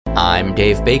I'm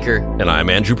Dave Baker. And I'm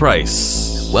Andrew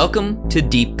Price. Welcome to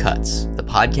Deep Cuts, the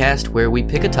podcast where we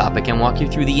pick a topic and walk you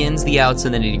through the ins, the outs,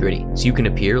 and the nitty-gritty, so you can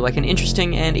appear like an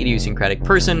interesting and idiosyncratic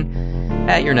person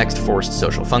at your next forced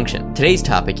social function. Today's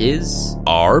topic is...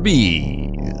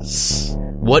 Arby's.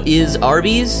 What is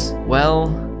Arby's? Well,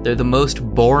 they're the most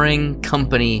boring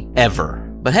company ever.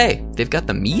 But hey, they've got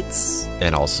the meats.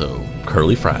 And also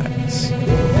curly fries.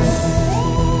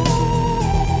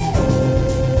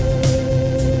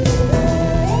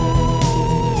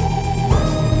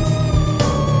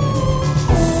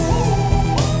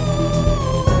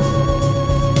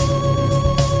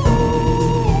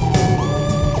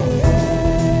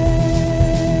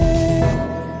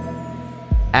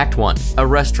 Act 1. A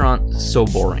restaurant so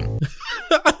boring.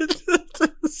 I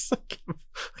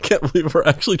can't believe we're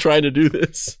actually trying to do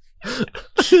this.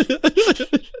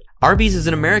 Arby's is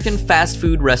an American fast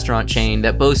food restaurant chain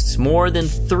that boasts more than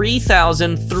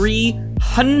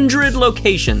 3,300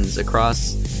 locations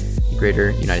across the greater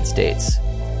United States.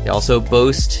 They also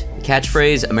boast the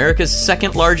catchphrase, America's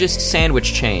second largest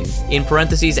sandwich chain, in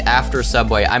parentheses after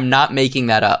Subway. I'm not making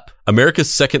that up.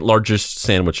 America's second largest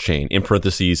sandwich chain, in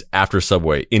parentheses, after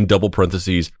Subway, in double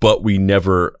parentheses, but we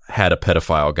never had a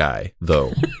pedophile guy,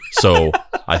 though. So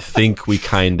I think we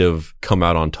kind of come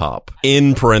out on top,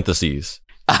 in parentheses.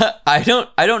 I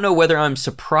don't know whether I'm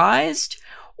surprised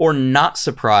or not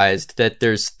surprised that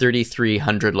there's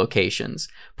 3,300 locations.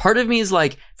 Part of me is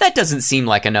like, that doesn't seem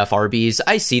like enough Arby's.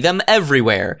 I see them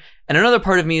everywhere. And another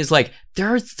part of me is like,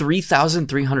 there are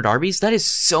 3,300 Arby's? That is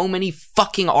so many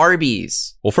fucking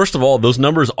Arby's. Well, first of all, those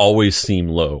numbers always seem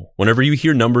low. Whenever you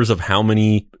hear numbers of how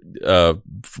many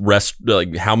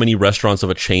how many restaurants of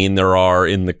a chain there are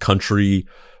in the country,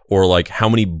 or like how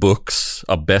many books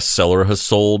a bestseller has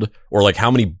sold, or like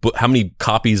how many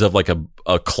copies of like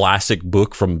a classic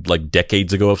book from like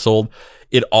decades ago have sold,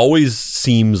 it always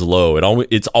seems low.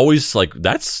 It's always like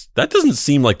that doesn't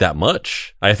seem like that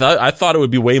much. I thought it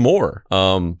would be way more.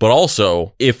 But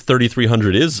also, if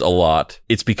 3,300 is a lot,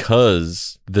 it's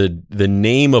because the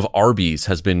name of Arby's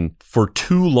has been for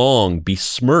too long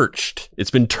besmirched.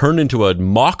 It's been turned into a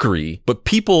mockery, but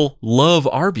people love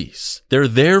Arby's. They're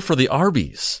there for the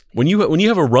Arby's. When you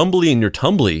have a rumbly and you're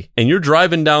tumbly and you're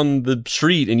driving down the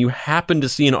street and you happen to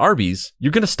see an Arby's,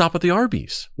 you're going to stop at the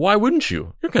Arby's. Why wouldn't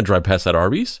you? You're going to drive past that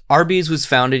Arby's. Arby's was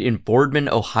founded in Boardman,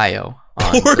 Ohio.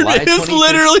 Boardman is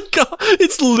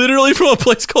it's literally from a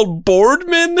place called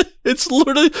Boardman. It's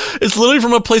literally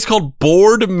from a place called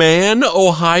Boardman,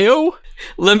 Ohio.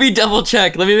 Let me double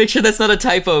check. Let me make sure that's not a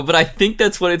typo, but I think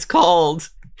that's what it's called.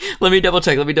 Let me double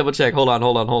check. Hold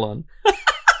on.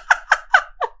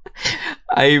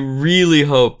 I really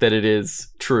hope that it is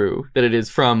true, that it is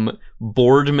from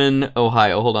Boardman,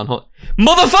 Ohio. Hold on.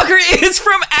 Motherfucker, it's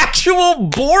from actual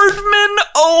Boardman,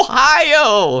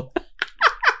 Ohio!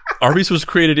 Arby's was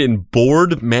created in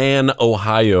Boardman,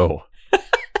 Ohio.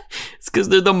 It's because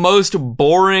they're the most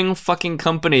boring fucking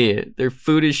company. Their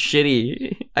food is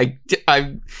shitty.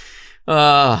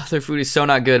 Their food is so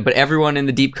not good, but everyone in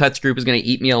the Deep Cuts group is going to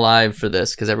eat me alive for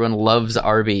this because everyone loves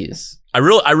Arby's. I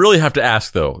really have to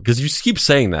ask though, because you keep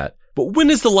saying that, but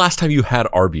when is the last time you had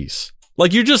Arby's?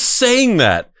 Like, you're just saying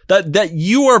that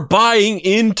you are buying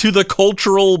into the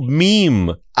cultural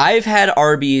meme. I've had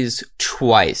Arby's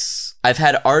twice. I've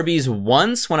had Arby's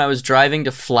once when I was driving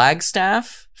to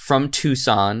Flagstaff from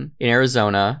Tucson in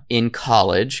Arizona in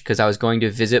college, because I was going to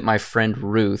visit my friend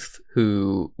Ruth,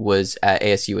 who was at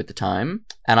ASU at the time.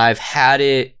 And I've had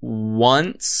it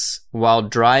once while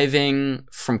driving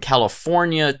from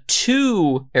California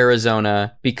to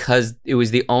Arizona because it was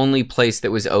the only place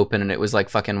that was open, and it was like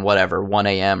fucking whatever, 1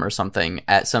 a.m. or something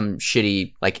at some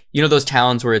shitty, like, you know those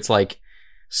towns where it's like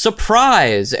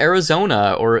Surprise,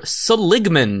 Arizona, or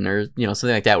Seligman, or, you know,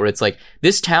 something like that, where it's like,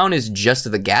 this town is just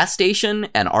the gas station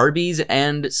and Arby's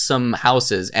and some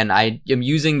houses. And I am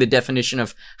using the definition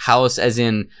of house as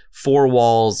in 4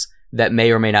 walls that may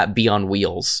or may not be on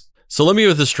wheels. So let me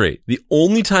get this straight. The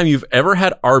only time you've ever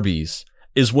had Arby's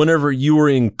is whenever you were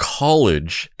in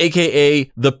college, aka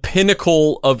the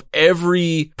pinnacle of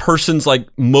every person's like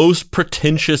most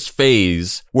pretentious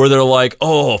phase, where they're like,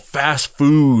 oh, fast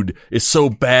food is so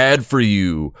bad for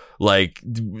you. Like,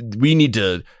 we need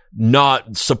to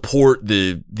not support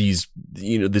this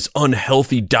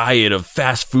unhealthy diet of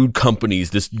fast food companies,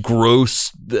 this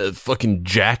gross fucking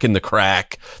Jack in the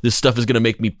Crack. This stuff is going to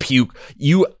make me puke.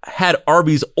 You had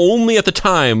Arby's only at the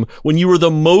time when you were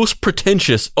the most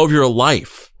pretentious of your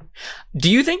life. Do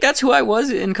you think that's who I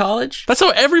was in college? That's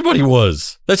how everybody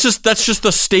was. That's just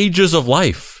the stages of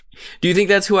life. Do you think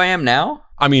that's who I am now?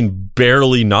 I mean,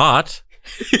 barely not.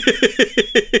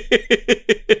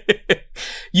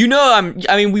 You know,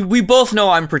 we both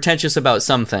know I'm pretentious about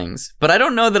some things, but I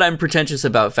don't know that I'm pretentious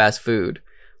about fast food.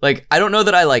 Like, I don't know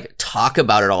that I, like, talk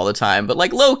about it all the time, but,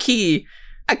 like, low-key,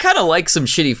 I kind of like some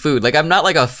shitty food. Like, I'm not,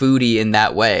 like, a foodie in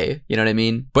that way. You know what I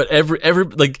mean? But every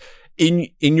like, in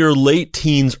your late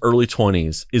teens, early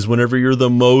 20s is whenever you're the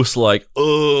most, like,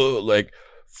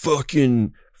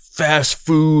 fucking fast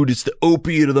food, it's the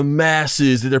opiate of the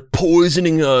masses, they're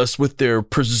poisoning us with their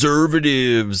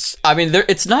preservatives. I mean,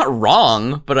 it's not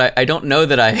wrong, but I don't know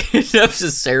that I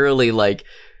necessarily, like,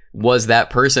 was that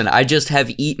person. I just have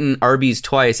eaten Arby's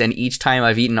twice, and each time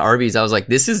I've eaten Arby's, I was like,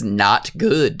 this is not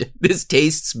good. This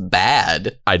tastes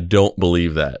bad. I don't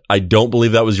believe that. I don't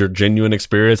believe that was your genuine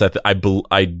experience.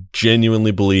 I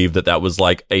genuinely believe that was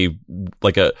like a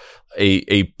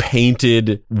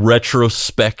painted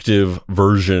retrospective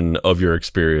version of your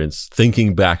experience,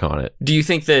 thinking back on it. Do you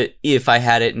think that if I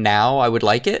had it now, I would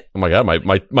like it? Oh my God,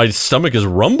 my stomach is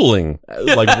rumbling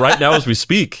like right now as we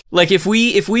speak. Like if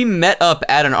we met up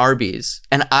at an Arby's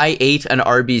and I ate an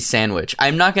Arby's sandwich,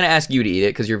 I'm not going to ask you to eat it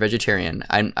because you're vegetarian.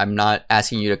 I'm not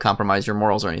asking you to compromise your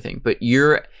morals or anything, but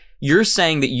you're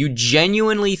saying that you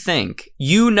genuinely think,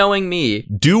 you knowing me.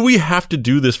 Do we have to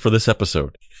do this for this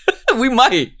episode? We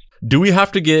might. Do we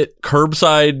have to get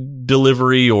curbside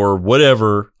delivery or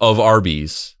whatever of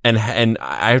Arby's, and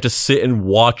I have to sit and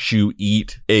watch you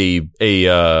eat what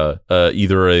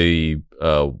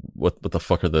the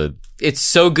fuck are the? It's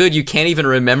so good you can't even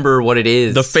remember what it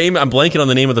is. I'm blanking on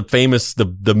the name of the famous the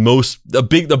Big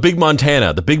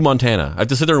Montana. The Big Montana. I have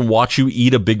to sit there and watch you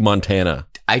eat a Big Montana.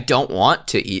 I don't want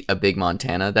to eat a Big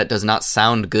Montana. That does not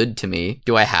sound good to me.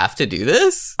 Do I have to do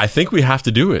this? I think we have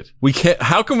to do it. We can't.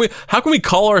 How can we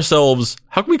call ourselves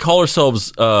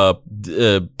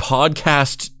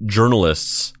podcast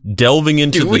journalists delving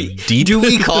into the deep? Do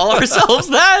we call ourselves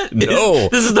that? No.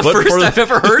 This is the first I've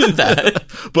ever heard of that.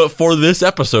 But for this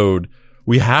episode,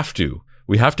 we have to.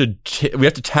 We have to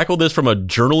tackle this from a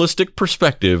journalistic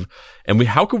perspective, and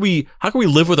how can we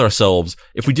live with ourselves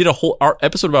if we did a whole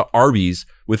episode about Arby's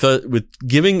with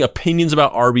giving opinions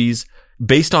about Arby's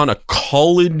based on a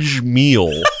college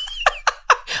meal?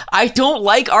 I don't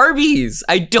like Arby's.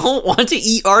 I don't want to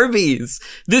eat Arby's.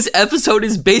 This episode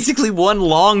is basically one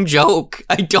long joke.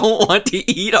 I don't want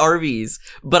to eat Arby's,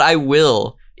 but I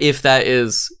will if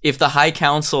the High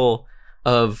Council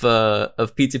of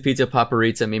Pizza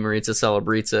Paparizza Mimorizza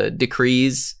Celebrizza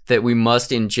decrees that we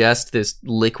must ingest this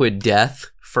liquid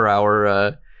death for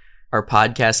our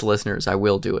podcast listeners. I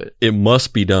will do it. It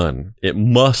must be done. It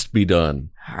must be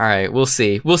done. All right, we'll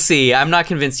see. We'll see. I'm not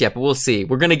convinced yet, but we'll see.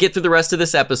 We're going to get through the rest of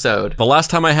this episode. The last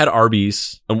time I had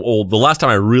Arby's, the last time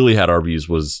I really had Arby's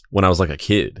was when I was like a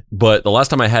kid. But the last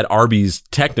time I had Arby's,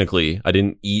 technically, I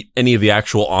didn't eat any of the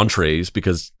actual entrees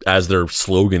because, as their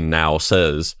slogan now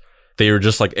says, they are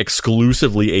just like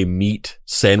exclusively a meat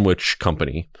sandwich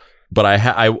company. But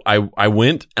I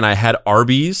went and I had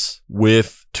Arby's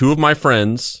with two of my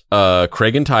friends,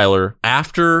 Craig and Tyler,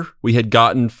 after we had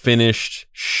gotten finished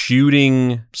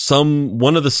shooting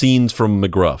one of the scenes from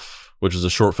McGruff, which is a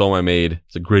short film I made.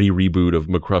 It's a gritty reboot of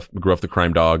McGruff the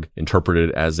Crime Dog,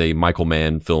 interpreted as a Michael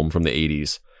Mann film from the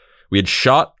 80s. We had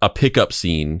shot a pickup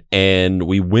scene and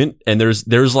we went, and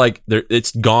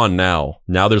it's gone now.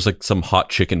 Now there's like some hot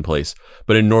chicken place.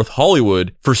 But in North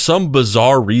Hollywood, for some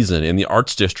bizarre reason in the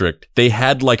Arts District, they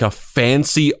had like a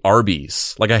fancy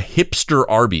Arby's, like a hipster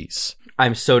Arby's.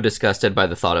 I'm so disgusted by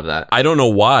the thought of that. I don't know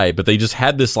why, but they just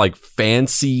had this like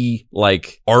fancy,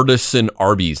 like artisan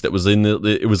Arby's that was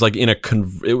it was like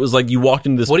it was like you walked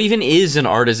into this. What even is an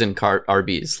artisan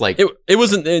Arby's? Like it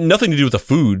wasn't nothing to do with the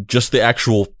food, just the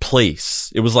actual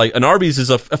place. It was like an Arby's is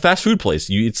a fast food place.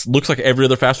 It looks like every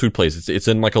other fast food place. It's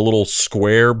in like a little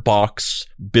square box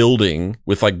building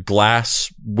with like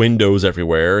glass windows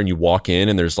everywhere, and you walk in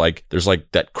and there's like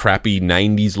that crappy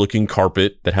 90s looking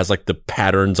carpet that has like the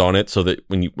patterns on it so that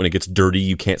when it gets dirty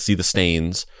you can't see the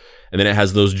stains, and then it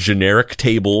has those generic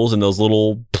tables and those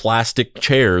little plastic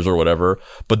chairs or whatever.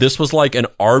 But this was like an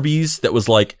Arby's that was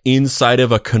like inside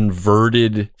of a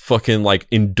converted fucking like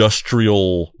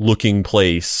industrial looking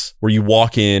place where you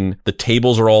walk in, the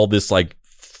tables are all this like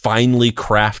finely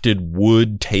crafted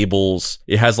wood tables.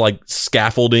 It has like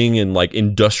scaffolding and like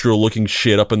industrial looking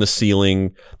shit up in the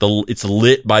ceiling. It's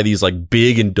lit by these like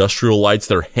big industrial lights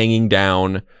that are hanging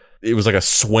down. it was like a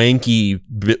swanky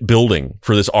building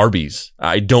for this Arby's.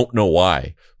 I don't know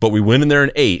why. But we went in there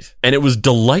and ate, and it was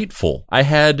delightful. I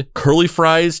had curly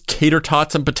fries, tater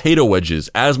tots, and potato wedges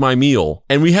as my meal,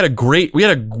 and we just had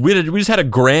a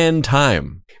grand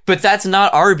time. But that's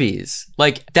not Arby's.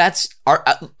 Like, I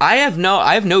have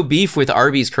no beef with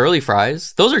Arby's curly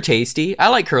fries. Those are tasty. I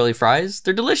like curly fries.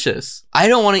 They're delicious. I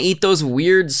don't want to eat those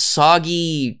weird,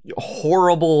 soggy,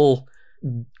 horrible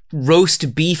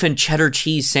roast beef and cheddar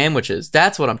cheese sandwiches.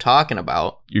 That's what I'm talking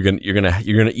about. You're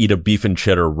gonna eat a beef and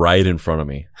cheddar right in front of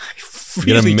me.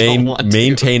 You're gonna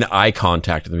maintain eye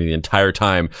contact with me the entire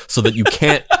time, so that you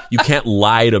can't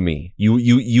lie to me.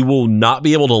 You will not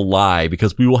be able to lie,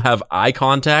 because we will have eye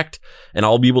contact, and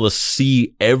I'll be able to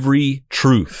see every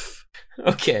truth.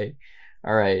 Okay.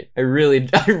 All right. I really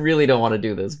don't want to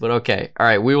do this, but okay. All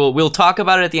right. We'll talk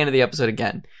about it at the end of the episode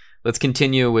again. Let's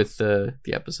continue with the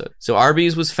episode. So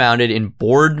Arby's was founded in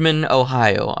Boardman,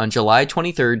 Ohio on July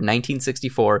 23rd,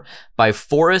 1964 by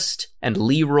Forrest and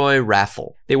Leroy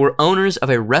Raffle. They were owners of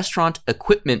a restaurant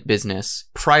equipment business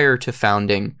prior to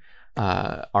founding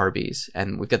Arby's.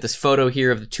 And we've got this photo here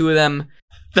of the two of them.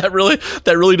 That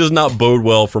really does not bode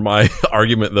well for my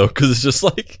argument, though, because it's just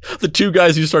like the two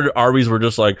guys who started Arby's were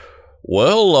just like,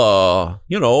 well,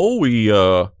 we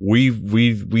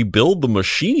build the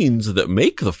machines that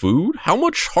make the food. How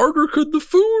much harder could the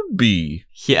food be?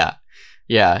 Yeah.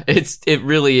 It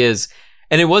really is.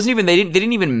 And it wasn't even, they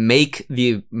didn't even make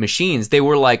the machines. They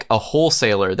were like a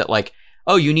wholesaler that like,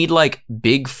 oh, you need like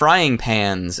big frying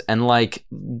pans and like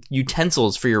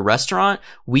utensils for your restaurant.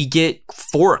 We get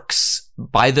forks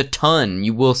by the ton.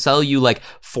 You will sell you like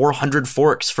 400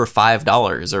 forks for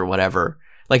 $5 or whatever.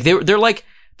 Like they're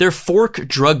fork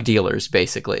drug dealers,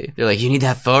 basically. They're like, you need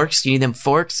that forks? You need them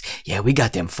forks? Yeah, we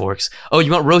got them forks. Oh,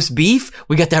 you want roast beef?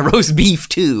 We got that roast beef,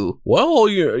 too. Well,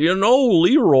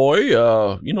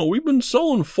 Leroy, we've been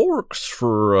selling forks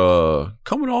for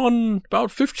coming on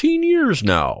about 15 years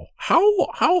now.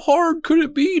 How hard could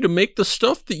it be to make the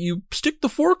stuff that you stick the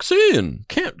forks in?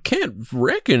 Can't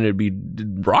reckon it'd be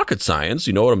rocket science,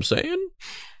 you know what I'm saying?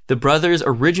 The brothers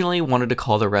originally wanted to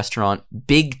call the restaurant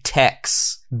Big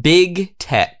Tex. Big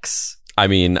Tex. I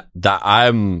mean,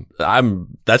 that's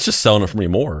just selling it for me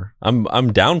more.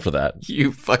 I'm down for that.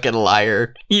 You fucking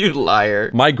liar. You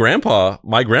liar. My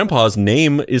grandpa's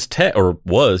name is Tex, or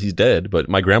was, he's dead, but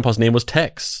my grandpa's name was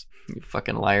Tex. You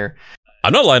fucking liar.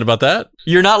 I'm not lying about that.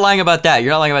 You're not lying about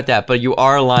that, but you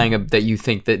are lying that you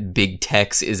think that Big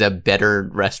Tex is a better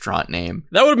restaurant name.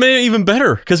 That would have made it even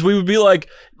better, because we would be like,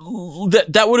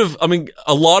 that would have, I mean,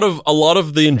 a lot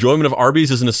of the enjoyment of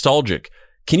Arby's is nostalgic.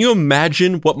 Can you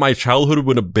imagine what my childhood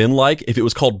would have been like if it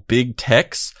was called Big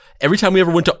Tex? Every time we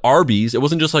ever went to Arby's, it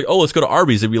wasn't just like, oh, let's go to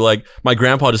Arby's. It'd be like my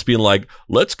grandpa just being like,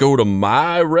 let's go to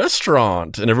my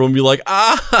restaurant. And everyone would be like,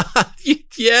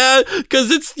 yeah,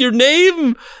 because it's your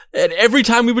name. And every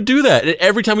time we would do that, and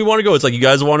every time we want to go, it's like, you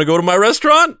guys want to go to my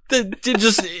restaurant?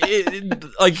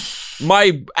 Like,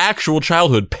 my actual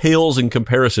childhood pales in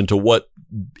comparison to what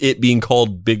it being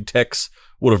called Big Tex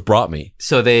would have brought me.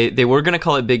 So they were going to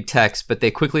call it Big Tex, but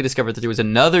they quickly discovered that there was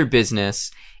another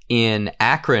business in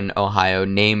Akron, Ohio,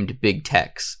 named Big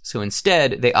Tex. So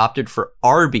instead, they opted for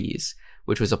Arby's,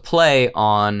 which was a play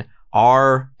on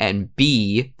R and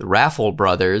B, the Raffle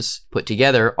brothers, put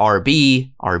together.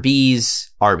 RB,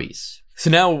 Arby's, Arby's. So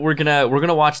now we're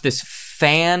gonna watch this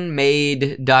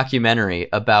fan-made documentary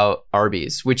about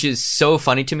Arby's, which is so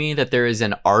funny to me that there is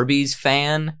an Arby's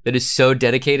fan that is so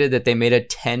dedicated that they made a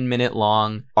 10-minute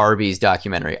long Arby's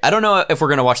documentary. I don't know if we're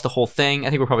gonna watch the whole thing. I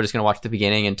think we're probably just gonna watch the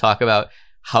beginning and talk about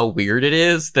how weird it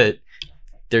is that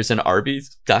there's an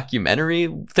Arby's documentary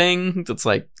thing that's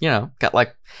like, got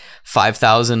like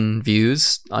 5,000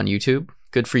 views on YouTube.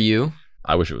 Good for you.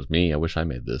 I wish it was me. I wish I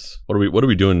made this. What are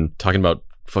we doing talking about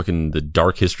fucking the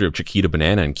dark history of Chiquita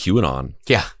Banana and QAnon?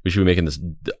 Yeah. We should be making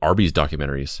the Arby's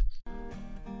documentaries.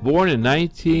 Born in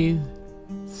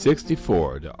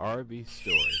 1964, the Arby's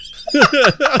story.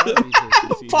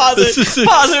 Pause it.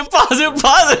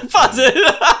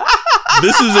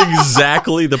 This is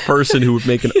exactly the person who would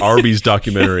make an Arby's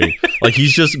documentary. Like,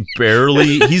 he's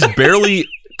barely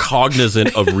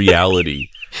cognizant of reality.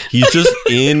 He's just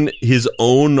in his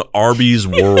own Arby's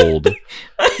world.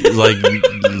 He's like, let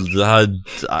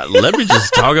me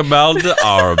just talk about the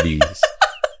Arby's.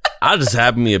 I just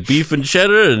had me a beef and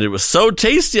cheddar, and it was so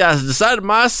tasty, I decided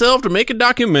myself to make a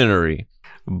documentary.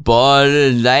 Born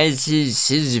in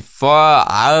 1964,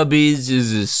 Arby's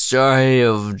is a story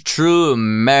of true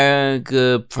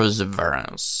American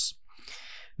perseverance.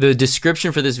 The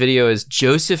description for this video is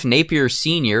Joseph Napier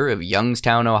Sr. of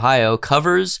Youngstown, Ohio,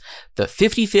 covers the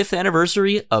 55th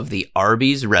anniversary of the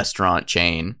Arby's restaurant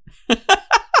chain.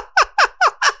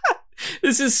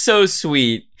 This is so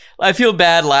sweet. I feel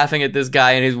bad laughing at this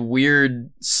guy and his weird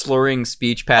slurring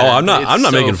speech pattern. Oh, I'm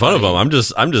not making fun of him.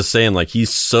 I'm just saying like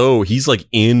he's like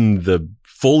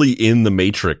fully in the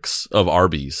matrix of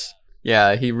Arby's.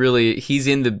 Yeah, he's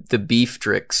in the beef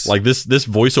tricks. Like this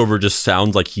voiceover just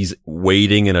sounds like he's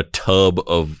wading in a tub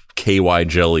of KY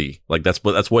jelly. Like that's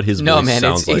what his voice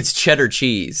sounds like. It's cheddar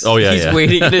cheese. Oh yeah, he's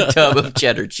wading in a tub of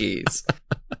cheddar cheese.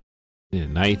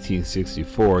 In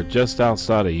 1964, just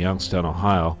outside of Youngstown,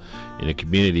 Ohio, in a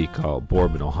community called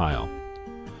Boardman, Ohio.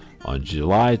 On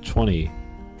July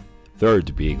 23rd,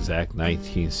 to be exact,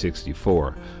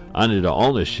 1964, under the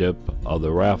ownership of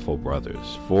the Raffle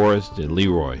brothers, Forrest and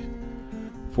Leroy.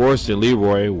 Forrest and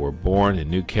Leroy were born in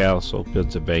Newcastle,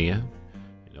 Pennsylvania.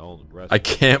 I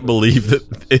can't believe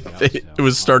that it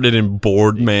was started in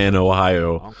Boardman,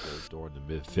 Ohio. During the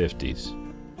mid-50s.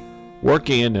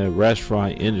 Working in the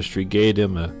restaurant industry gave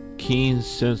them a keen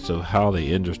sense of how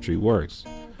the industry works.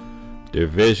 Their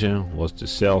vision was to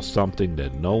sell something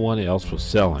that no one else was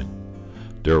selling.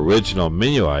 Their original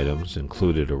menu items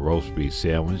included a roast beef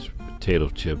sandwich, potato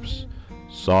chips,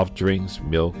 soft drinks,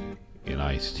 milk, and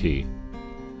iced tea.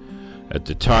 At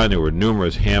the time, there were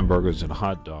numerous hamburgers and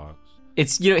hot dogs.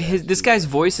 It's, this guy's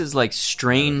voice is like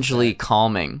strangely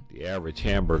calming. The average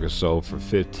hamburger sold for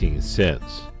 15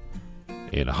 cents.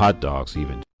 And hot dogs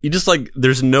even. You just like,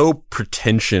 there's no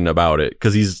pretension about it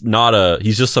because he's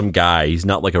just some guy. He's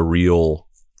not like a real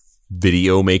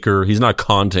video maker. He's not a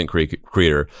content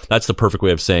creator. That's the perfect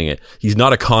way of saying it. He's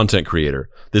not a content creator.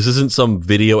 This isn't some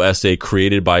video essay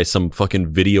created by some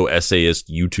fucking video essayist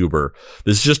YouTuber.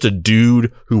 This is just a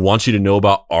dude who wants you to know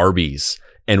about Arby's.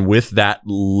 And with that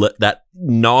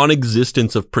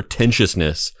non-existence of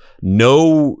pretentiousness,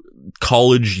 no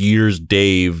college years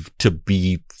Dave to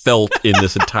be felt in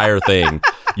this entire thing.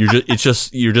 You're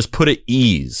just put at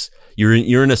ease.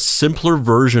 You're in a simpler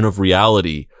version of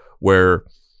reality where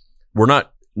we're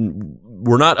not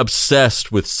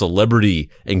obsessed with celebrity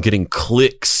and getting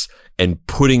clicks and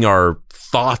putting our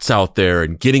thoughts out there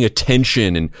and getting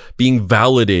attention and being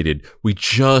validated. We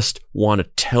just want to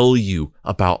tell you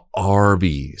about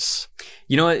Arby's.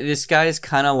 You know what? This guy is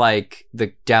kind of like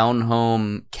the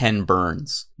down-home Ken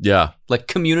Burns. Yeah. Like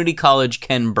community college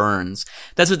Ken Burns.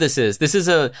 That's what this is. This is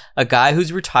a guy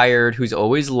who's retired, who's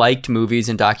always liked movies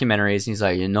and documentaries. And he's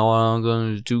like, you know what I'm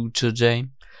going to do today?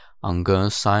 I'm going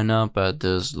to sign up at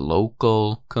this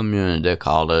local community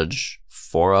college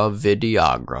for a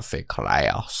videography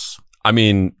class. I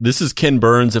mean, this is Ken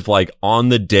Burns if like on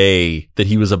the day that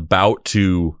he was about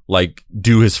to like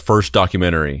do his first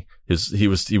documentary. He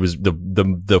was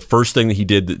the first thing that he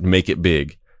did to make it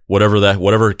big,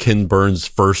 whatever Ken Burns'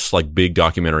 first like big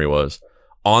documentary was.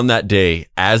 On that day,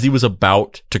 as he was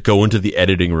about to go into the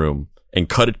editing room and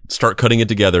start cutting it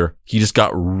together, he just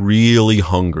got really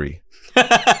hungry.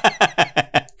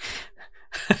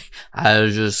 I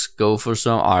just go for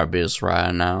some Arby's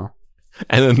right now.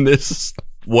 And then this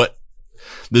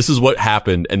is what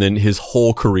happened, and then his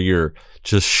whole career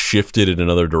just shifted in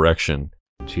another direction.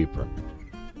 Cheaper.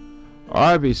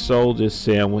 Arby sold this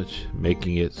sandwich,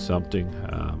 making it something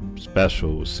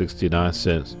special with 69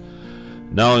 cents.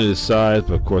 Not only the size,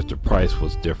 but of course the price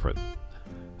was different.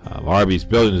 Arby's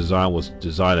building design was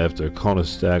designed after a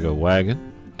Conestoga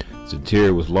wagon. Its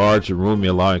interior was large and roomy,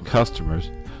 allowing customers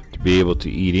to be able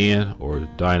to eat in or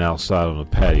dine outside on the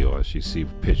patio, as you see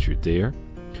pictured there,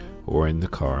 or in the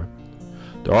car.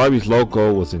 The Arby's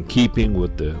logo was in keeping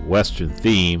with the Western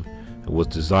theme and was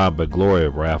designed by Gloria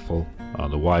Raffle,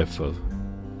 the wife of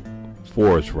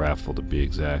Forrest Raffle to be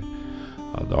exact.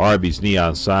 The Arby's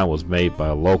neon sign was made by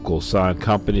a local sign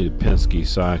company, the Penske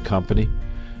Sign Company.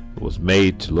 It was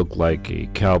made to look like a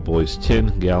cowboy's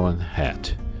 10-gallon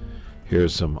hat.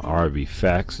 Here's some Arby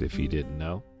facts if you didn't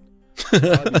know.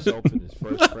 Arby's opened its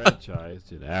first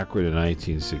franchise in Akron in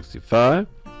 1965.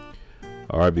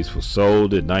 Arby's was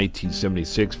sold in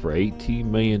 1976 for $18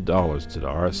 million to the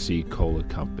RC Cola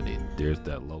Company. There's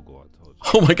that logo I told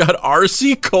you. Oh my God,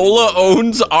 RC Cola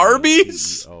owns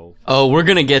Arby's? Oh, we're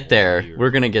gonna get there.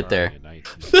 We're gonna get there.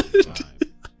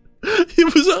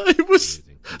 It was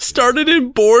started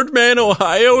in Boardman,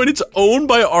 Ohio, and it's owned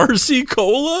by RC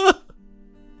Cola?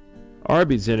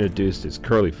 Arby's introduced its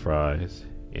curly fries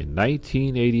in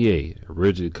 1988,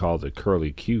 originally called the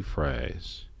Curly Q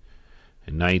fries.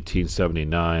 In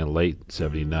 1979, late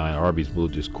 79, Arby's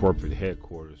moved its corporate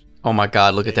headquarters. Oh my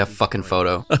God, look at that fucking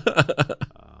photo.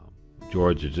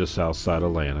 Georgia, just outside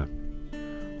Atlanta.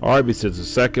 Arby's is the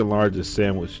second largest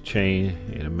sandwich chain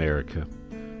in America.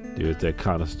 There's that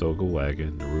Conestoga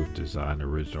wagon, the roof design, the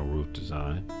original roof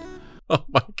design. Oh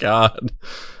my God.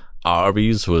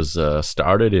 Arby's was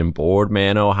started in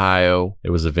Boardman, Ohio.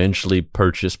 It was eventually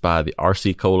purchased by the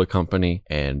RC Cola Company,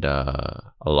 and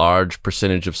a large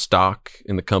percentage of stock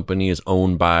in the company is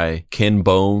owned by Ken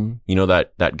Bone. You know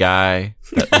that guy,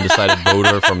 that undecided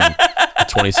voter from the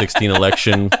 2016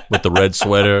 election with the red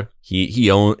sweater.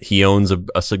 He owns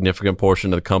a significant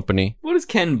portion of the company. What is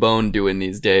Ken Bone doing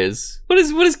these days? What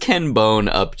is Ken Bone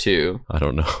up to? I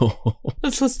don't know.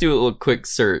 Let's do a little quick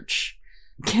search.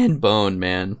 Ken Bone,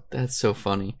 man, that's so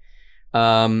funny.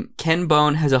 Ken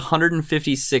Bone has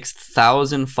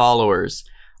 156,000 followers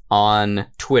on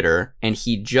Twitter, and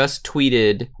he just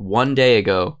tweeted one day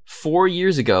ago, 4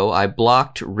 years ago, I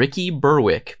blocked Ricky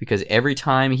Berwick because every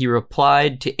time he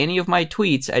replied to any of my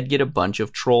tweets, I'd get a bunch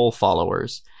of troll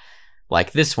followers.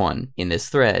 Like this one in this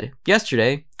thread.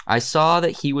 Yesterday, I saw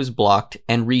that he was blocked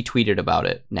and retweeted about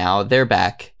it. Now they're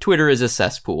back. Twitter is a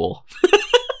cesspool.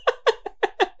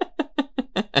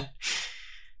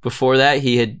 Before that,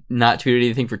 he had not tweeted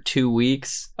anything for 2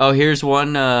 weeks. Oh, here's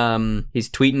one. He's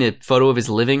tweeting a photo of his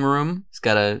living room. He's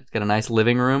got a nice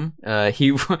living room.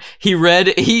 He read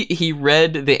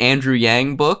the Andrew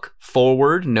Yang book,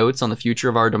 Forward: Notes on the Future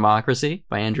of Our Democracy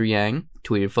by Andrew Yang.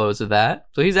 Tweeted photos of that.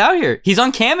 So he's out here. He's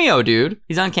on Cameo, dude.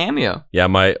 He's on Cameo. Yeah,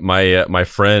 my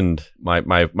friend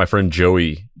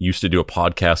Joey used to do a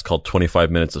podcast called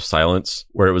 25 Minutes of Silence,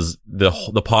 where it was the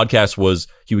podcast was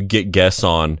he would get guests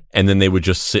on and then they would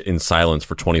just sit in silence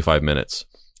for 25 minutes.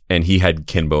 And he had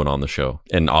Ken Bone on the show.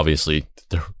 And obviously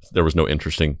there was no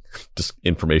interesting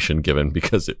information given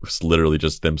because it was literally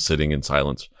just them sitting in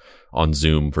silence on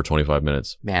Zoom for 25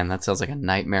 minutes. Man, that sounds like a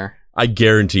nightmare. I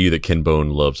guarantee you that Ken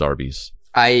Bone loves Arby's.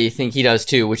 I think he does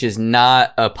too, which is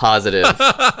not a positive.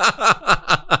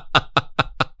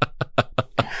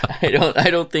 I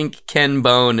don't think Ken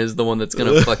Bone is the one that's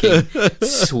gonna fucking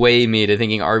sway me to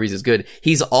thinking Arby's is good.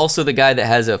 He's also the guy that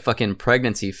has a fucking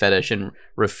pregnancy fetish and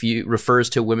refers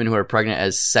to women who are pregnant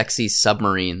as sexy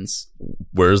submarines.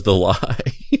 Where's the lie?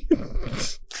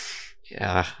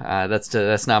 Yeah,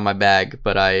 that's not my bag,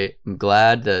 but I'm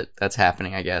glad that that's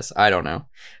happening, I guess. I don't know.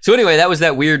 So anyway, that was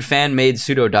that weird fan-made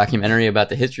pseudo-documentary about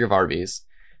the history of Arby's.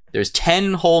 There's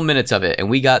 10 whole minutes of it, and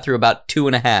we got through about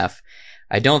 2.5.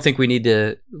 I don't think we need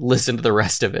to listen to the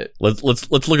rest of it. Let's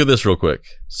look at this real quick.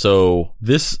 So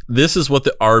this is what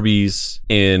the Arby's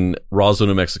in Roswell,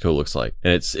 New Mexico looks like,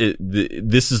 and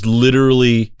this is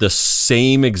literally the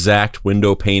same exact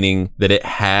window painting that it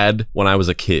had when I was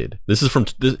a kid. This is from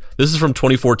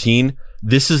 2014.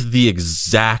 This is the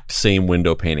exact same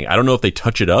window painting. I don't know if they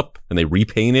touch it up and they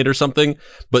repaint it or something,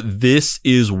 but this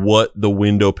is what the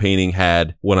window painting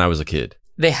had when I was a kid.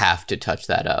 They have to touch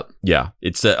that up. Yeah,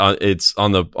 it's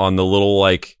on the little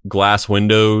like glass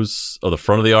windows of the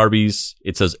front of the Arby's.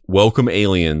 It says "Welcome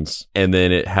Aliens," and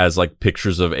then it has like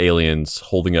pictures of aliens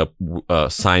holding up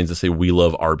signs that say "We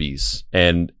love Arby's."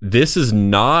 And this is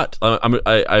not.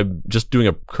 I'm just doing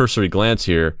a cursory glance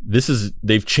here.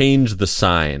 They've changed the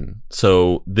sign,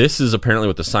 so this is apparently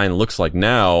what the sign looks like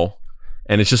now.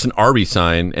 And it's just an Arby's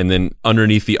sign, and then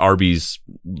underneath the Arby's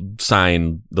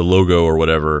sign, the logo or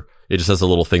whatever, it just has a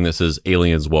little thing that says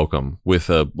 "Aliens Welcome" with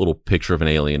a little picture of an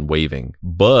alien waving.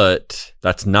 But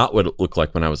that's not what it looked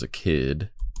like when I was a kid.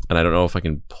 And I don't know if I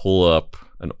can pull up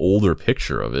an older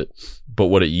picture of it. But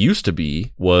what it used to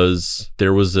be was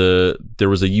there was a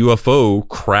UFO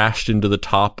crashed into the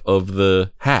top of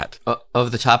the hat.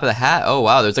 Of the top of the hat? Oh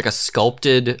wow, there's like a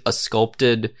sculpted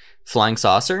flying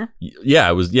saucer? Yeah,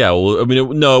 it was. Yeah, well, I mean,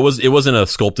 it wasn't a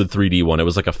sculpted 3D one. It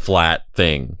was like a flat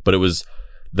thing, but it was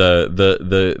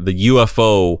the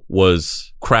UFO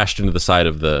was crashed into the side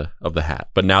of the hat.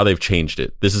 But now they've changed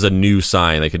it. This is a new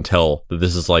sign. They can tell that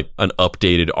this is like an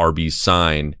updated Arby's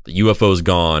sign. The UFO is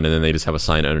gone, and then they just have a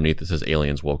sign underneath that says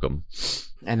 "Aliens Welcome."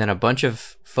 And then a bunch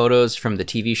of photos from the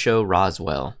TV show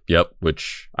Roswell. Yep,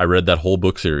 which I read that whole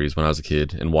book series when I was a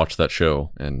kid and watched that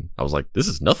show. And I was like, this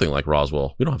is nothing like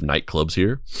Roswell. We don't have nightclubs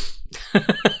here.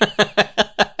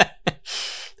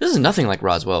 This is nothing like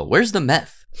Roswell. Where's the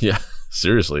meth? Yeah,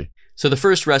 seriously. So the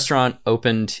first restaurant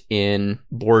opened in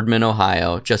Boardman,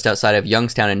 Ohio, just outside of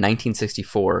Youngstown in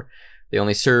 1964. They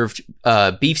only served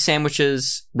beef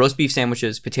sandwiches, roast beef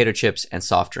sandwiches, potato chips, and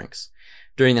soft drinks.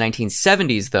 During the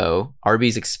 1970s, though,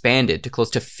 Arby's expanded to close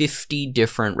to 50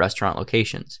 different restaurant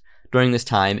locations. During this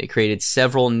time, it created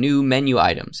several new menu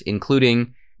items,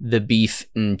 including the beef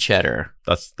and cheddar.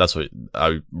 That's what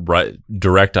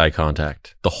direct eye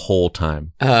contact the whole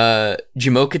time.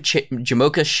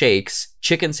 Jamocha shakes,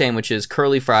 chicken sandwiches,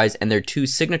 curly fries, and their two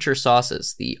signature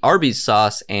sauces, the Arby's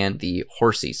sauce and the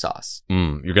horsey sauce.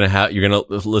 You're gonna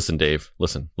listen, Dave.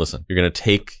 Listen. You're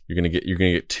gonna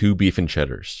get 2 beef and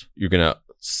cheddars. You're gonna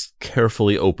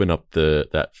carefully open up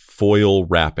that foil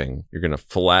wrapping. You're going to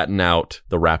flatten out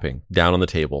the wrapping down on the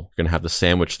table. You're going to have the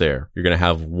sandwich there. You're going to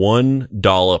have 1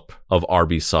 dollop of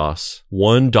Arby's sauce,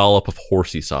 1 dollop of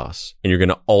horsey sauce, and you're going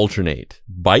to alternate,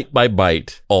 bite by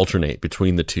bite, alternate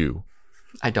between the two.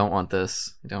 I don't want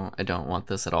this. I don't want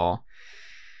this at all.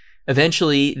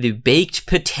 Eventually, the baked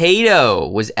potato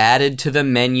was added to the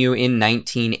menu in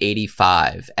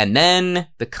 1985. And then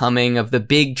the coming of the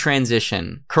big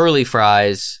transition. Curly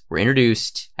fries were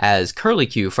introduced as curly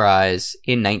Q fries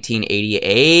in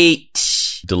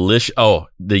 1988. Delicious. Oh,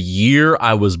 the year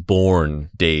I was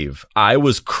born, Dave. I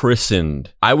was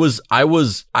christened. I was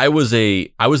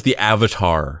the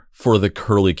avatar for the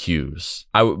curly Qs.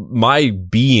 My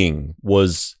being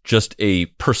was just a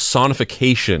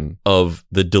personification of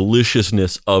the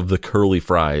deliciousness of the curly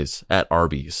fries at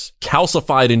Arby's,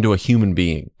 calcified into a human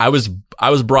being. I was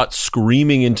brought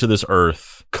screaming into this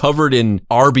earth, covered in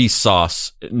Arby's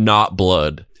sauce, not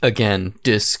blood. Again,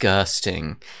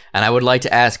 disgusting. And I would like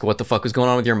to ask what the fuck was going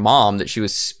on with your mom that she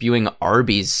was spewing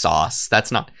Arby's sauce.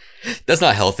 That's not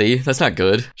healthy. That's not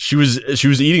good. She was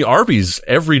eating Arby's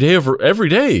every day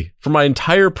for the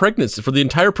entire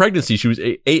pregnancy.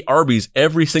 She ate Arby's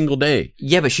every single day.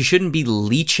 Yeah, but she shouldn't be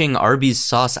leaching Arby's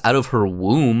sauce out of her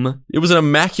womb. It was an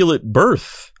immaculate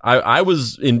birth. She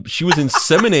was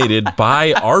inseminated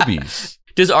by Arby's.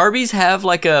 Does Arby's have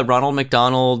like a Ronald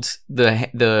McDonald,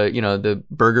 the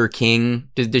Burger King?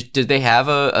 Did they have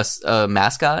a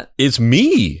mascot? It's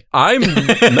me. I'm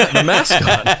the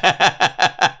mascot.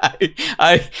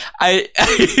 I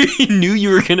knew you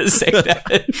were gonna say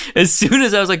that. As soon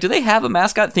as I was like, do they have a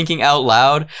mascot? Thinking out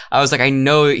loud, I was like, I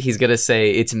know he's gonna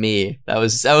say it's me. That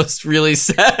was really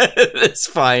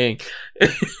satisfying.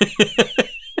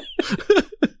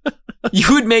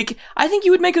 I think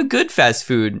you would make a good fast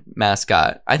food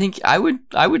mascot. I think I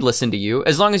would listen to you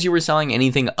as long as you were selling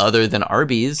anything other than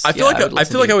Arby's. I feel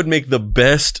like I would make the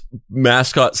best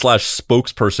mascot /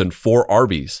 spokesperson for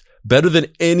Arby's, better than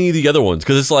any of the other ones,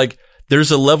 because it's like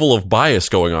there's a level of bias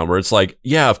going on where it's like,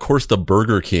 yeah, of course the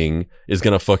Burger King is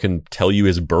going to fucking tell you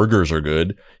his burgers are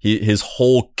good. His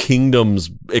whole kingdom's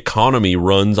economy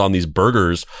runs on these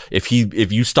burgers. If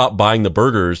you stop buying the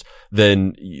burgers,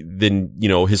 then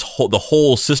the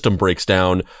whole system breaks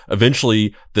down.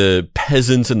 Eventually the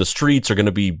peasants in the streets are going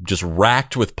to be just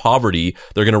racked with poverty.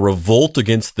 They're going to revolt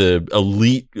against the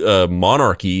elite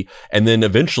monarchy, and then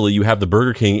eventually you have the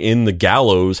Burger King in the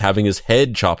gallows having his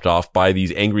head chopped off by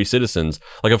these angry citizens.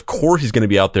 Like, of course he's going to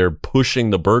be out there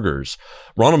pushing the burgers.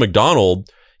 Ronald McDonald,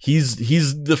 he's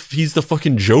the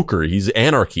fucking Joker. He's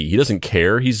anarchy. He doesn't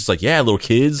care. He's just like, yeah, little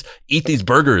kids, eat these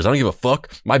burgers. I don't give a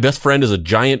fuck. My best friend is a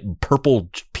giant purple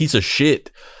piece of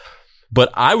shit.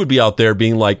 But I would be out there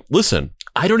being like, listen,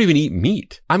 I don't even eat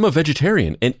meat. I'm a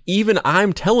vegetarian. And even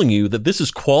I'm telling you that this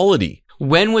is quality.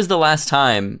 When was the last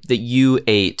time that you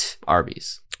ate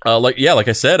Arby's? Like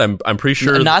I said, I'm pretty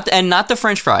sure. Not the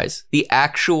French fries, the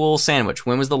actual sandwich.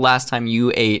 When was the last time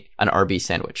you ate an Arby's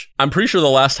sandwich? I'm pretty sure the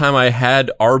last time I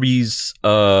had Arby's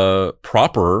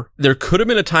proper, there could have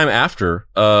been a time after,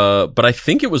 but I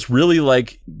think it was really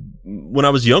like when I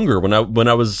was younger, when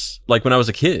I was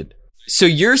a kid. So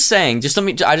you're saying,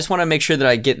 I just want to make sure that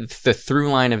I get the through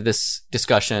line of this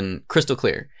discussion crystal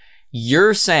clear.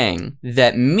 You're saying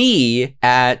that me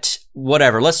at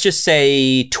whatever, let's just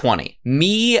say 20.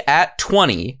 Me at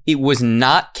 20, it was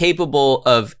not capable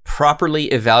of properly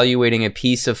evaluating a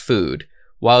piece of food,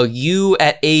 while you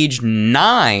at age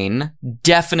 9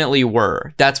 definitely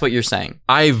were. That's what you're saying.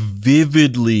 I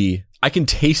can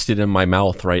taste it in my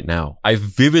mouth right now. I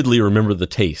vividly remember the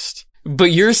taste.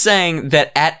 But you're saying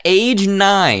that at age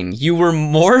 9, you were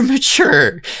more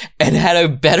mature and had a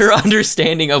better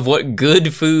understanding of what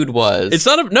good food was. It's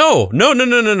not no.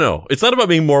 It's not about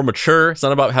being more mature. It's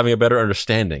not about having a better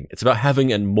understanding. It's about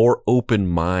having a more open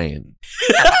mind.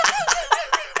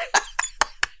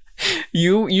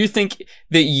 You think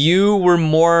that you were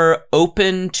more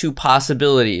open to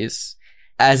possibilities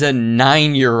as a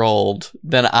 9-year-old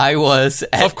than I was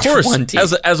at 20. Of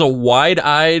course, as a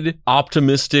wide-eyed,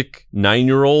 optimistic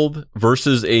 9-year-old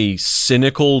versus a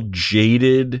cynical,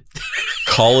 jaded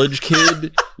college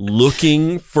kid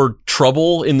looking for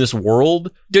trouble in this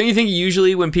world. Don't you think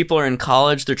usually when people are in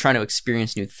college, they're trying to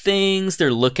experience new things,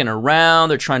 they're looking around,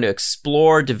 they're trying to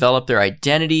explore, develop their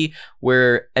identity,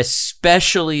 where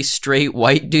especially straight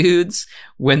white dudes,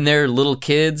 when they're little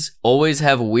kids, always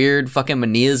have weird fucking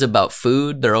manias about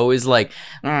food. They're always like,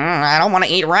 I don't want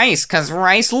to eat rice because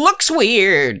rice looks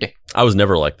weird. I was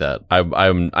never like that.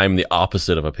 I'm the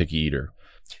opposite of a picky eater.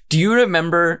 Do you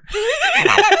remember?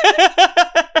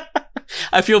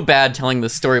 I feel bad telling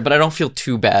this story, but I don't feel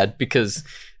too bad because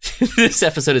this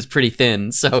episode is pretty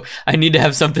thin, so I need to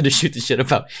have something to shoot the shit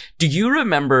about. Do you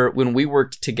remember when we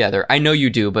worked together? I know you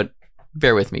do, but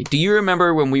bear with me. Do you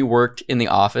remember when we worked in the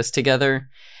office together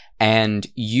and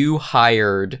you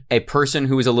hired a person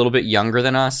who was a little bit younger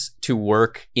than us to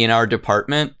work in our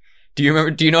department? Do you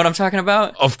remember? Do you know what I'm talking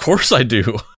about? Of course I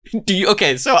do.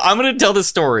 Okay, so I'm going to tell the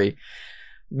story.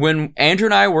 When Andrew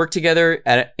and I worked together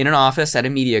in an office at a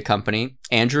media company,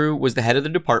 Andrew was the head of the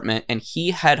department, and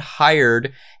he had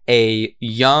hired a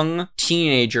young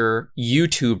teenager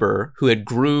YouTuber who had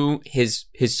grew his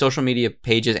social media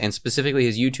pages and specifically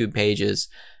his YouTube pages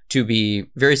to be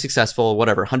very successful,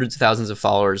 whatever, hundreds of thousands of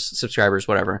followers, subscribers,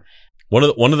 whatever. One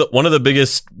of the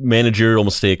biggest managerial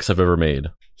mistakes I've ever made.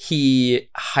 He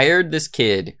hired this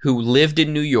kid who lived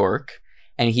in New York,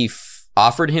 and he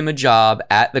offered him a job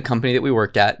at the company that we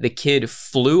worked at. The kid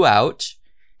flew out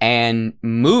and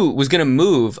was going to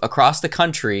move across the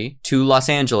country to Los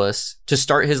Angeles to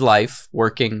start his life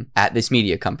working at this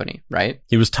media company, right?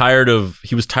 He was tired of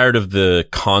the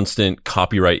constant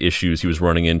copyright issues he was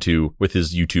running into with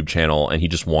his YouTube channel, and he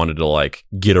just wanted to like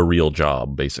get a real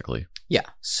job, basically. Yeah.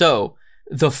 So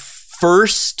the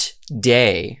first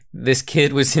day this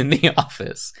kid was in the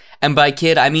office, and by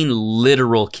kid, I mean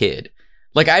literal kid.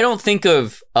 Like, I don't think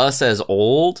of us as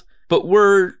old, but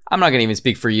I'm not going to even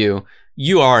speak for you.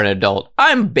 You are an adult.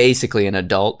 I'm basically an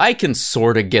adult. I can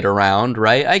sort of get around,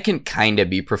 right? I can kind of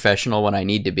be professional when I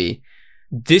need to be.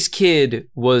 This kid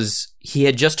he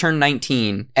had just turned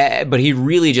 19, but he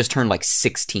really just turned like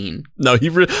 16. No, he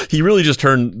really just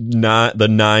turned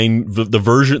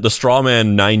the straw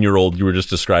man 9-year-old you were just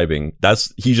describing.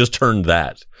 He just turned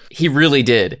that. He really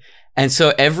did. And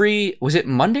so was it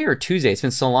Monday or Tuesday? It's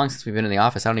been so long since we've been in the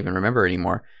office. I don't even remember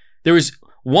anymore. There was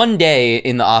one day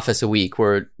in the office a week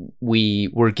where we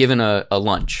were given a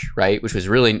lunch, right? Which was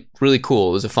really, really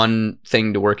cool. It was a fun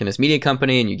thing to work in this media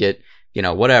company, and you get,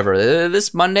 whatever.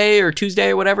 This Monday or Tuesday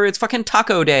or whatever, it's fucking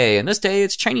taco day. And this day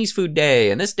it's Chinese food day.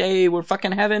 And this day we're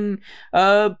fucking having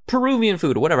Peruvian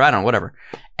food or whatever. I don't know, whatever.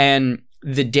 And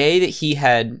the day that he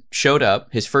had showed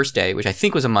up, his first day, which I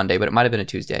think was a Monday, but it might have been a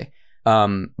Tuesday,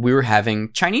 we were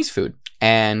having Chinese food,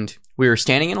 and we were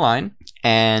standing in line,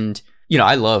 and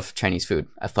I love Chinese food.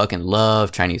 I fucking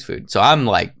love Chinese food. So I'm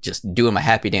like just doing my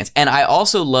happy dance. And I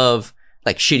also love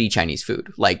like shitty Chinese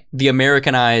food, like the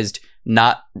Americanized,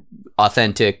 not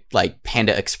authentic, like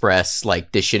Panda Express,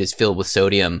 like this shit is filled with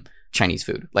sodium Chinese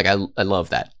food. Like I love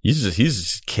that. He's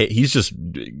just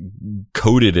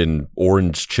coated in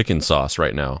orange chicken sauce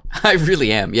right now. I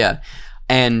really am. Yeah.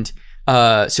 And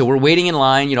so we're waiting in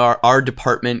line. Our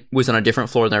department was on a different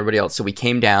floor than everybody else. So we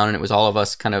came down, and it was all of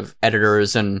us kind of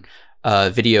editors and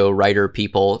video writer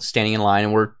people standing in line,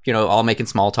 and we're, all making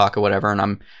small talk or whatever. And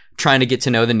I'm trying to get to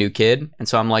know the new kid. And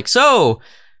so I'm like, so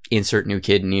insert new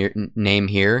kid name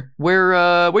here. Where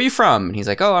are you from? And he's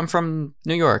like, oh, I'm from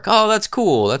New York. Oh, that's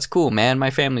cool. That's cool, man. My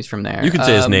family's from there. You can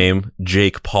say his name,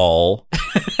 Jake Paul.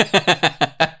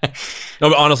 No,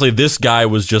 but honestly, this guy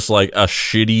was just like a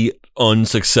shitty,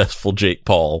 unsuccessful Jake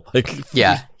Paul. Like,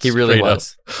 yeah, he really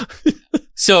was.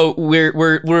 So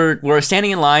we're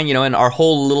standing in line, and our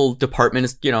whole little department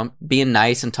is, being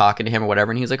nice and talking to him or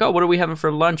whatever. And he's like, oh, what are we having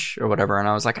for lunch or whatever? And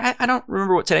I was like, I don't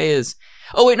remember what today is.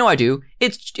 Oh, wait, no, I do.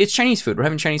 It's Chinese food. We're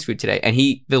having Chinese food today. And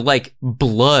the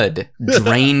blood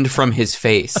drained from his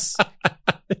face.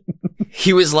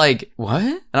 He was like, what?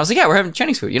 And I was like, yeah, we're having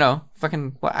Chinese food,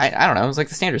 fucking, I don't know. It was like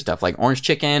the standard stuff, like orange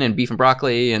chicken and beef and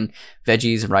broccoli and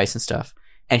veggies and rice and stuff.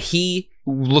 And he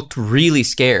looked really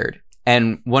scared.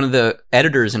 And one of the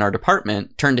editors in our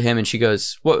department turned to him, and she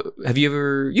goes, "What?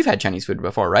 You've had Chinese food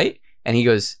before, right?" And he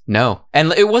goes, "No."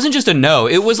 And it wasn't just a no.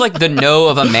 It was like the no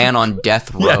of a man on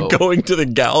death row. Yeah, going to the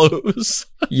gallows.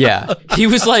 Yeah. He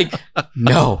was like,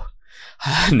 no.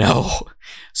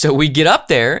 So we get up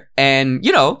there, and,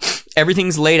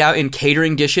 everything's laid out in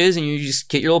catering dishes, and you just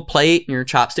get your little plate and your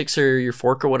chopsticks or your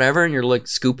fork or whatever, and you're like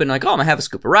scooping, like, oh, I'm gonna have a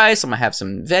scoop of rice, I'm gonna have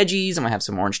some veggies, I'm gonna have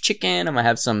some orange chicken, I'm gonna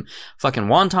have some fucking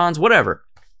wontons, whatever.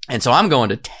 And so I'm going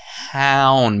to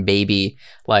town, baby.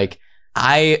 Like,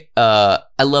 I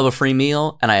love a free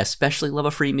meal, and I especially love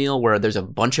a free meal where there's a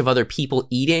bunch of other people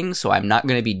eating, so I'm not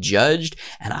going to be judged.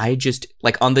 And I just,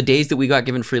 like, on the days that we got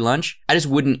given free lunch, I just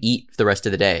wouldn't eat for the rest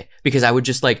of the day because I would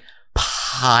just like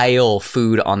pile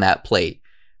food on that plate,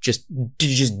 just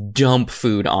dump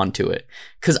food onto it.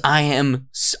 Because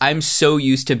I'm so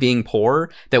used to being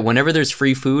poor that whenever there's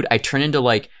free food, I turn into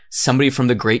like somebody from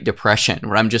the Great Depression,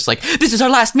 where I'm just like, this is our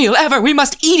last meal ever. We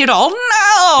must eat it all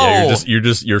now. Yeah,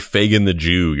 you're Fagin the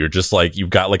Jew. You're just like, you've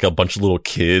got like a bunch of little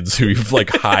kids who you've like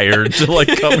hired to like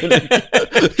come in.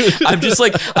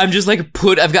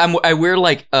 I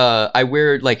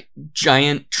wear like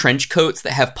giant trench coats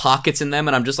that have pockets in them,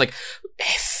 and I'm just like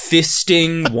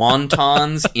fisting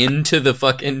wontons into the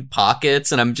fucking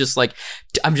pockets, and I'm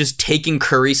just taking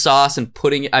curry sauce and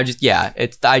putting it.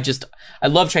 I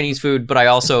love Chinese food, but I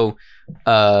also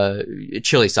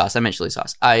chili sauce. I meant chili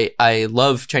sauce. I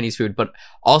love Chinese food, but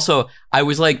also I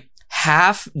was like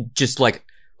half just like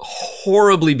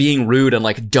horribly being rude and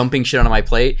like dumping shit on my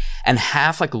plate, and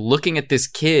half like looking at this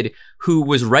kid who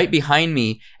was right behind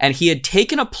me, and he had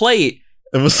taken a plate.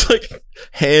 It was like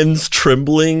hands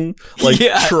trembling, like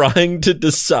trying to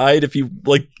decide if you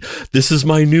like, this is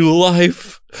my new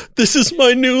life. This is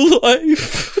my new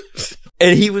life.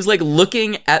 And he was like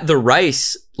looking at the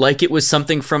rice like it was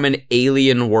something from an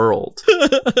alien world.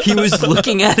 He was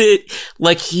looking at it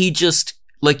like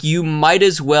you might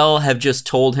as well have just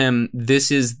told him this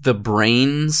is the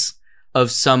brains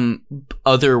of some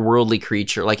otherworldly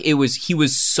creature. Like he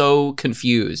was so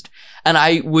confused. And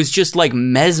I was just like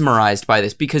mesmerized by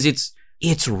this because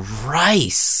it's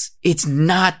rice. It's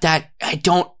not that they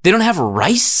don't have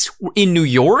rice in New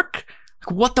York.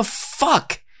 Like, what the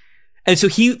fuck? And so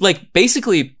he like,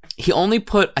 basically he only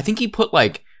put, I think he put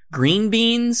like green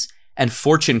beans and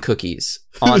fortune cookies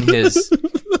on his,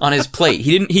 on his plate.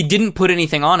 He didn't put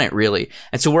anything on it really.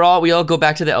 And so we all go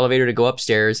back to the elevator to go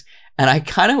upstairs. And I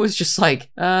kind of was just like,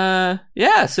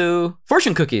 yeah, so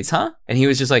fortune cookies, huh? And he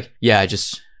was just like, yeah, I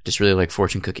just really like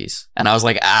fortune cookies. And I was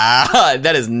like,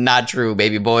 that is not true,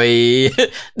 baby boy.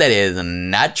 That is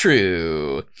not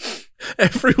true.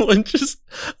 Everyone just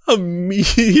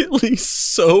immediately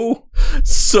so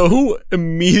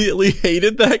immediately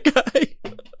hated that guy.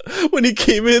 When he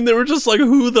came in, they were just like,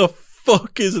 who the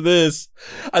fuck is this?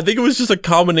 I think it was just a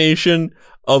combination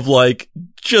of like,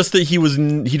 just that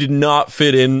he did not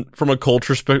fit in from a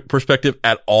culture perspective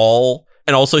at all.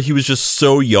 And also he was just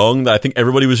so young that I think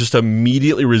everybody was just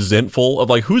immediately resentful of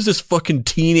like, who's this fucking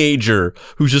teenager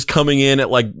who's just coming in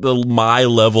at like my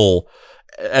level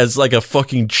as like a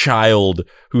fucking child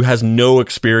who has no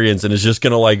experience and is just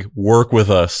gonna like work with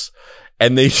us.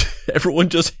 And everyone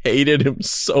just hated him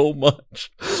so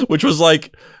much, which was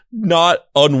like not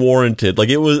unwarranted. Like,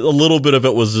 it was a little bit of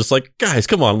it was just like, guys,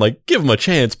 come on, like give him a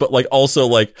chance. But like also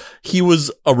like he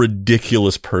was a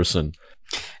ridiculous person.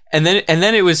 And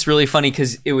then it was really funny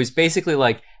because it was basically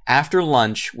like after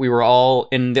lunch, we were all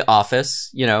in the office,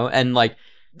 you know, and like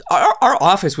our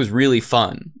office was really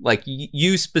fun. Like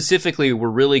you specifically were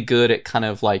really good at kind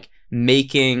of like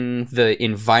making the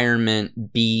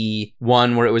environment be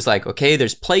one where it was like, okay,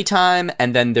 there's playtime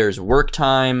and then there's work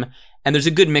time. And there's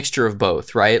a good mixture of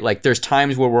both, right? Like there's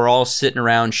times where we're all sitting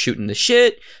around shooting the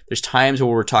shit. There's times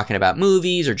where we're talking about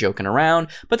movies or joking around.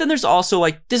 But then there's also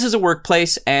like, this is a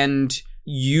workplace and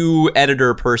you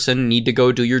editor person need to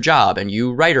go do your job and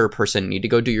you writer person need to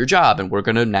go do your job and we're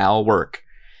going to now work.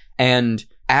 And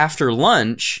after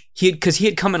lunch, because he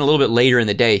had come in a little bit later in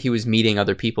the day, he was meeting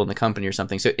other people in the company or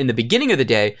something. So in the beginning of the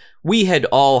day, we had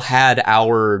all had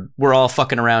we're all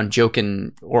fucking around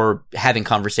joking or having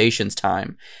conversations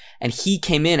time. And he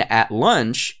came in at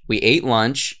lunch, we ate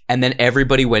lunch, and then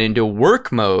everybody went into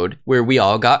work mode where we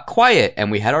all got quiet and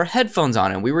we had our headphones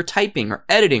on and we were typing or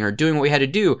editing or doing what we had to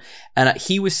do. And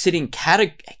he was sitting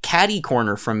catty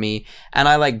corner from me, and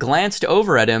I like glanced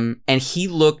over at him and he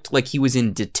looked like he was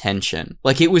in detention.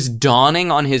 Like it was dawning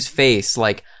on his face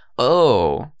like,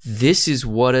 oh, this is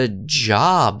what a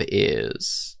job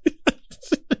is.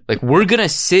 Like, we're gonna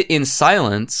sit in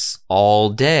silence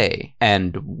all day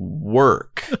and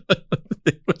work.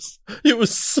 It was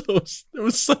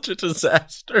such a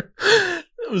disaster.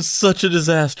 It was such a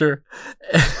disaster.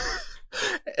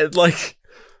 And like,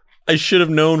 I should have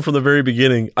known from the very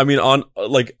beginning. I mean,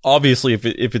 obviously,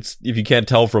 if you can't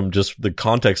tell from just the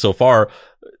context so far,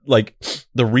 like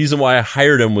the reason why I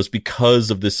hired him was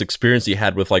because of this experience he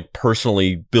had with like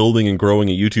personally building and growing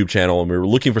a YouTube channel, and we were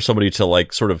looking for somebody to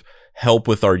like sort of help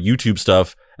with our YouTube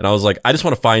stuff. And I was like, I just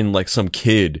want to find like some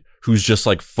kid who's just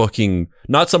like fucking,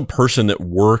 not some person that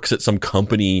works at some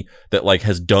company that like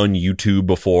has done YouTube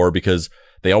before, because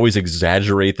they always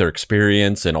exaggerate their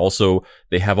experience. And also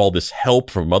they have all this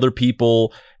help from other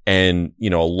people. And, you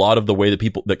know, a lot of the way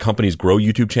that companies grow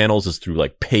YouTube channels is through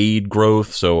like paid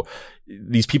growth. So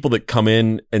these people that come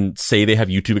in and say they have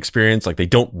YouTube experience, like they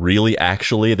don't really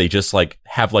actually, they just like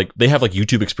have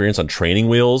YouTube experience on training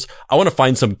wheels. I want to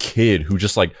find some kid who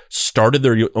just like started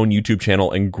their own YouTube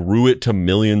channel and grew it to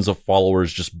millions of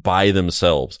followers just by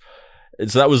themselves.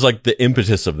 So that was like the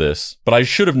impetus of this. But I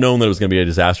should have known that it was going to be a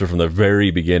disaster from the very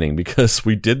beginning, because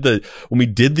when we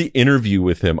did the interview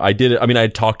with him, I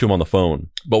had talked to him on the phone,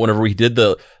 but whenever we did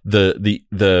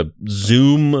the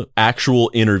Zoom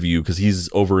actual interview, because he's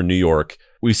over in New York,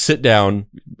 we sit down,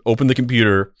 open the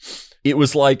computer. It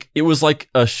was like an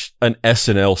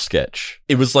SNL sketch.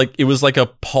 It was like a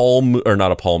Kyle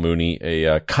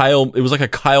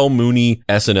Mooney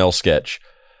SNL sketch.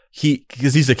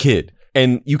 Because he's a kid.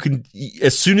 And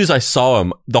as soon as I saw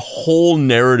him, the whole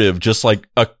narrative just like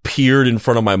appeared in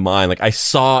front of my mind. Like I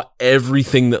saw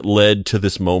everything that led to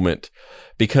this moment,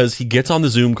 because he gets on the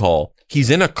Zoom call. He's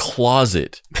in a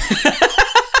closet.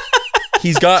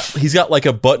 He's got like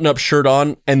a button-up shirt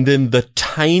on, and then the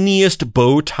tiniest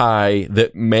bow tie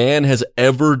that man has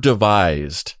ever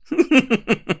devised.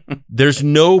 There's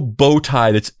no bow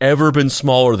tie that's ever been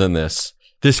smaller than this.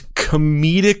 This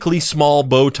comedically small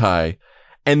bow tie.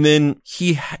 And then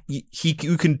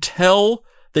you can tell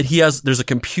that there's a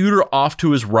computer off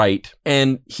to his right,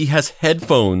 and he has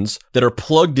headphones that are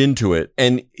plugged into it,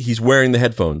 and he's wearing the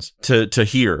headphones to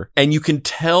hear. And you can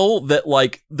tell that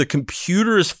like the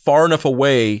computer is far enough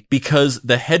away, because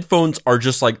the headphones are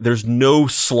just like, there's no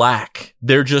slack.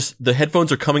 The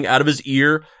headphones are coming out of his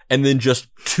ear and then just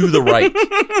to the right.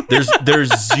 There's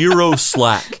zero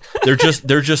slack.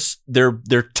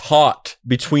 They're taut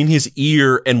between his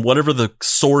ear and whatever the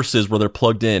source is where they're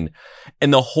plugged in.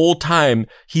 And the whole time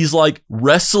he's like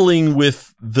wrestling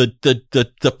with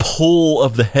the pull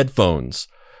of the headphones,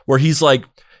 where he's like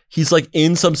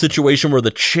in some situation where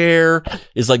the chair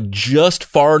is like just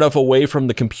far enough away from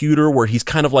the computer, where he's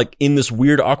kind of like in this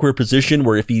weird awkward position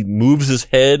where if he moves his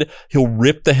head, he'll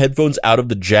rip the headphones out of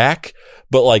the jack,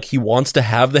 but like he wants to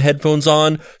have the headphones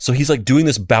on. So he's like doing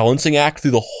this balancing act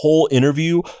through the whole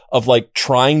interview of like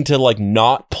trying to like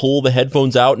not pull the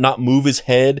headphones out, not move his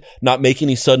head, not make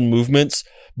any sudden movements,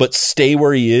 but stay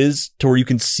where he is to where you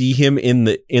can see him in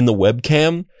the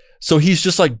webcam. So he's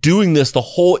just like doing this the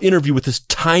whole interview with this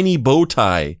tiny bow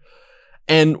tie.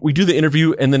 And we do the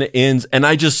interview and then it ends, and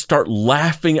I just start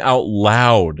laughing out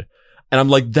loud. And I'm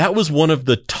like, that was one of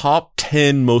the top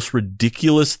 10 most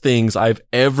ridiculous things I've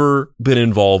ever been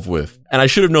involved with. And I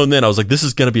should have known then. I was like, this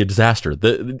is going to be a disaster.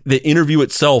 The interview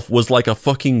itself was like a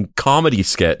fucking comedy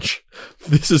sketch.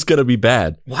 This is going to be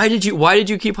bad. Why did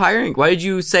you keep hiring? Why did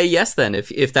you say yes then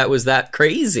if that was that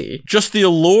crazy? Just the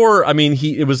allure. I mean,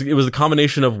 it was a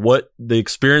combination of what the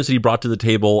experience that he brought to the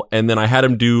table. And then I had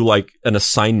him do like an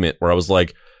assignment where I was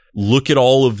like, look at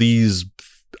all of these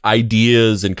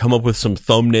ideas and come up with some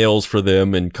thumbnails for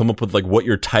them and come up with like what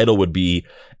your title would be.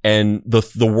 And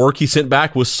the work he sent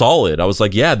back was solid. I was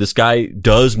like, yeah, this guy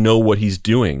does know what he's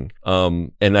doing.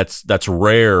 And that's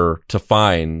rare to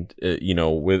find.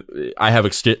 I have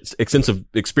extensive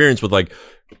experience with like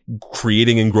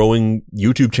creating and growing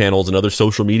YouTube channels and other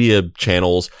social media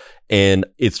channels. And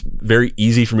it's very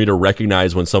easy for me to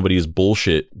recognize when somebody is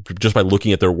bullshit just by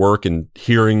looking at their work and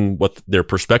hearing what their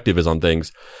perspective is on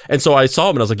things. And so I saw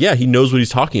him and I was like, yeah, he knows what he's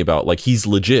talking about. Like he's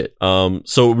legit.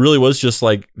 So it really was just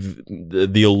like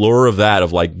the allure of that,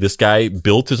 of like, this guy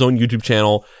built his own YouTube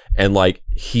channel and like,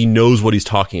 he knows what he's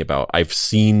talking about. I've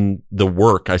seen the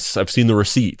work. I've seen the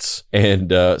receipts.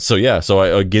 And, so I,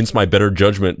 against my better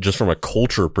judgment, just from a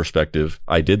culture perspective,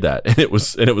 I did that. And it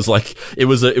was a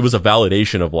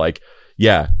validation of like,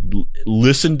 yeah,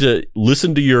 listen to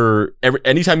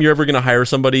anytime you're ever going to hire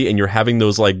somebody and you're having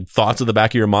those like thoughts at the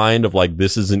back of your mind of like,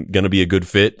 this isn't going to be a good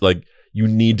fit. Like you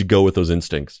need to go with those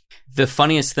instincts. The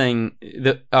funniest thing,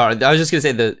 I was just going to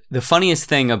say the funniest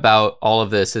thing about all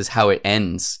of this is how it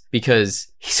ends,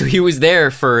 because he was there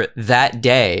for that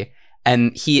day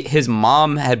and his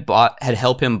mom had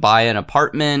helped him buy an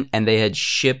apartment and they had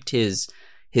shipped his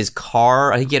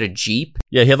car. I think he had a Jeep.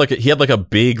 Yeah, he had like a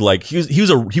big, like he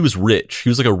was rich. He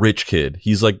was like a rich kid.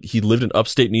 He lived in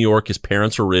upstate New York. His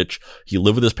parents were rich. He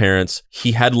lived with his parents.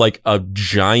 He had like a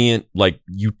giant like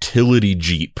utility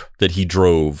Jeep that he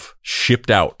drove shipped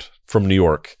out from New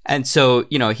York. And so,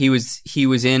 he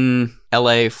was in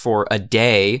LA for a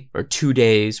day or 2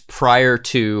 days prior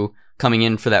to coming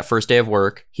in for that first day of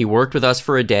work. He worked with us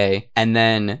for a day, and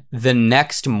then the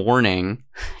next morning,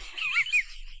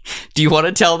 do you want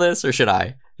to tell this or should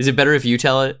I? Is it better if you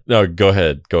tell it? No, go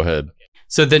ahead.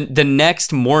 So the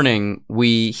next morning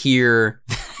we hear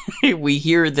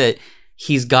that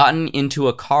he's gotten into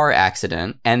a car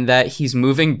accident and that he's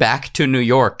moving back to New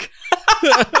York.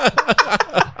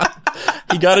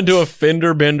 He got into a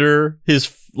fender bender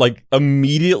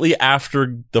immediately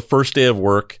after the first day of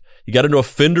work. He got into a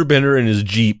fender bender in his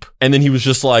Jeep, and then he was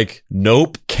just like,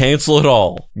 nope, cancel it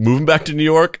all. Moving back to New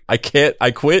York, I quit.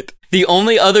 The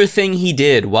only other thing he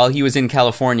did while he was in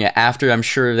California, after I'm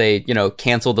sure they,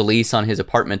 canceled the lease on his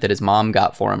apartment that his mom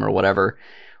got for him or whatever,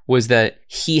 was that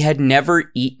he had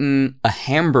never eaten a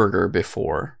hamburger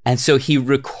before. And so he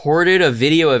recorded a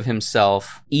video of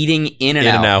himself eating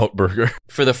In-N-Out burger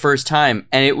for the first time.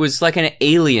 And it was like an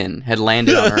alien had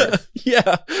landed on Earth.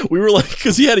 Yeah. We were like,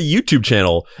 because he had a YouTube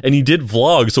channel and he did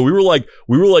vlogs. So we were like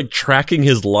tracking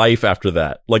his life after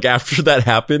that. Like after that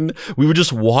happened, we would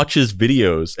just watch his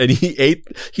videos. And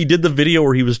he did the video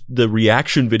where he was the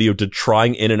reaction video to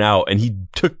trying In-N-Out, and he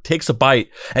takes a bite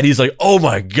and he's like, oh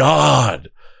my God.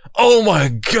 Oh my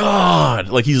God.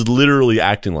 Like he's literally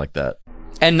acting like that.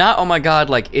 And not, oh my God,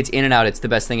 like it's In-N-Out, it's the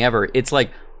best thing ever. It's like,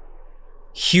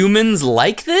 humans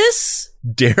like this?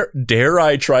 Dare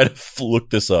I try to look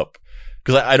this up?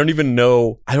 Because I don't even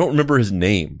know. I don't remember his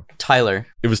name. Tyler.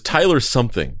 It was Tyler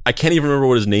something. I can't even remember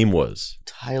what his name was.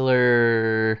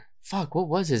 Tyler. Fuck, what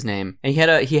was his name? And he had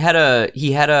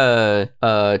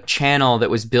a channel that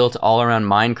was built all around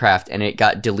Minecraft, and it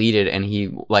got deleted, and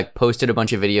he like posted a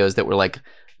bunch of videos that were like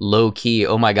low key.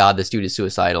 Oh my God, this dude is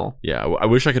suicidal. Yeah, I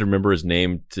wish I could remember his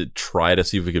name to try to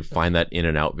see if we could find that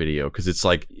In-N-Out video, because it's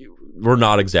like, we're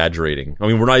not exaggerating. I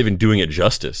mean, we're not even doing it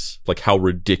justice, like how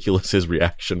ridiculous his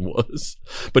reaction was.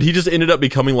 But he just ended up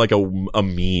becoming like a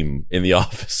meme in the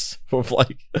office of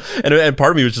like, and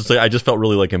part of me was just like, I just felt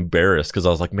really like embarrassed, because I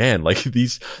was like, man, like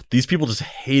these people just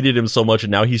hated him so much,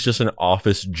 and now he's just an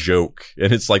office joke.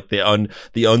 And it's like the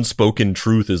unspoken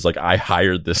truth is like, I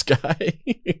hired this guy.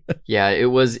 Yeah, it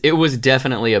was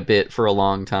definitely a bit for a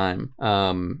long time.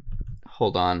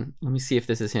 Hold on, let me see if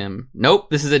this is him. Nope,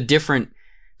 this is a different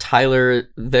Tyler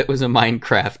that was a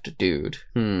Minecraft dude.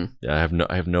 Yeah, I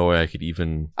have no way I could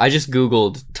even. I just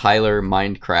Googled Tyler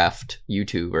Minecraft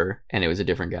YouTuber, and it was a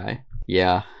different guy.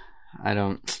 Yeah,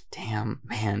 damn,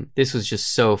 man, this was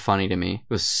just so funny to me.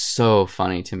 It was so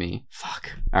funny to me. Fuck.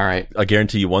 All right. I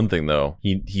guarantee you one thing though.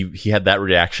 He had that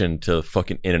reaction to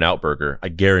fucking In-N-Out burger. I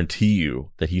guarantee you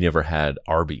that he never had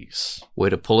Arby's. Way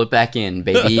to pull it back in,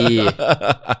 baby.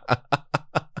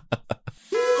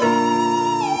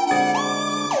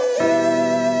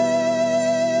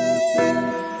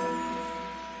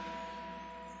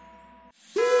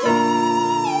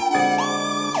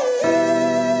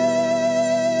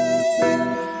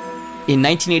 In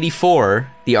 1984,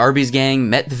 the Arby's gang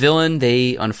met the villain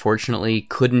they unfortunately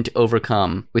couldn't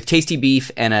overcome with tasty beef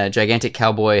and a gigantic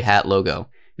cowboy hat logo.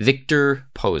 Victor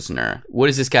Posner. What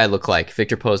does this guy look like?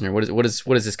 Victor Posner. What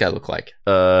does this guy look like?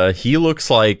 He looks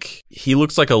like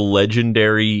a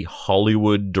legendary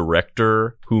Hollywood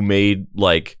director who made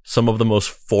like some of the most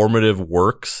formative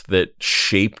works that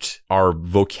shaped our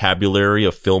vocabulary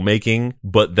of filmmaking,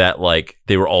 but that like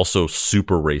they were also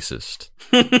super racist.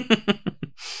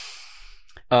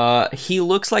 He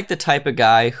looks like the type of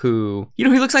guy who, he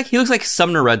looks like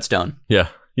Sumner Redstone. Yeah,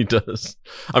 he does.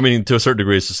 I mean, to a certain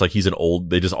degree, it's just like he's an old,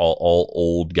 they just all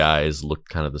old guys look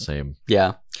kind of the same.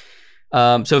 Yeah.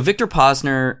 So Victor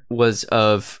Posner was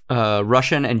of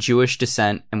Russian and Jewish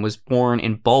descent and was born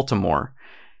in Baltimore.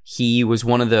 He was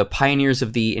one of the pioneers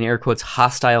of the, in air quotes,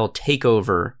 hostile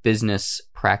takeover business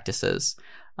practices.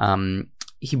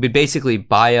 He would basically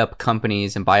buy up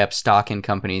companies and buy up stock in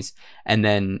companies and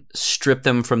then strip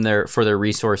them for their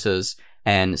resources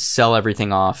and sell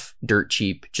everything off dirt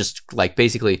cheap, just like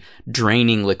basically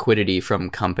draining liquidity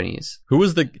from companies. Who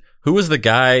was the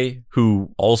guy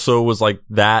who also was like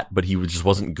that, but he just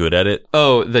wasn't good at it?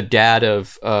 Oh, the dad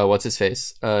of what's his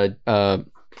face?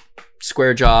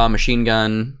 Square Jaw, Machine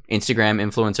Gun, Instagram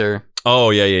influencer. Oh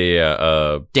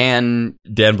yeah. Dan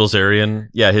Bilzerian.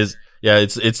 Yeah,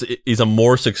 he's a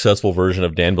more successful version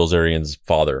of Dan Bilzerian's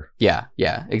father. Yeah,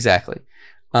 exactly.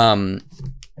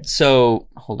 So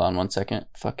hold on one second.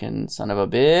 Fucking son of a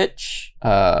bitch.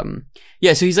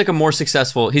 So he's like a more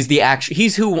successful, he's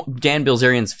who Dan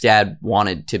Bilzerian's dad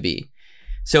wanted to be.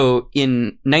 So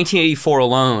in 1984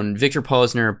 alone, Victor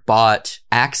Posner bought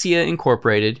Axia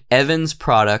Incorporated, Evans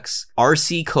Products,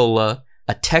 RC Cola,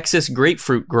 a Texas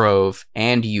grapefruit grove,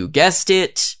 and you guessed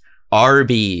it,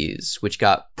 Arby's, which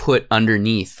got put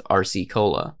underneath RC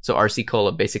Cola. So RC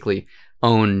Cola basically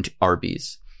owned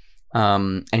Arby's.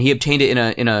 And he obtained it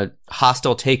in a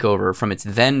hostile takeover from its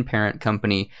then parent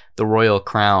company, the Royal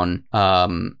Crown,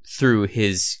 through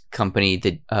his company,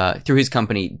 DWG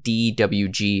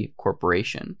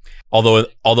Corporation.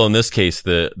 Although in this case,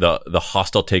 the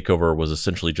hostile takeover was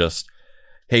essentially just,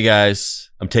 hey guys,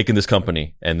 I'm taking this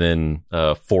company. And then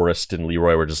Forrest and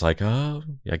Leroy were just like, oh,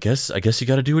 I guess you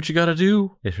got to do what you got to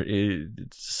do. It's a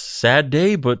sad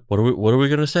day, but what are we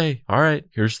gonna say? All right,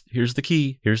 here's the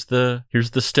key. Here's the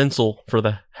stencil for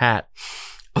the hat.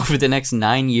 over the next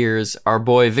 9 years, our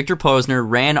boy Victor Posner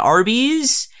ran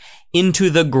Arby's into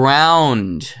the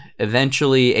ground.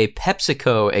 Eventually, a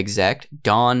PepsiCo exec,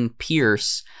 Don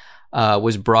Pierce,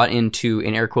 was brought in to,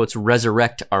 in air quotes,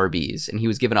 resurrect Arby's. And he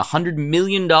was given $100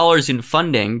 million in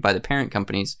funding by the parent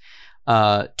companies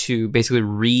to basically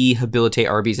rehabilitate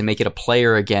Arby's and make it a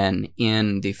player again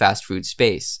in the fast food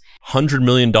space. $100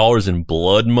 million in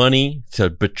blood money to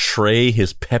betray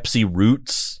his Pepsi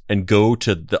roots and go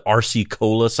to the RC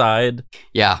Cola side.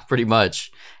 Yeah, pretty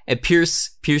much. And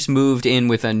Pierce moved in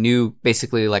with a new,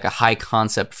 basically like a high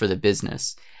concept for the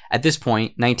business. At this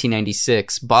point,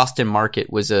 1996, Boston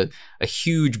Market was a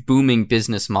huge booming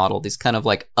business model. This kind of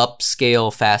like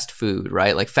upscale fast food,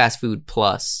 right? Like fast food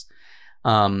plus.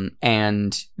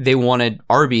 And they wanted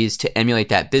Arby's to emulate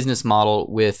that business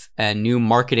model with a new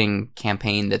marketing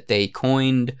campaign that they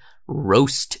coined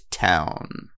Roast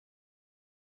Town.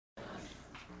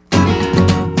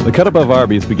 The cut above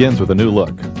Arby's begins with a new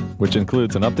look, which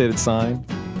includes an updated sign,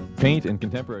 paint in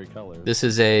contemporary colors. This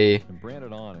is a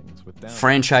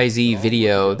franchisee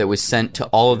video that was sent to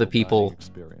all of the people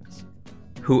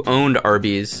who owned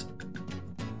Arby's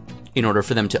in order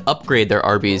for them to upgrade their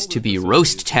Arby's to be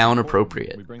Roast Town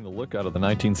appropriate. We bring the look out of the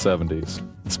 1970s,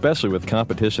 especially with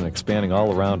competition expanding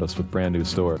all around us with brand new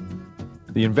stores.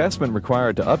 The investment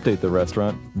required to update the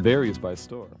restaurant varies by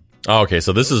store. Oh, okay,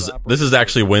 so this is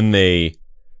actually when they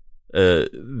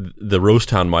the Roast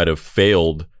Town might have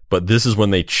failed, but this is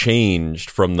when they changed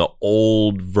from the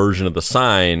old version of the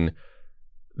sign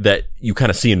that you kind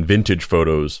of see in vintage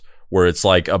photos, where it's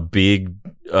like a big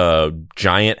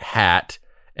giant hat.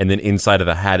 And then inside of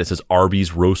the hat, it says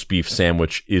Arby's roast beef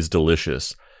sandwich is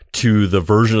delicious, to the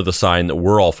version of the sign that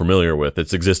we're all familiar with.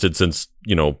 It's existed since,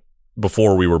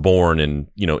 before we were born and,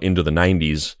 into the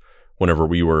 90s, whenever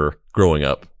we were growing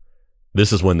up.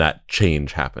 This is when that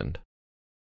change happened.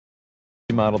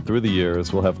 Modeled through the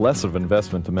years will have less of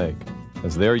investment to make,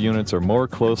 as their units are more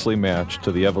closely matched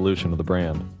to the evolution of the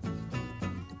brand.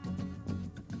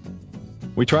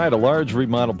 We tried a large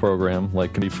remodel program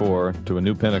like before to a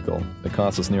new pinnacle that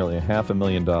cost us nearly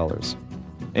 $500,000.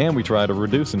 And we tried a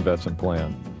reduced investment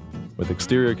plan with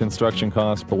exterior construction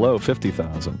costs below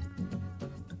 $50,000.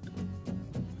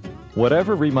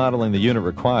 Whatever remodeling the unit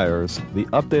requires, the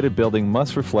updated building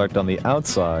must reflect on the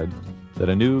outside that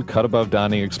a new cut-above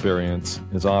dining experience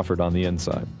is offered on the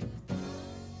inside.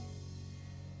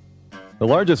 The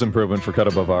largest improvement for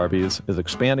cut-above Arby's is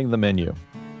expanding the menu.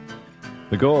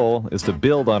 The goal is to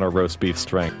build on our roast beef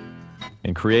strength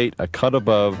and create a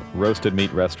cut-above roasted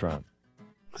meat restaurant.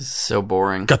 This is so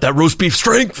boring. Got that roast beef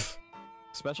strength!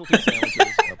 Specialty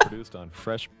sandwiches are produced on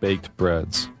fresh baked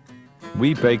breads.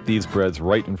 We bake these breads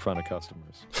right in front of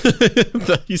customers.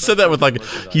 He said that with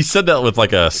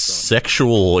like a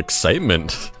sexual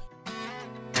excitement.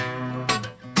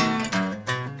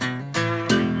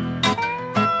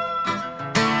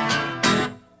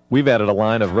 We've added a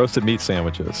line of roasted meat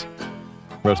sandwiches.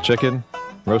 Roast chicken,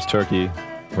 roast turkey,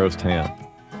 roast ham.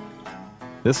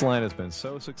 This line has been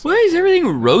so successful. Why is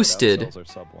everything roasted?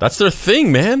 That's their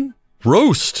thing, man.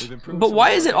 Roast. But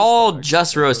why is it all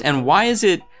just roast? And why is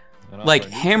it like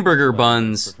hamburger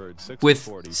buns with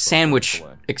sandwich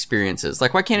experiences?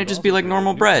 Like, why can't it just be like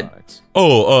normal bread?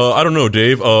 Oh, I don't know,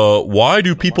 Dave. Why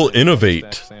do people innovate?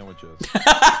 Also, we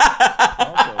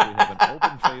have an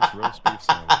open-faced roast beef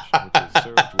sandwich, which is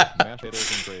served with mashed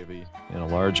potatoes and gravy in a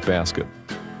large basket.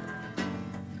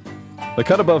 The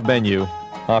cut-above menu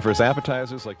offers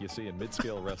appetizers like you see in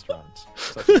mid-scale restaurants,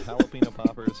 such as jalapeno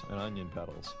poppers and onion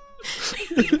petals.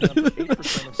 These account for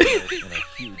 8% of sales in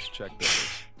a huge check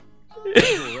business.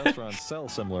 Several restaurants sell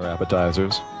similar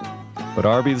appetizers, but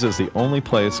Arby's is the only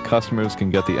place customers can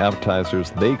get the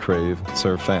appetizers they crave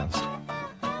served fast.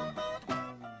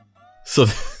 So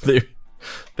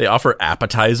they offer As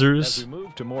appetizers? we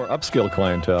move to more upscale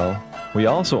clientele, we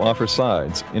also offer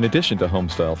sides in addition to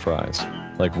home-style fries,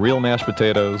 like real mashed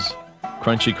potatoes,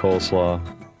 crunchy coleslaw,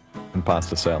 and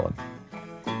pasta salad.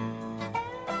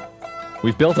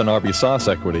 We've built an Arby's sauce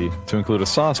equity to include a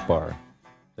sauce bar.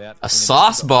 That, A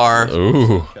sauce bar?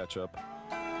 Ooh. Ketchup,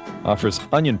 offers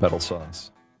onion petal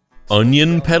sauce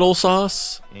Onion petal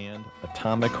sauce? and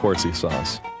atomic horsey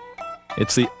sauce.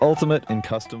 It's the ultimate in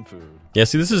custom food. Yeah,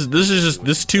 see, this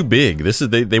is too big.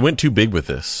 They went too big with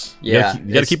this. Yeah,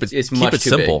 you gotta keep it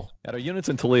simple. At our units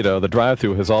in Toledo, the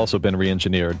drive-thru has also been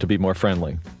re-engineered to be more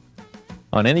friendly.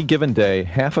 On any given day,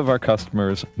 half of our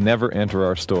customers never enter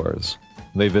our stores.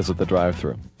 They visit the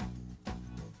drive-thru.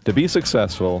 To be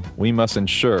successful, we must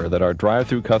ensure that our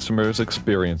drive-thru customers'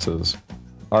 experiences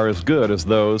are as good as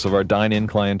those of our dine-in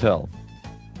clientele.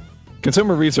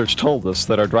 Consumer research told us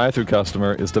that our drive-thru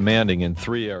customer is demanding in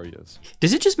 3 areas.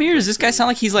 Does it just me, or does this guy sound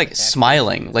like he's like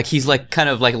smiling? Like he's like kind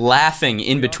of like laughing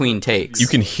in between takes? You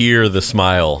can hear the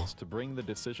smile. To bring the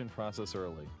decision process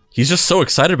early. He's just so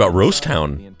excited about Roast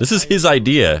Town. This is his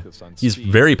idea. He's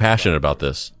very passionate about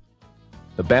this.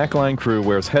 The backline crew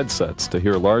wears headsets to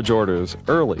hear large orders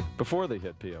early before they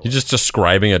hit POS. He's just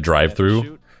describing a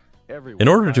drive-thru. In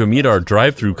order to meet our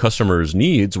drive-thru customers'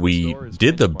 needs, we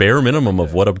did the bare minimum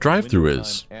of what a drive-thru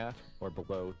is.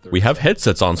 We have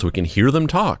headsets on so we can hear them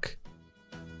talk.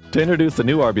 To introduce the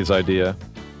new Arby's idea,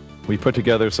 we put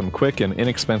together some quick and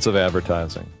inexpensive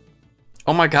advertising.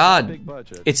 Oh my god.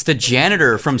 It's the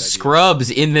janitor from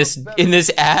Scrubs in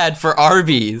this ad for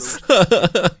Arby's.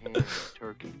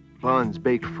 Turkey, buns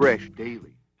baked fresh daily.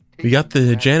 We got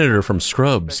the janitor from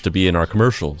Scrubs to be in our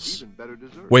commercials.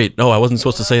 Wait, no, I wasn't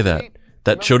supposed to say that.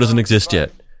 That show doesn't exist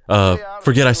yet.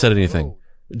 Forget I said anything.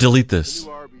 Delete this.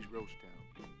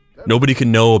 Nobody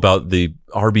can know about the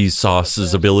Arby's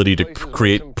sauce's ability to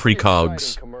create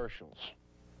precogs.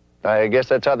 I guess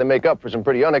that's how they make up for some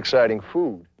pretty unexciting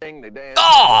food.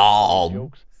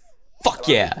 Oh, fuck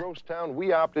yeah. Roast Town,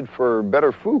 we opted for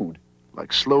better food,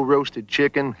 like slow roasted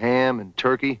chicken, ham, and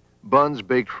turkey, buns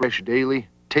baked fresh daily,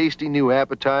 tasty new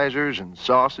appetizers and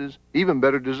sauces, even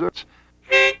better desserts.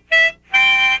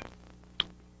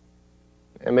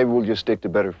 And maybe we'll just stick to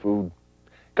better food.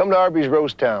 Come to Arby's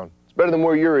Roast Town. It's better than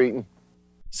where you're eating.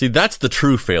 See, that's the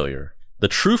true failure. The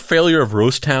true failure of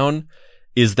Roast Town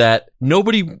is that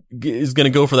nobody is going to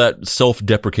go for that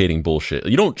self-deprecating bullshit.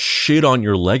 You don't shit on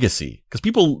your legacy because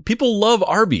people love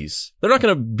Arby's. They're not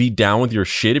going to be down with your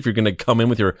shit if you're going to come in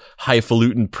with your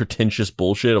highfalutin pretentious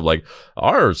bullshit of like,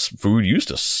 our food used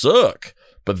to suck,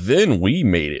 but then we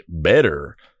made it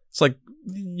better. It's like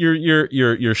you're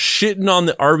shitting on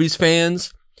the Arby's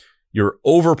fans. You're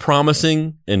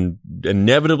over-promising and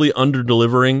inevitably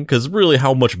under-delivering because really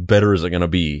how much better is it going to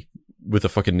be with a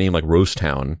fucking name like Roast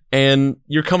Town? And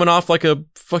you're coming off like a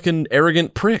fucking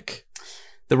arrogant prick.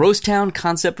 The Roast Town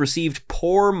concept received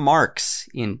poor marks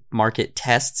in market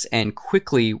tests and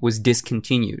quickly was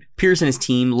discontinued. Pierce and his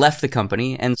team left the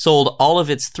company and sold all of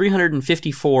its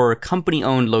 354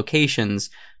 company-owned locations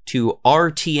to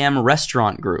RTM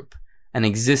Restaurant Group, an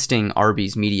existing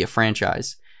Arby's media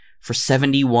franchise, for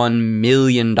 $71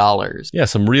 million. Yeah,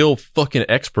 some real fucking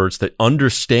experts that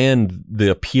understand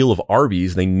the appeal of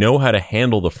Arby's. They know how to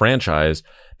handle the franchise.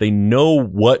 They know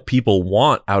what people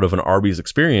want out of an Arby's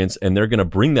experience, and they're going to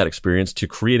bring that experience to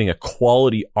creating a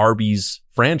quality Arby's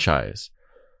franchise.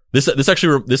 This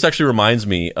actually reminds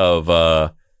me of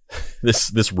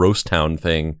this Roast Town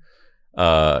thing.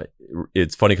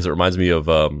 It's funny because it reminds me of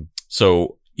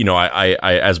so you know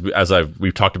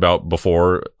we've talked about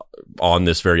before on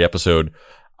this very episode,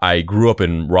 I grew up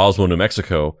in Roswell, New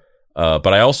Mexico,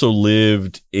 but I also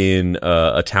lived in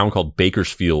a town called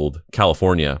Bakersfield,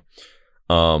 California,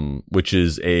 which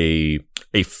is a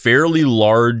fairly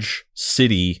large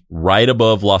city right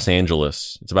above Los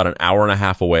Angeles. It's about an hour and a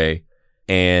half away,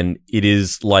 and it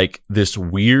is like this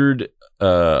weird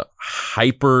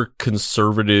hyper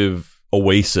conservative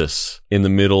oasis in the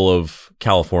middle of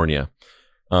California.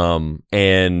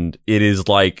 And it is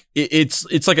like,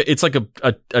 it's like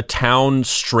a town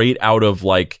straight out of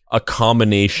like a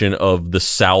combination of the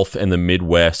South and the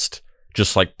Midwest,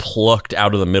 just like plucked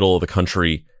out of the middle of the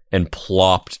country and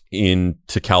plopped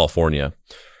into California.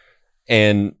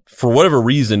 And for whatever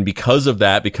reason, because of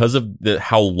that, because of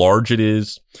how large it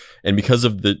is, and because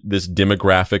of this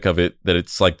demographic of it, that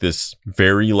it's like this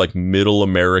very like middle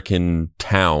American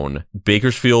town,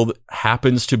 Bakersfield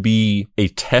happens to be a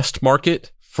test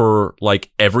market for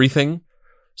like everything.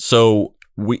 So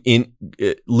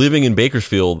living in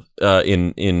Bakersfield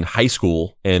in high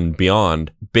school and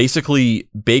beyond, basically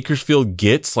Bakersfield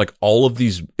gets like all of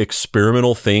these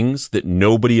experimental things that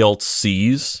nobody else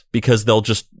sees because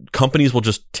companies will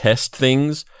just test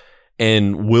things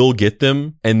and will get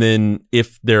them, and then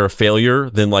if they're a failure,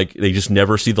 then like they just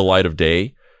never see the light of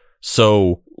day.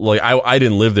 So like I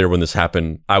didn't live there when this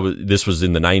happened. This was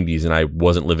in the 90s and I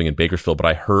wasn't living in Bakersfield, but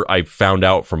I found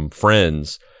out from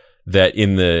friends that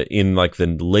in like the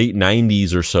late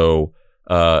 90s or so,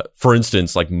 for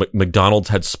instance, like McDonald's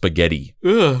had spaghetti.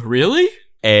 Ugh, really?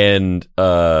 And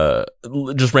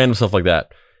just random stuff like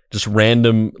that. Just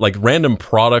random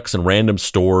products and random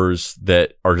stores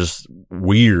that are just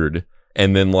weird.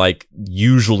 And then like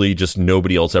usually just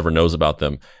nobody else ever knows about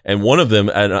them. And one of them,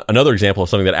 another example of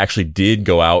something that actually did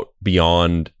go out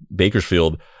beyond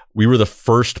Bakersfield, we were the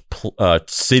first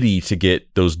city to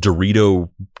get those Dorito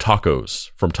tacos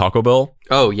from Taco Bell.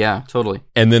 Oh, yeah, totally.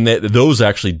 And then those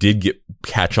actually did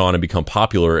catch on and become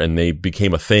popular, and they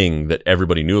became a thing that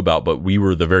everybody knew about, but we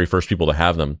were the very first people to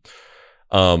have them.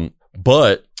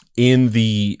 But in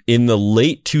the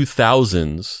late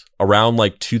 2000s, around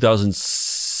like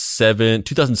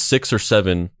 2006 or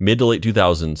 7, mid to late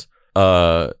 2000s,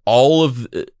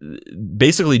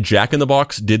 basically Jack in the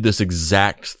Box did this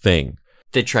exact thing.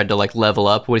 They tried to like level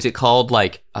up. What is it called?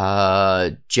 Like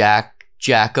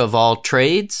Jack of all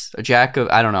trades? A Jack of,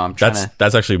 I don't know.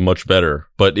 That's actually much better.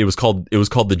 But it was called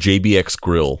the JBX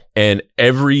Grill. And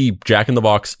every Jack in the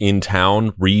Box in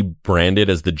town rebranded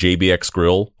as the JBX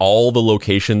Grill. All the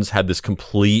locations had this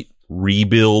complete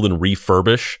rebuild and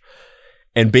refurbish.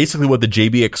 And basically what the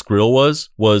JBX Grill was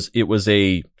it was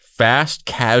a fast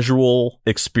casual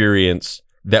experience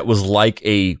that was like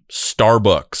a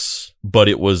Starbucks, but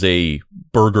it was a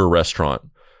burger restaurant.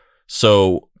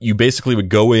 So you basically would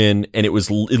go in and it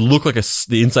looked like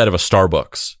the inside of a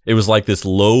Starbucks. It was like this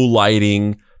low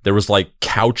lighting. There was like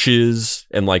couches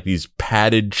and like these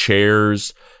padded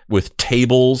chairs with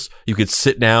tables. You could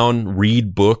sit down,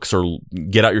 read books, or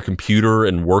get out your computer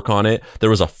and work on it. There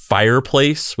was a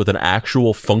fireplace with an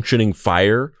actual functioning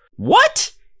fire.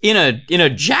 What? In a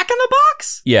Jack in the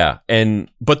Box? Yeah.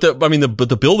 But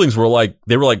the buildings were like,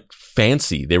 they were like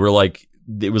fancy. They were like,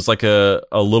 it was like a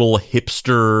little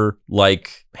hipster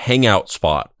like hangout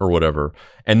spot or whatever.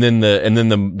 And then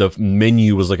the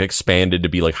menu was like expanded to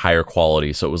be like higher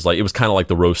quality. So it was kind of like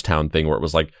the Roast Town thing where it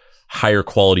was like higher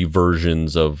quality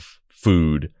versions of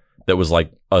food that was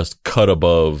like a cut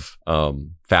above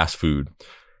fast food.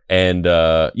 And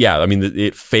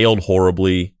it failed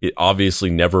horribly. It obviously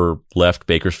never left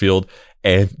Bakersfield,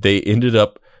 and they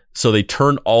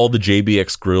turned all the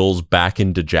JBX grills back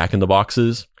into Jack in the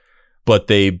Boxes. But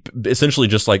they essentially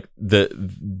just like the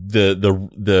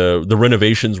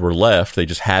renovations were left. They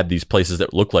just had these places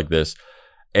that looked like this,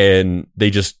 and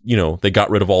they just, they got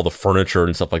rid of all the furniture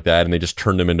and stuff like that, and they just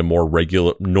turned them into more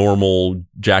regular, normal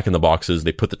Jack in the Boxes.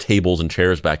 They put the tables and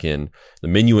chairs back in. The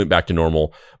menu went back to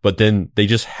normal, but then they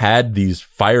just had these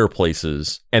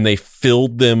fireplaces, and they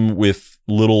filled them with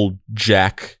little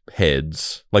Jack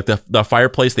heads. Like the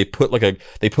fireplace, they put like a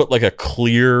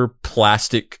clear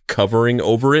plastic covering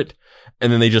over it.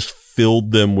 And then they just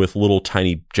filled them with little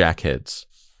tiny Jack heads.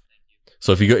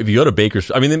 So if you go to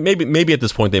Baker's, I mean, maybe at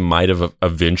this point they might have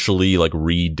eventually like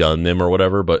redone them or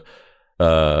whatever. But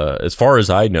as far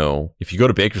as I know, if you go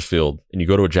to Bakersfield and you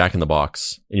go to a Jack in the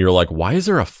Box and you're like, why is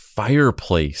there a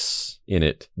fireplace in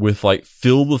it with like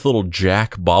filled with little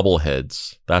Jack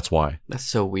bobbleheads? That's why. That's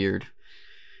so weird.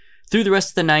 Through the rest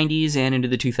of the 90s and into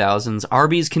the 2000s,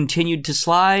 Arby's continued to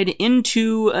slide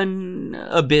into an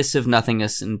abyss of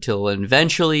nothingness until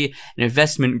eventually an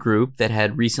investment group that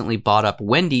had recently bought up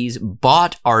Wendy's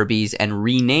bought Arby's and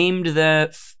renamed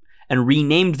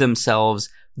themselves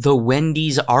the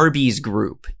Wendy's Arby's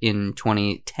Group in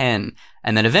 2010,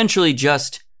 and then eventually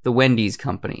just the Wendy's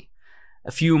Company.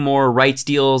 A few more rights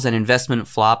deals and investment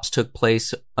flops took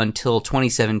place until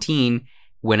 2017,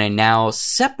 when a now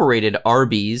separated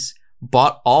Arby's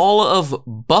bought all of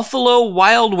Buffalo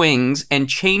Wild Wings and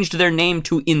changed their name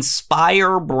to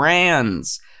Inspire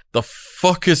Brands. The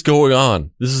fuck is going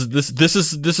on? This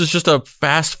is just a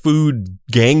fast food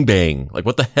gangbang. Like,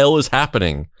 what the hell is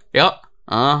happening? Yep.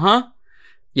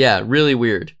 Yeah, really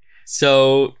weird.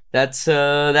 So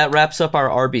that wraps up our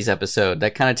Arby's episode.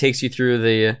 That kind of takes you through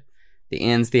the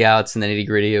ins, the outs, and the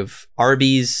nitty-gritty of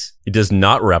Arby's. It does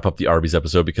not wrap up the Arby's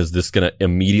episode because this is going to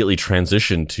immediately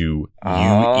transition to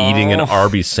you eating an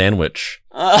Arby's sandwich.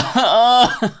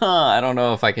 I don't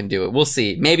know if I can do it. We'll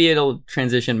see. Maybe it'll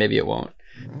transition, maybe it won't.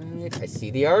 Right, I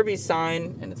see the Arby's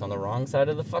sign, and it's on the wrong side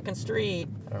of the fucking street.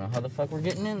 I don't know how the fuck we're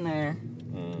getting in there.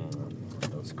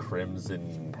 Those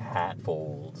crimson hat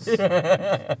folds.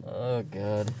 Oh,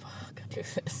 God.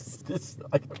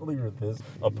 I can't believe you're this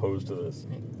opposed to this.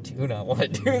 I do not want to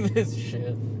do this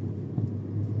shit.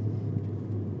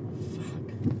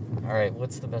 Fuck. Alright,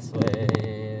 what's the best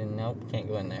way? Nope, can't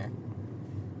go in there.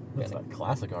 That's that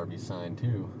classic Arby's sign,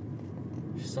 too.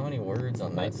 There's so many words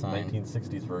on that sign.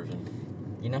 1960s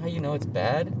version. You know how you know it's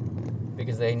bad?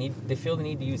 Because they feel the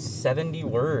need to use 70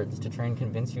 words to try and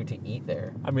convince you to eat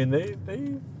there. I mean, they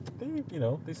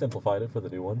simplified it for the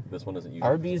new one. This one isn't used.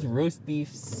 Arby's roast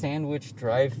beef sandwich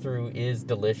drive-thru is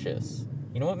delicious.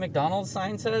 You know what McDonald's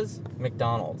sign says?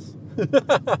 McDonald's.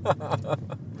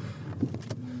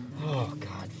 Oh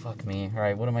God, fuck me. All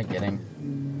right, what am I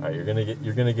getting? All right,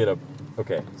 you're gonna get a.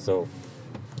 Okay, so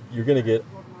you're gonna get.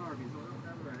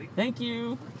 Thank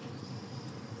you.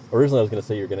 Originally, I was gonna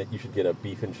say you should get a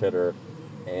beef and cheddar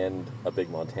and a Big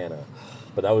Montana.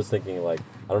 But I was thinking, like,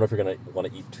 I don't know if you're going to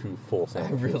want to eat 2 full I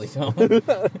sandwiches. really don't.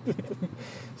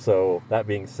 So, that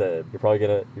being said, you're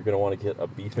gonna want to get a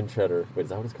beef and cheddar. Wait, is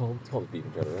that what it's called? It's called beef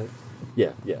and cheddar, right?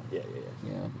 Yeah. Yeah.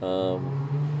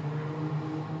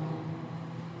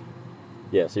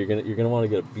 Yeah, so you're gonna want to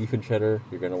get a beef and cheddar.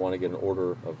 You're gonna want to get an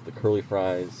order of the curly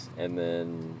fries, and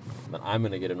then I'm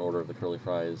gonna get an order of the curly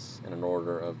fries and an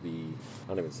order of the, I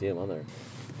don't even see them on there,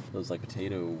 those like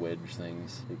potato wedge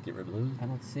things. Get rid of those. I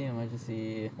don't see them. I just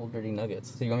see Old Dirty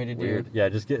Nuggets. So you want me to Weird. do Yeah,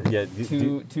 just get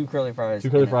two curly fries? 2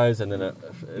 curly and fries and then a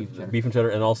cheddar. beef and cheddar,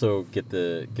 and also get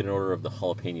an order of the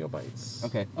jalapeno bites.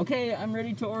 Okay, I'm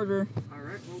ready to order. All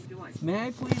right, what would you like? May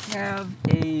I please have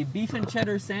a beef and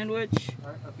cheddar sandwich?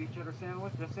 All right, a beef cheddar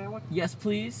sandwich, this sandwich? Yes,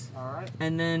 please. All right.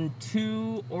 And then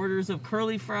 2 orders of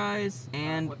curly fries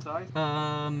and What size?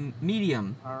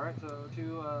 medium, All right, so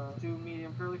two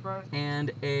medium curly fries.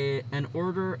 and an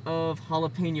order of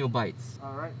jalapeno bites.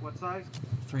 All right, what size?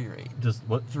 3 or 8? Just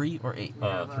what? 3 or 8? We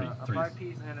have three. a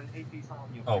 5-piece and an 8-piece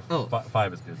jalapeno. Oh, Oh.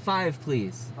 5 is good. 5,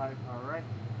 please. 5, all right.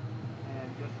 And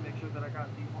just to make sure that I got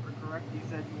the order correct, you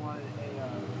said you wanted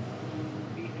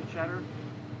a beef and cheddar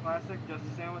classic, just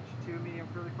a sandwich, 2 medium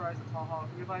curly fries, and small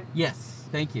jalapeno bites. Yes,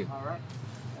 thank you. All right.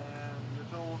 And your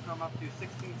total will come up to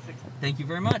 $16.60. Thank you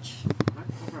very much. All right,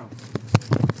 no problem.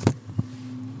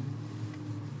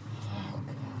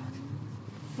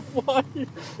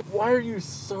 Why are you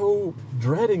so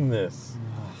dreading this?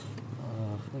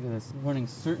 Look at this. Running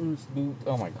certain boot.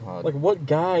 Oh my god. Like, what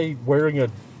guy wearing a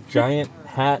giant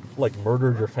hat like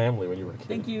murdered your family when you were a kid?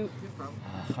 Thank you. No problem.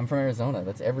 I'm from Arizona.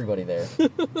 That's everybody there. Here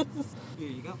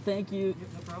you go. Thank you.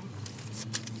 No problem.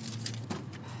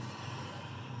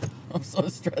 I'm so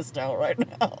stressed out right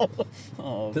now.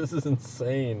 Oh. This is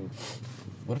insane.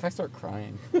 What if I start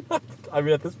crying? I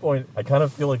mean, at this point, I kind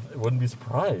of feel like I wouldn't be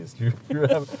surprised. You're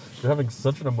having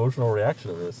such an emotional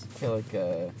reaction to this. I feel like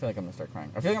I'm gonna start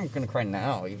crying. I feel like I'm gonna cry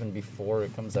now, even before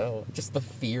it comes out. Just the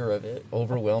fear of it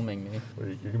overwhelming me.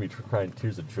 You're gonna be crying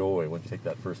tears of joy when you take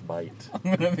that first bite.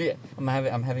 I'm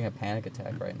having a panic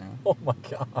attack right now. Oh my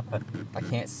god. I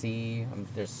can't see.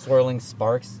 There's swirling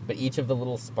sparks, but each of the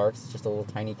little sparks is just a little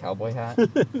tiny cowboy hat.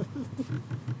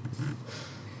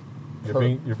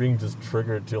 You're being just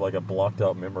triggered to like a blocked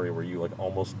out memory where you like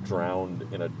almost drowned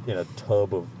in a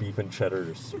tub of beef and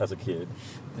cheddar as a kid.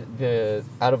 The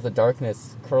out of the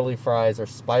darkness, curly fries are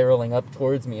spiraling up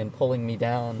towards me and pulling me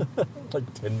down.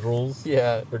 Like tendrils.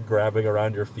 Yeah. They're grabbing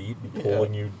around your feet and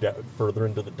pulling you further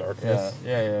into the darkness.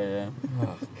 Yeah.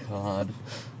 Oh god.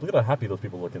 Look at how happy those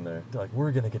people look in there. They're like,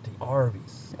 we're gonna get to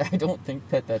Arby's. I don't think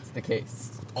that that's the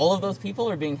case. All of those people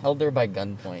are being held there by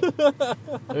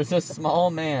gunpoint. There's a small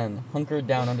man hunkered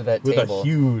down under that With table. a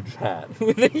huge hat.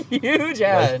 With a huge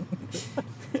hat.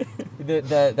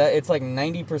 It's like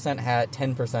 90% hat,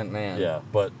 10% man. Yeah,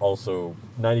 but also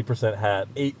 90% hat,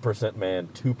 8% man,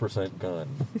 2% gun.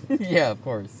 Yeah, of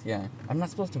course. Yeah. I'm not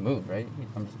supposed to move, right?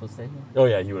 I'm just supposed to stay here? Oh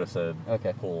yeah, he would have said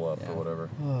Okay. pull up Yeah. or whatever.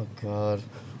 Oh, God.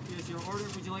 Here's your order.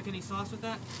 Would you like any sauce with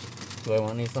that? Do I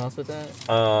want any sauce with that?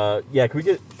 Yeah, can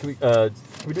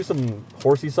we do some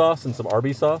horsey sauce and some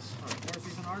Arby sauce? All right,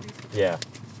 Horses and Arby's. Yeah.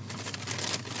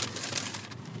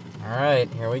 All right,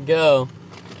 here we go.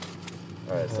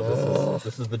 All right, so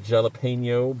this is the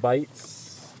jalapeno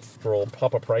bites for old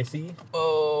Papa Pricey.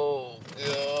 Oh,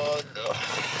 God.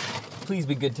 Please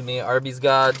be good to me, Arby's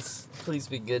gods. Please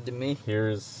be good to me.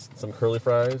 Here's some curly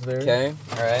fries there. Okay,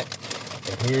 all right.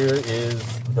 And here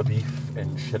is the beef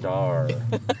and cheddar.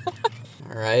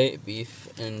 All right,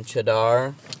 beef and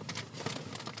cheddar.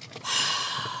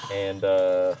 And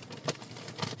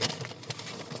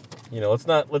let's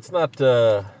not.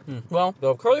 Well,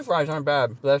 the curly fries aren't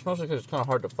bad, but that's mostly because it's kind of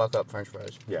hard to fuck up French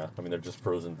fries. Yeah, I mean they're just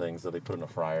frozen things that they put in a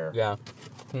fryer. Yeah.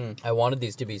 I wanted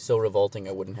these to be so revolting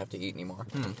I wouldn't have to eat anymore.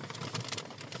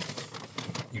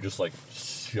 You just like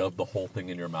shove the whole thing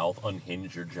in your mouth,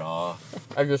 unhinge your jaw.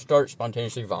 I just start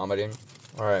spontaneously vomiting.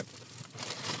 All right.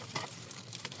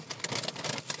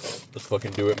 Let's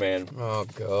fucking do it, man. Oh,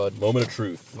 God. Moment of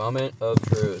truth. Moment of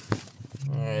truth.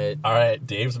 All right. All right,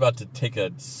 Dave's about to take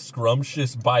a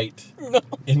scrumptious bite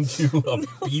into a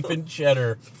beef and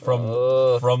cheddar from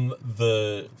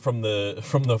the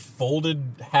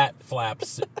folded hat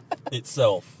flaps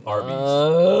itself. Arby's.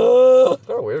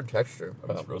 Got a weird texture.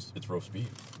 It's roast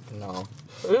beef. No.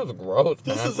 It is gross,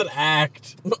 man. This is an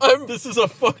act. This is a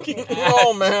fucking act.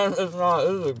 No, man, it's not.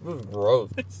 This is gross.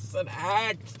 This is an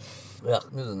act. Ugh,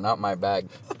 this is not my bag.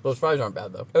 Those fries aren't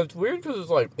bad, though. It's weird because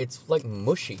it's like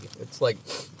mushy. It's like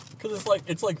Because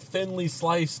it's like thinly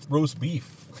sliced roast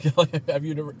beef. Have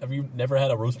you never had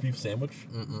a roast beef sandwich?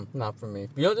 Not for me.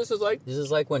 You know what this is like? This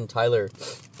is like when Tyler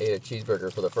ate a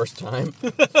cheeseburger for the first time.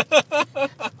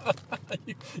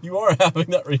 You are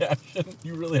having that reaction.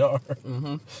 You really are.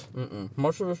 How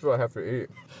much of this do I have to eat?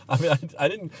 I mean,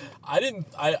 I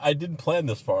didn't plan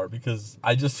this far because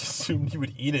I just assumed you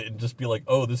would eat it and just be like,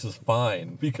 oh, this is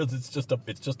fine because it's just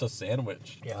a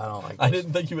sandwich. Yeah, I don't like this. I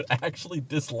didn't think you would actually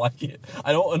dislike it.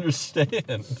 I don't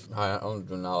understand. I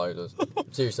do not like this.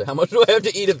 Seriously, how much do I have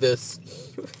to eat of this?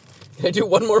 Can I do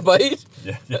one more bite?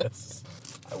 Yeah, yes.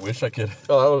 I wish I could.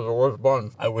 Oh, that was the worst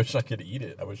bun. I wish I could eat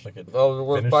it. I wish I could. That was the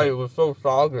worst bite. It was so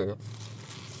soggy.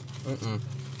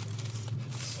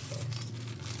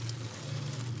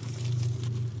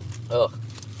 Ugh.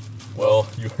 Well,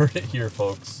 you heard it here,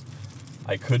 folks.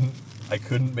 I couldn't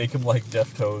make him like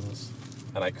Deftones,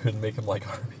 and I couldn't make him like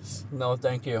Arby's. No,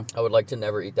 thank you. I would like to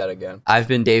never eat that again. I've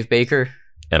been Dave Baker.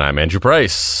 And I'm Andrew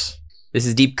Price. This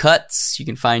is Deep Cuts. You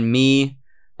can find me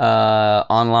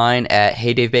online at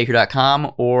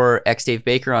heydavebaker.com or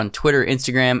xdavebaker on Twitter,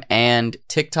 Instagram, and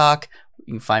TikTok.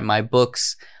 You can find my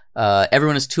books,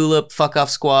 Everyone is Tulip, Fuck Off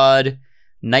Squad,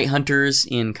 Night Hunters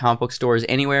in comic book stores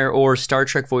anywhere, or Star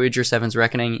Trek Voyager 7's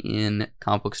Reckoning in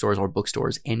comic book stores or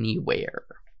bookstores anywhere.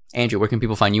 Andrew, where can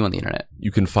people find you on the internet?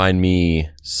 You can find me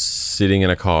sitting in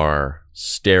a car,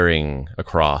 staring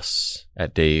across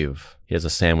at Dave. He has a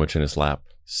sandwich in his lap,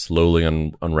 slowly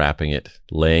unwrapping it,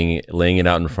 laying it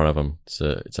out in front of him.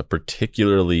 It's a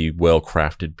particularly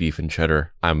well-crafted beef and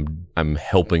cheddar. I'm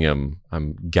helping him.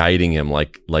 I'm guiding him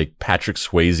like Patrick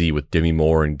Swayze with Demi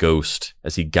Moore in Ghost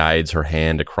as he guides her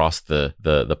hand across the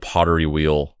pottery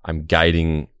wheel. I'm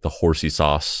guiding the horsey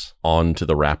sauce onto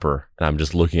the wrapper, and I'm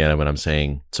just looking at him and I'm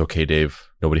saying, "It's okay, Dave.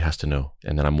 Nobody has to know."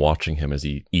 And then I'm watching him as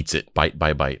he eats it bite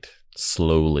by bite.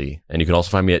 Slowly. And you can also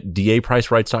find me at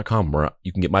dapricewrites.com where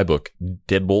you can get my book,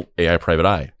 Deadbolt AI Private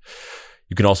Eye.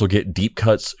 You can also get Deep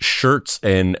Cuts shirts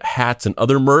and hats and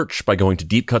other merch by going to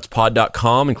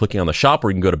deepcutspod.com and clicking on the shop, or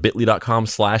you can go to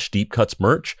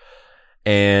bit.ly.com/deepcutsmerch.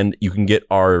 And you can get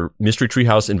our Mystery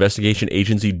Treehouse Investigation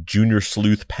Agency Junior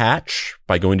Sleuth patch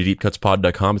by going to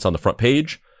deepcutspod.com. It's on the front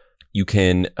page. You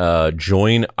can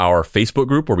join our Facebook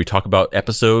group where we talk about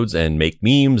episodes and make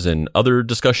memes and other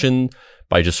discussion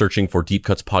by just searching for Deep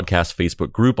Cuts Podcast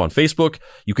Facebook group on Facebook.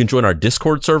 You can join our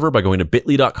Discord server by going to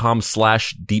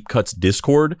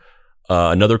bit.ly.com/deepcutsdiscord.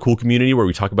 Another cool community where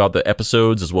we talk about the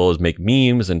episodes as well as make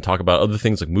memes and talk about other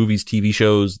things like movies, TV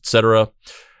shows, etc.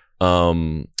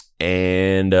 And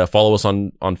follow us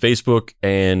on Facebook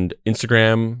and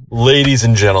Instagram. Ladies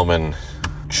and gentlemen,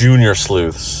 junior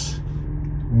sleuths,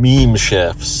 meme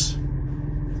chefs,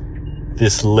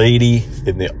 this lady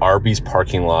in the Arby's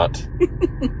parking lot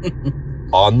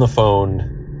on the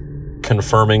phone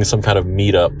confirming some kind of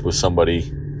meetup with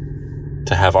somebody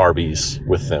to have Arby's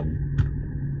with them.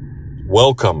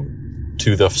 Welcome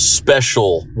to the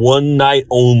special one night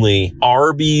only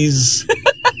Arby's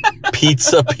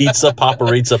Pizza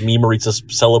Paparizza Memorizza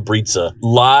Celebrizza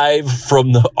live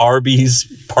from the Arby's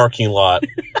parking lot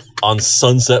on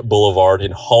Sunset Boulevard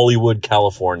in Hollywood,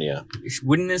 California.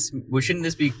 Shouldn't this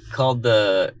be called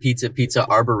the Pizza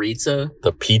Arborizza?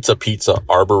 The Pizza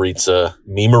Arborizza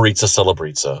Memorizza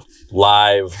Celebrizza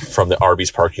live from the Arby's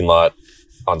parking lot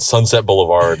on Sunset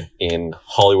Boulevard in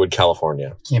Hollywood,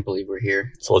 California. Can't believe we're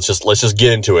here. So let's just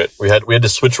get into it. We had to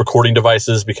switch recording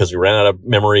devices because we ran out of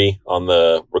memory on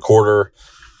the recorder.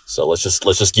 So let's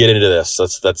just get into this.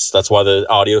 That's why the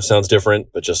audio sounds different,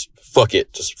 but just fuck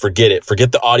it. Just forget it.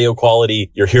 Forget the audio quality.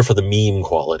 You're here for the meme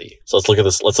quality. So let's look at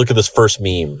this. Let's look at this first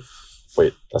meme.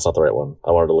 Wait, that's not the right one.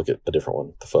 I wanted to look at a different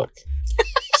one. The fuck?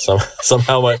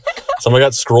 Somehow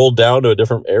got scrolled down to a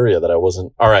different area that I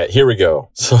wasn't. All right, here we go.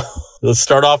 So let's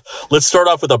start off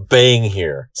with a bang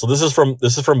here. So this is from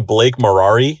Blake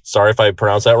Marari. Sorry if I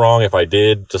pronounced that wrong. If I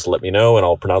did, just let me know and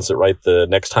I'll pronounce it right the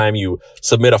next time you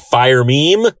submit a fire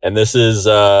meme. And this is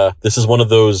one of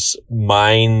those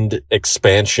mind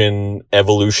expansion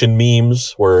evolution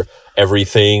memes where every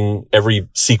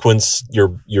sequence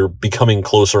you're becoming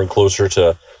closer and closer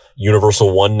to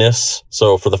universal oneness.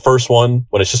 So for the first one,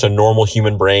 when it's just a normal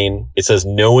human brain, it says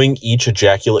knowing each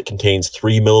ejaculate contains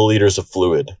 3 milliliters of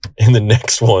fluid. In the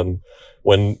next one,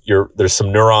 when there's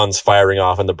some neurons firing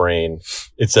off in the brain,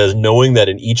 it says knowing that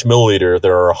in each milliliter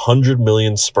there are 100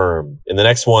 million sperm. In the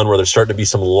next one, where there's starting to be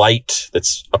some light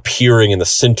that's appearing in the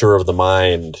center of the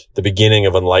mind, the beginning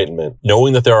of enlightenment,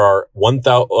 knowing that there are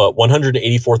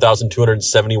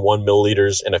 184,271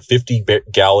 milliliters in a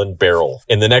 50-gallon barrel.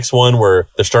 In the next one, where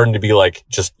there's starting to be like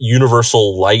just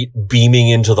universal light beaming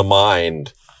into the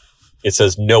mind, It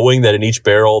says, knowing that in each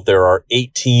barrel there are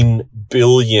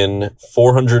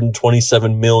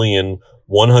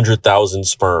 18,427,100,000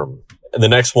 sperm. And the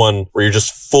next one, where you're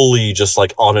just fully just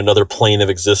like on another plane of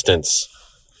existence,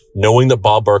 knowing that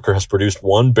Bob Barker has produced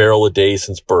 1 barrel a day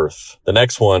since birth. The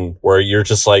next one, where you're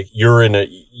just like,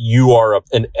 you are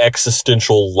an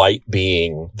existential light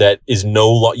being that is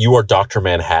you are Dr.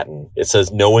 Manhattan. It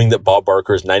says, knowing that Bob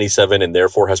Barker is 97 and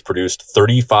therefore has produced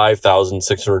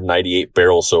 35,698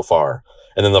 barrels so far.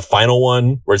 And then the final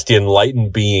one, where it's the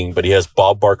enlightened being, but he has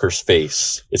Bob Barker's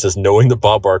face. It says, knowing that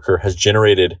Bob Barker has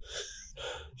generated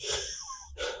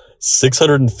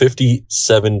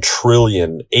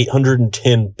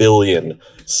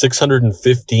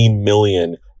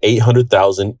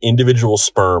 650,810,615,800,000 individual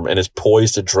sperm and is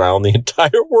poised to drown the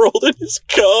entire world in his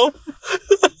cum.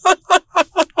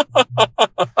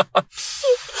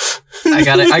 I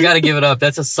gotta give it up.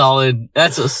 That's a solid,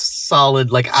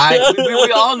 like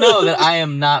we all know that I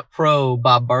am not pro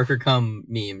Bob Barker cum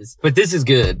memes, but this is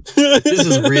good. This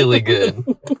is really good.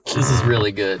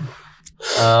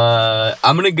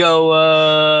 I'm gonna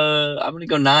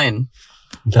go 9.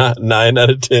 9 out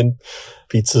of 10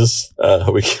 pizzas.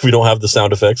 We don't have the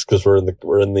sound effects because we're in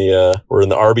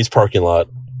the Arby's parking lot,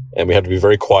 and we have to be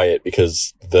very quiet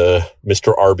because the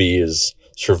Mr. Arby is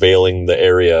surveilling the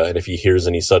area, and if he hears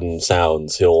any sudden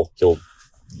sounds, he'll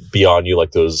be on you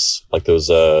like those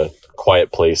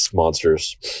Quiet Place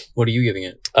monsters. What are you giving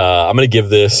it? I'm gonna give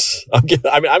this. I'm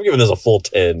giving this a full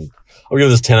 10. I'm giving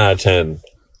this 10 out of 10.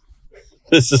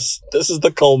 This is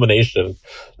the culmination.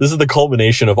 This is the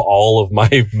culmination of all of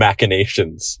my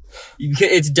machinations.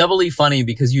 It's doubly funny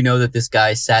because you know that this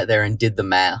guy sat there and did the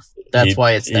math. That's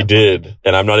why it's that he did,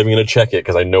 and I'm not even going to check it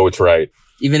because I know it's right.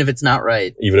 Even if it's not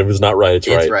right. Even if it's not right, it's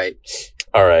right. It's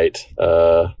right. All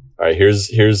right.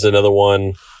 Here's another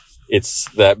one. It's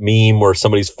that meme where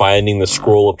somebody's finding the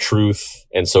scroll of truth.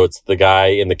 And so it's the guy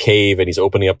in the cave and he's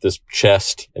opening up this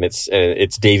chest and it's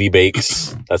Davy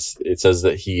Bakes. It says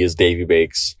that he is Davy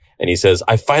Bakes. And he says,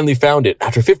 I finally found it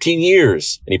after 15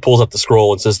 years. And he pulls up the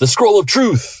scroll and says, the scroll of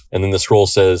truth. And then the scroll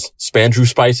says, Spandrew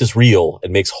Spice is real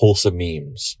and makes wholesome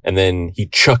memes. And then he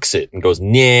chucks it and goes,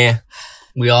 nah.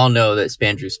 We all know that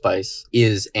Spandrew Spice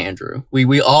is Andrew.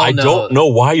 We all know. I don't know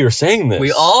why you're saying this.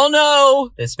 We all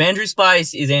know that Spandrew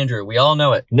Spice is Andrew. We all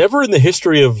know it. Never in the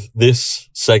history of this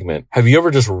segment have you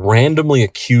ever just randomly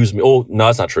accused me. Oh, no,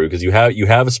 that's not true because you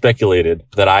have speculated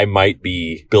that I might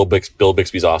be Bill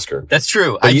Bixby's Oscar. That's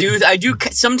true. I do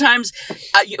sometimes.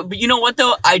 But you know what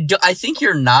though? I think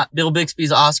you're not Bill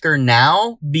Bixby's Oscar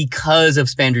now because of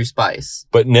Spandrew Spice.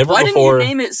 But never Why before. Why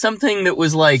didn't you name it something that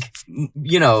was like,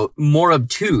 more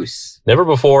obtuse? Never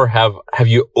before have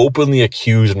you openly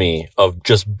accused me of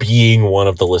just being one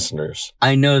of the listeners.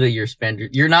 I know that you're Spandrew.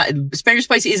 You're not. Spandrew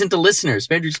Spice isn't a listener.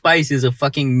 Spandrew Spice is a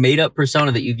fucking made up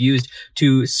persona that you've used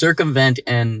to circumvent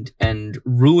and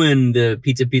ruin the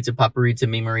Pizza Paparizza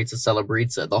Memorizza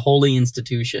Celebrizza, the holy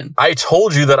institution. I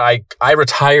told you that I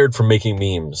retired from making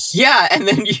memes. Yeah, and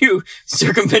then you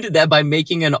circumvented that by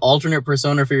making an alternate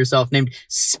persona for yourself named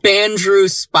Spandrew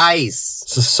Spice.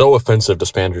 This is so offensive to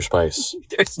Spandrew Spice.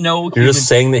 There's no. You're just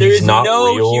saying that he's not real.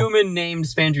 There's no human named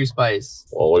Spandrew Spice.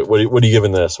 Well, what are you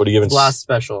giving this? What are you giving? Blast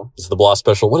Special. This is the Blast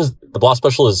Special. What is the Blast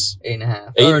Special? Is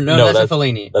 8.5. 8? Or no, that's a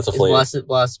Fellini. That's a Fellini.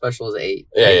 Blast Special is 8.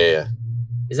 Yeah.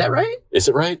 Is that right? Is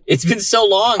it right? It's been so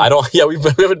long.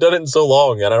 We haven't done it in so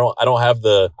long, and I don't have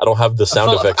the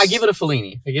sound effects. I give it a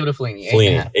Fellini.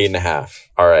 Fellini. 8.5.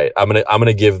 All right. I'm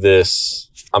gonna give it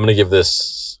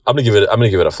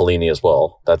a Fellini as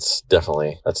well. That's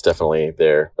definitely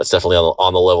there. That's definitely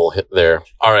on the level hit there.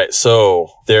 All right. So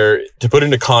to put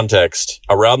into context,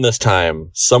 around this time,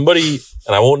 somebody,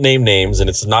 and I won't name names, and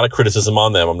it's not a criticism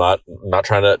on them. I'm not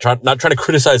trying to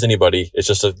criticize anybody. It's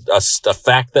just a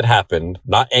fact that happened.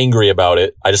 Not angry about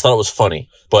it. I just thought it was funny.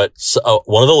 But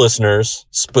one of the listeners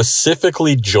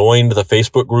specifically joined the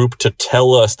Facebook group to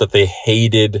tell us that they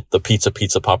hated the Pizza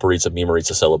Paparizza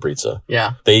Memorizza Celebrizza.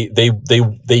 Yeah.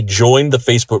 They joined the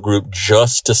Facebook group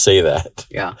just to say that.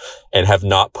 Yeah. And have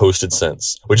not posted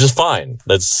since, which is fine.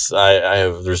 There's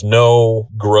no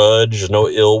grudge, there's no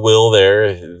ill will there.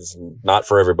 It's not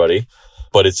for everybody,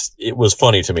 but it was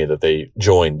funny to me that they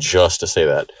joined just to say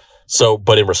that. So,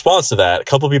 but in response to that, a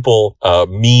couple of people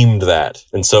memed that.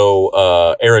 And so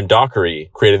Aaron Dockery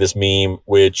created this meme,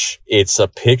 which it's a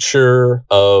picture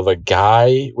of a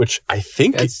guy, which I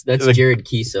think that's Jared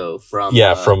Kiso from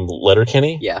from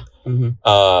Letterkenny. Yeah.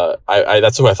 Mm-hmm.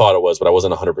 That's who I thought it was, but I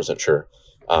wasn't 100% sure.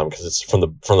 Because it's from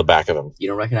the back of him. You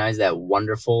don't recognize that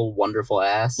wonderful, wonderful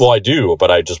ass? Well, I do,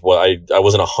 but I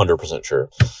wasn't 100% sure.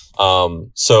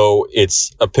 So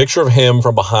it's a picture of him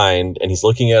from behind, and he's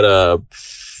looking at a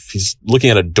he's looking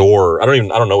at a door. I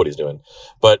don't know what he's doing,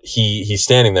 but he's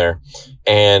standing there,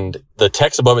 and the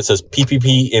text above it says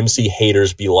PPP MC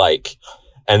haters be like.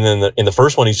 And then in the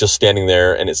first one, he's just standing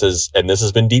there and it says, and this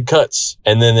has been Deep Cuts.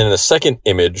 And then in the second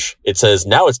image, it says,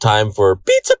 now it's time for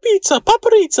pizza,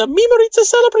 paparizza, mimorizza,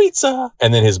 celebrizza.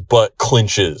 And then his butt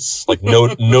clenches, like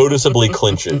noticeably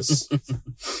clenches.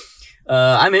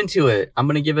 I'm into it. I'm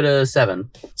going to give it a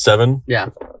 7. 7?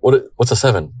 Yeah. What's a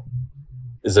 7?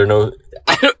 Is there no?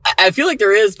 I feel like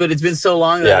there is, but it's been so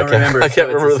long that I don't remember. I can't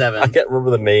remember. 7. I can't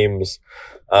remember the names.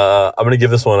 I'm going to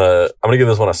give this one a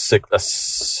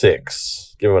 6.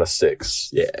 Give him a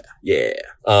 6. Yeah.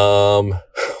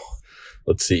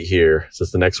 Let's see here. Is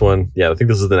this the next one? Yeah, I think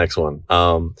this is the next one.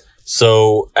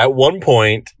 So at one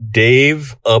point,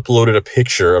 Dave uploaded a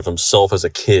picture of himself as a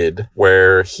kid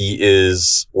where he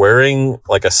is wearing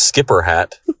like a skipper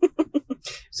hat.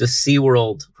 It's a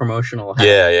SeaWorld promotional hat.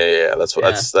 Yeah. That's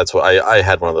what I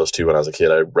had one of those too when I was a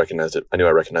kid. I recognized it. I knew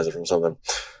I recognized it from something.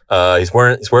 He's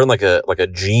wearing like a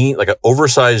jean, like an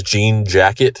oversized jean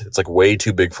jacket. It's like way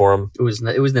too big for him. It was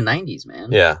the 90s, man.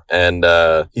 Yeah. And,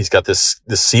 he's got this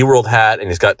SeaWorld hat, and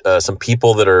he's got, some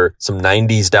people that are some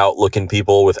 90s out looking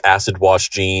people with acid wash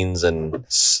jeans and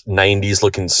 90s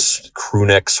looking crew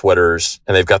neck sweaters.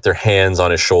 And they've got their hands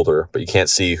on his shoulder, but you can't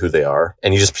see who they are.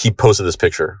 And he posted this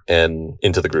picture and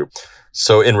into the group.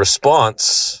 So in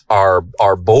response, our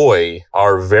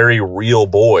very real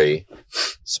boy,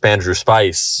 Spandrew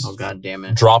Spice. Oh, God damn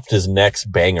it. Dropped his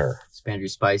next banger. Spandrew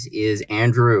Spice is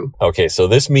Andrew. Okay, so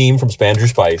this meme from Spandrew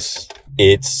Spice,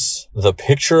 it's the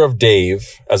picture of Dave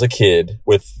as a kid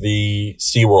with the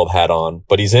SeaWorld hat on,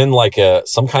 but he's in like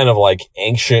some kind of like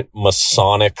ancient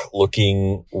Masonic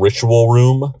looking ritual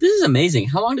room. This is amazing.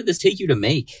 How long did this take you to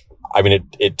make? I mean,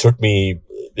 it took me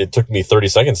 30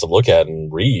 seconds to look at and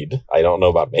read. I don't know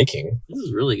about making. This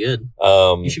is really good.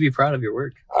 You should be proud of your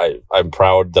work. I'm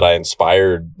proud that I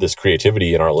inspired this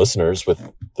creativity in our listeners with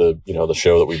the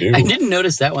show that we do. I didn't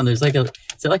notice that one. There's is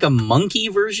it like a monkey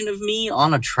version of me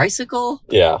on a tricycle?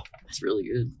 Yeah. That's really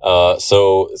good.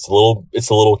 So it's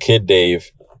a little kid, Dave,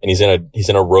 and he's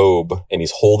in a robe and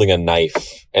he's holding a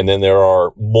knife. And then there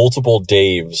are multiple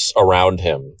Daves around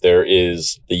him. There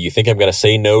is the "You Think I'm Gonna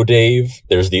Say No" Dave.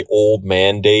 There's the old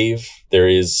man Dave. There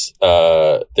is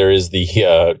the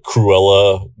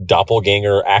Cruella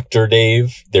doppelganger actor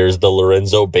Dave. There's the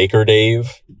Lorenzo Baker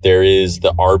Dave. There is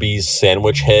the Arby's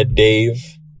sandwich head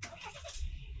Dave.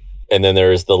 And then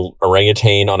there is the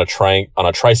orangutan on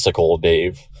a tricycle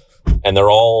Dave. And they're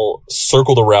all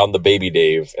circled around the baby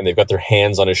Dave, and they've got their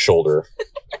hands on his shoulder,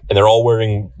 and they're all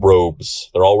wearing robes.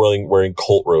 They're all wearing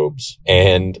cult robes.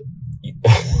 And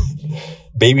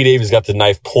baby Dave has got the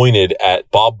knife pointed at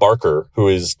Bob Barker, who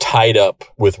is tied up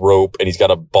with rope, and he's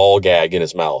got a ball gag in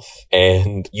his mouth.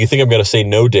 And "You Think I'm Gonna Say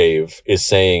No" Dave is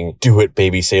saying, "Do it,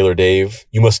 baby Sailor Dave.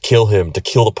 You must kill him to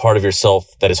kill the part of yourself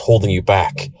that is holding you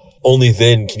back. Only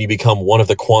then can you become one of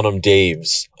the quantum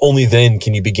Daves. Only then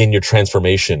can you begin your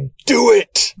transformation. Do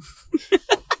it!"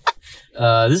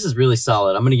 This is really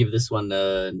solid. I'm going to give this one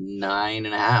a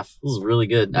 9.5. This is really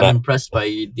good. I'm impressed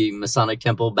by the Masonic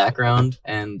Temple background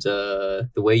and the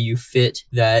way you fit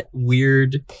that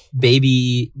weird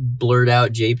baby blurred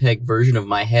out JPEG version of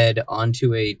my head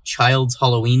onto a child's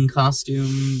Halloween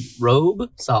costume robe.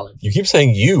 Solid. You keep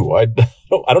saying you. I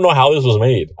don't know how this was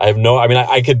made. I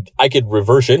could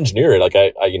reverse engineer it. Like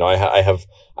I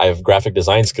have graphic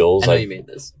design skills. I know you made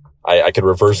this. I could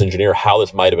reverse engineer how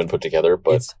this might have been put together,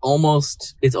 but it's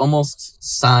almost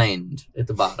signed at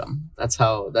the bottom. That's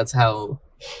how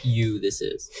this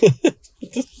is.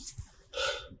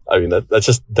 I mean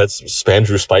that's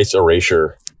Spandrew Spice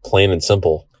erasure, plain and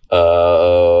simple.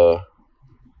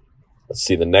 Let's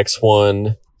see the next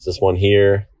one. Is this one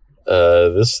here?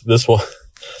 This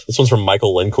one's from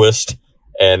Michael Lindquist,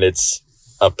 and it's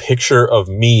a picture of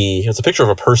me. It's a picture of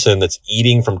a person that's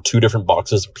eating from 2 different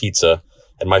boxes of pizza.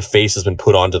 And my face has been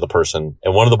put onto the person.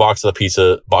 And one of the boxes of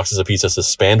pizza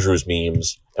says Spandrew's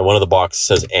memes. And one of the boxes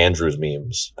says Andrew's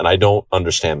memes. And I don't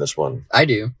understand this one. I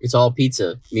do. It's all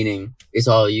pizza, meaning it's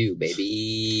all you,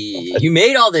 baby. You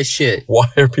made all this shit.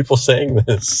 Why are people saying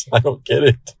this? I don't get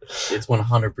it. It's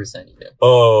 100%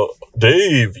 you.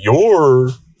 Dave,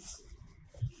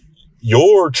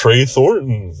 you're Trey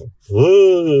Thornton.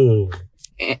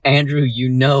 Andrew, you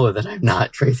know that I'm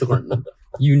not Trey Thornton.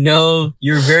 You know,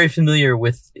 you're very familiar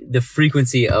with the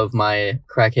frequency of my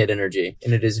crackhead energy,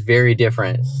 and it is very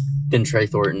different than Trey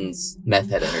Thornton's meth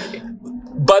head energy.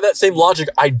 By that same logic,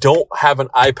 I don't have an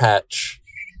eye patch.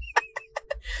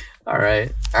 All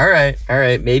right.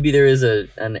 Maybe there is a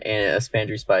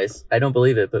Spandrew Spice. I don't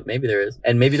believe it, but maybe there is.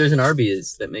 And maybe there's an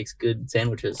Arby's that makes good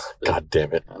sandwiches. God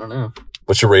damn it. I don't know.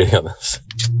 What's your rating on this?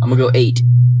 I'm gonna go 8.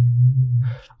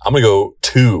 I'm gonna go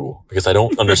 2 because I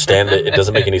don't understand it. It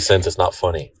doesn't make any sense. It's not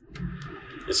funny.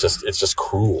 It's just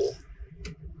cruel.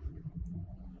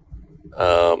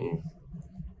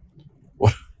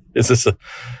 What is this?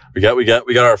 We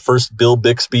got our first Bill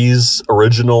Bixby's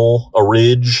original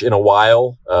Ridge in a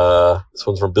while. This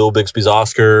one's from Bill Bixby's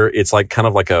Oscar. It's like kind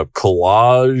of like a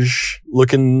collage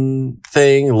looking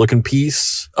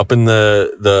piece. Up in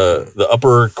the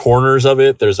upper corners of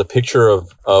it, there's a picture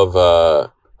of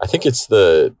I think it's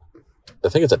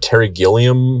a Terry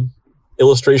Gilliam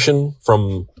illustration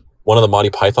from one of the Monty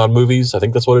Python movies. I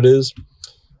think that's what it is.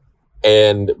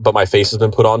 But my face has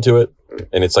been put onto it.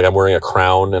 And it's like I'm wearing a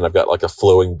crown and I've got like a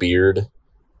flowing beard.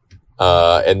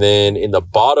 And then in the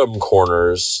bottom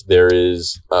corners, there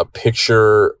is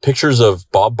pictures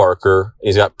of Bob Barker.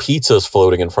 He's got pizzas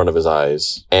floating in front of his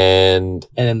eyes. And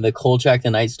then the Kolchak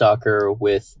the Night Stalker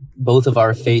with both of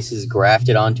our faces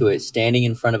grafted onto it, standing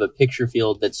in front of a picture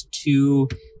field that's 2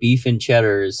 beef and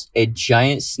cheddars, a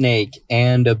giant snake,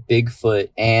 and a Bigfoot.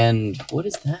 And what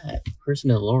is that?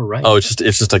 Person in the lower right. Oh, it's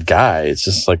just a guy. It's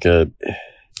just like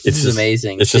This is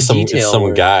amazing. It's just some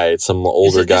guy. It's some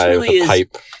older guy really with a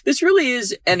pipe. This really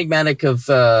is enigmatic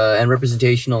and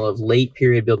representational of late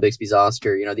period Bill Bixby's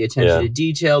Oscar. You know, the attention to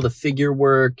detail, the figure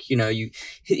work. You know,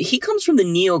 he comes from the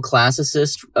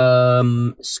neoclassicist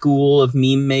school of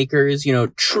meme makers. You know,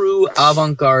 true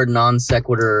avant-garde non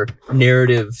sequitur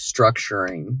narrative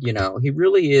structuring. You know, he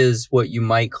really is what you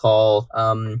might call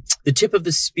the tip of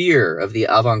the spear of the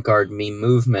avant-garde meme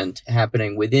movement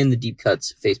happening within the Deep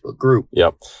Cuts Facebook group.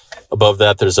 Yep. Above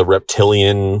that, there's a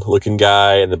reptilian-looking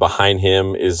guy, and then behind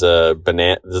him is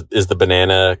the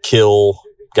banana kill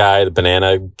guy, the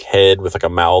banana head with like a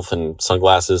mouth and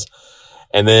sunglasses.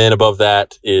 And then above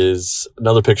that is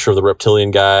another picture of the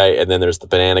reptilian guy, and then there's the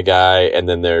banana guy, and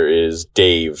then there is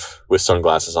Dave with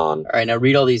sunglasses on. All right, now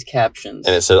read all these captions.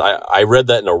 And it says, I read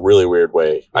that in a really weird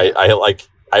way.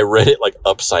 I read it like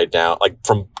upside down, like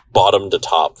from bottom to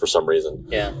top for some reason.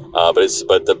 Yeah.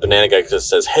 But the banana guy just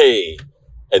says, "Hey,"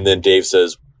 and then Dave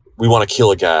says, "We want to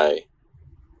kill a guy."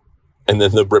 And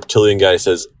then the reptilian guy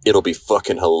says, "It'll be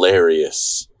fucking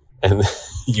hilarious." And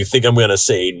you think I'm gonna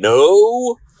say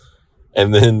no?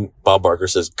 And then Bob Barker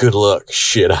says, "Good luck,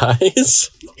 shit eyes."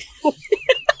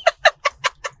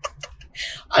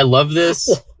 I love this.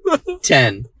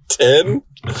 10. 10?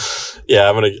 Yeah,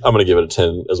 I'm gonna give it a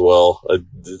 10 as well.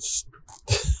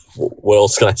 What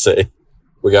else can I say?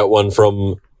 We got one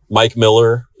from Mike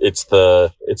Miller. It's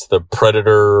the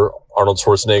Predator, Arnold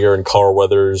Schwarzenegger and Carl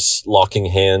Weathers locking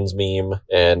hands meme.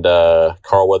 And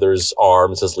Carl Weathers'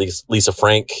 arm says Lisa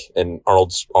Frank, and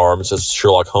Arnold's arm says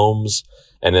Sherlock Holmes.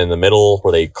 And in the middle,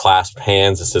 where they clasp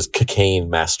hands, it says Cocaine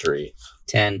Mastery.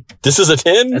 10. This is a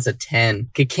 10? That's a 10.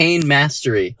 Cocaine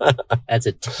Mastery. That's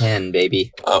a 10,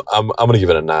 baby. I'm gonna give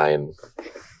it a 9.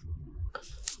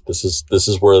 This is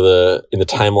where in the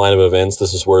timeline of events,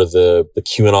 this is where the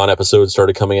QAnon episodes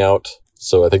started coming out.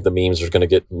 So I think the memes are going to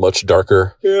get much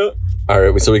darker. Yeah. All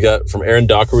right. So we got from Aaron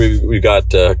Docker, we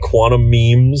got quantum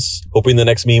memes. Hoping the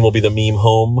next meme will be the meme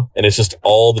home. And it's just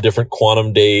all the different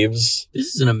quantum Daves.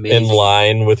 This is an amazing. In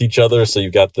line with each other. So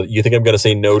you think I'm going to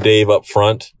say no Dave up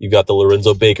front. You've got the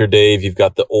Lorenzo Baker Dave. You've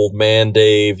got the old man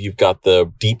Dave. You've got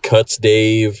the deep cuts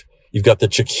Dave. You've got the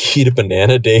Chiquita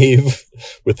Banana Dave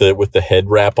with the head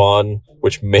wrap on,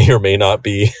 which may or may not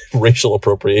be racial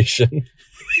appropriation.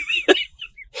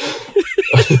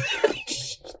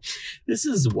 This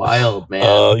is wild,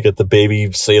 man. You got the baby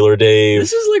Sailor Dave.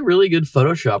 This is like really good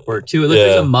Photoshop work too.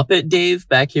 There's a Muppet Dave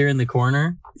back here in the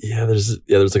corner. Yeah, there's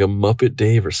like a Muppet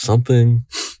Dave or something.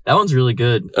 That one's really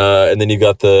good. And then you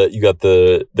got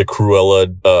the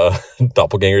Cruella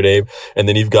doppelganger Dave, and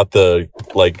then you've got the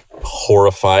like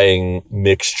horrifying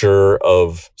mixture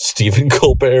of Stephen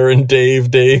Colbert and Dave.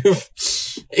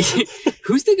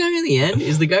 Who's the guy in the end?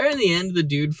 Is the guy in the end the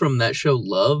dude from that show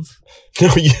Love?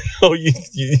 No,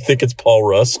 you think it's Paul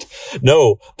Rust?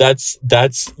 No, that's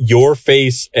your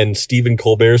face and Stephen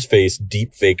Colbert's face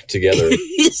deep faked together.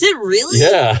 Is it really?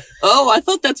 Yeah. Oh, I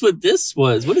thought that's what this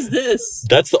was. What is this?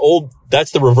 That's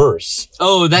the reverse.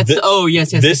 Oh,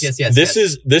 yes.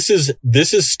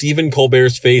 This is Stephen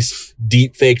Colbert's face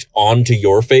deep faked onto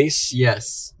your face.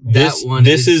 Yes.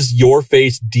 This is your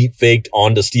face deep faked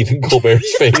onto Stephen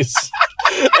Colbert's face.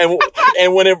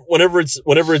 and whenever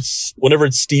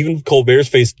it's Stephen Colbert's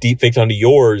face deep faked onto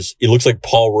yours, it looks like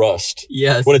Paul Rust.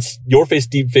 Yes. When it's your face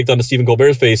deep faked onto Stephen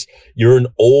Colbert's face, you're an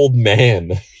old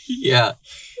man. Yeah.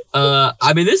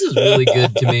 I mean, this is really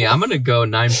good to me. I'm gonna go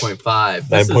 9.5.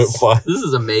 9.5. This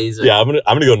is amazing. Yeah, I'm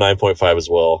gonna go 9.5 as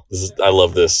well. I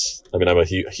love this. I mean, I'm a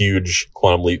huge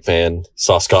Quantum Leap fan.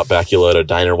 Saw Scott Bakula at a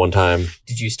diner one time.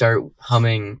 Did you start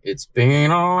humming? It's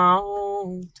been a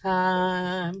long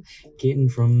time getting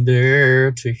from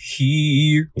there to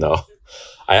here. No.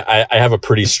 I have a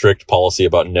pretty strict policy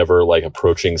about never like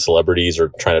approaching celebrities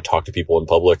or trying to talk to people in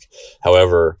public.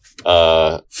 However,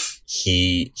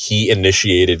 he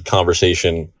initiated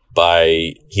conversation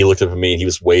he looked up at me and he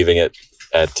was waving at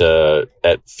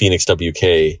Phoenix WK.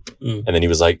 And then he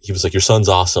was like, your son's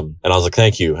awesome. And I was like,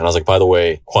 thank you. And I was like, by the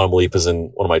way, Quantum Leap is one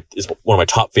of my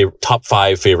top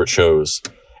 5 favorite shows.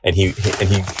 And he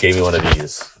gave me one of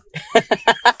these.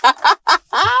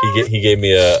 He gave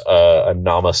me a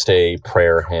namaste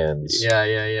prayer hands.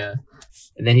 Yeah.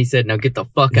 And then he said, now get the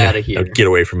fuck out of here. Now get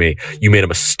away from me. You made a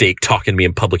mistake talking to me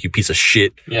in public, you piece of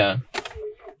shit. Yeah.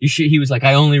 He was like,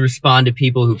 I only respond to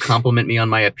people who compliment me on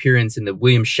my appearance in the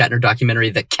William Shatner documentary,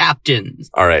 The Captains.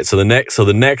 All right. So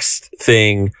the next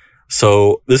thing,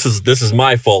 so this is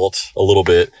my fault a little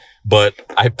bit, but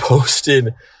I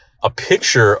posted a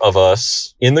picture of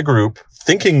us in the group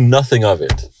thinking nothing of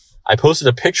it. I posted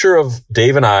a picture of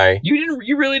Dave and I.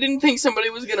 You really didn't think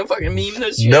somebody was gonna fucking meme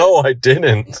this shit? No, I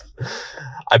didn't.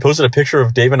 I posted a picture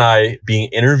of Dave and I being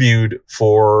interviewed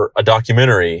for a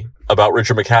documentary about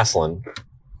Richard McCaslin.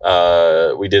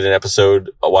 We did an episode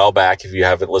a while back, if you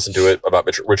haven't listened to it, about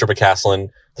Richard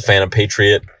McCaslin, the Phantom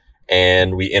Patriot,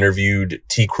 and we interviewed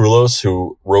T. Krulos,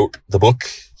 who wrote the book.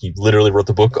 He literally wrote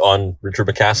the book on Richard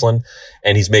McCaslin,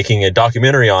 and he's making a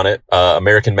documentary on it,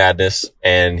 American Madness,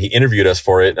 and he interviewed us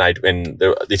for it, and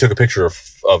they took a picture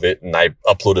of it, and I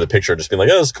uploaded the picture, just being like,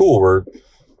 oh, that's cool.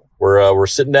 We're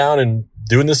sitting down and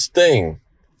doing this thing.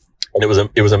 And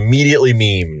it was immediately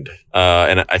memed.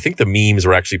 And I think the memes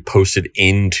were actually posted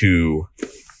into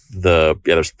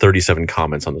there's 37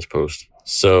 comments on this post.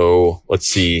 So let's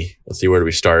see, where do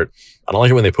we start? I don't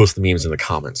like it when they post the memes in the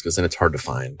comments because then it's hard to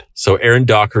find. So Aaron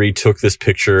Dockery took this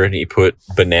picture and he put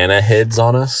banana heads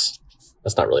on us.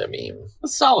 That's not really a meme.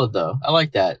 That's solid though. I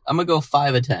like that. I'm gonna go 5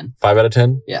 out of 10. 5 out of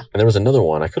 10? Yeah. And there was another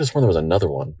one. I could have sworn there was another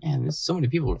one. Man, there's so many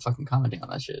people were fucking commenting on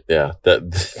that shit. Yeah.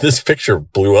 This picture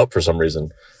blew up for some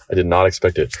reason. I did not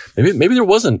expect it. Maybe there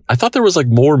wasn't. I thought there was like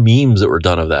more memes that were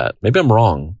done of that. Maybe I'm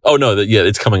wrong. Oh no,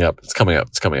 it's coming up. It's coming up.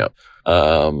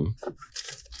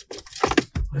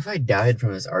 What if I died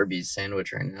from this Arby's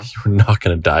sandwich right now? You're not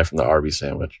going to die from the Arby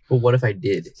sandwich. But what if I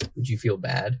did? Would you feel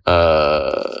bad?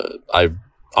 I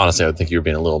would think you were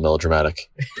being a little melodramatic.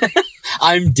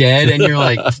 I'm dead and you're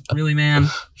like, really, man?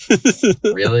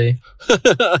 Really?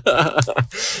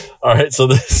 All right. So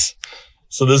this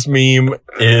meme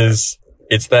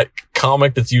it's that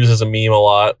comic that's used as a meme a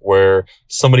lot where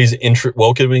somebody's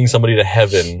welcoming somebody to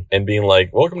heaven and being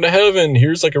like, welcome to heaven.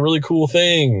 Here's like a really cool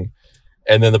thing.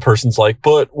 And then the person's like,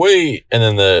 but wait. And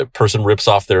then the person rips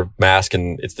off their mask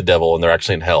and it's the devil and they're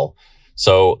actually in hell.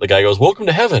 So the guy goes, welcome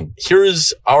to heaven. Here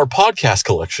is our podcast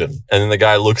collection. And then the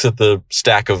guy looks at the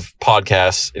stack of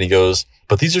podcasts and he goes,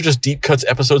 but these are just deep cuts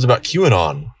episodes about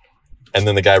QAnon. And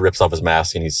then the guy rips off his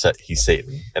mask and he's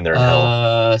Satan and they're in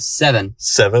hell. 7.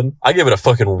 7? I give it a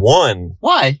fucking 1.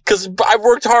 Why? Because I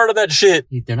worked hard on that shit.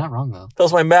 They're not wrong though. That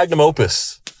was my magnum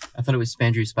opus. I thought it was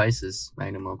Spandrew Spice's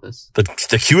magnum opus. The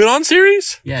QAnon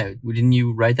series? Yeah. Didn't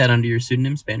you write that under your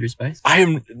pseudonym, Spandrew Spice?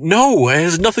 No, it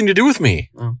has nothing to do with me.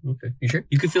 Oh, okay. You sure?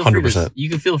 You could feel 100%. You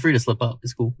could feel free to slip up.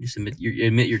 It's cool. Just admit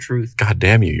your truth. God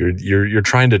damn you. You're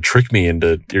trying to trick me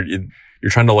into,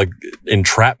 you're trying to like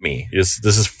entrap me. This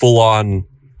is full on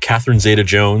Catherine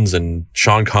Zeta-Jones and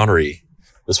Sean Connery.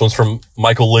 This one's from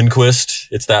Michael Lindquist.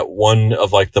 It's that one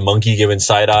of like the monkey giving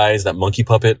side eyes, that monkey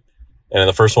puppet. And in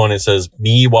the first one, it says,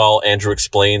 me while Andrew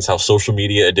explains how social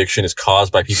media addiction is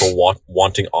caused by people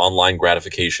wanting online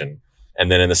gratification.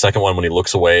 And then in the second one, when he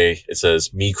looks away, it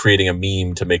says, me creating a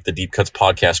meme to make the Deep Cuts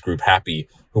podcast group happy,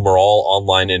 whom are all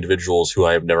online individuals who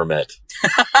I have never met.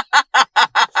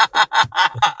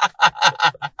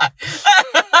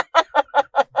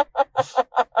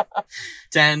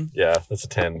 10. Yeah, that's a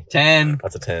 10. 10.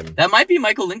 That's a 10. That might be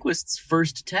Michael Lindquist's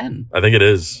first 10. I think it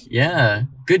is. Yeah.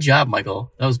 Good job,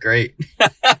 Michael. That was great.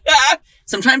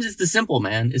 Sometimes it's the simple,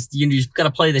 man. You just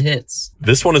gotta play the hits.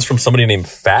 This one is from somebody named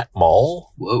Fat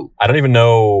Mall. Whoa. I don't even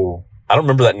know. I don't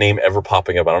remember that name ever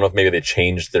popping up. I don't know if maybe they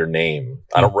changed their name.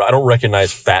 I don't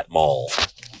recognize Fat Mall,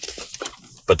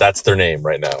 but that's their name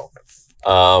right now.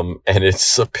 And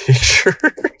it's a picture.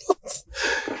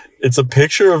 It's a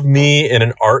picture of me in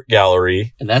an art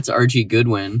gallery. And that's Archie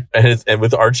Goodwin. And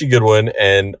with Archie Goodwin,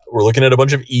 and we're looking at a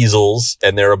bunch of easels,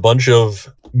 and there are a bunch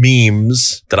of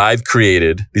memes that I've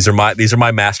created. These are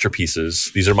my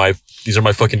masterpieces. These are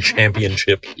my fucking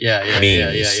championship memes.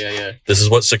 Yeah. This is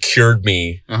what secured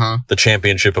me Uh-huh. the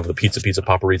championship of the Pizza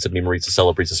Paparizza Memerizza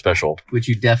Celebrezza special. Which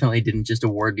you definitely didn't just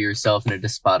award to yourself in a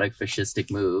despotic,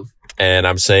 fascistic move. And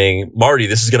I'm saying, Marty,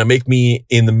 this is gonna make me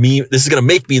in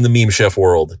the meme chef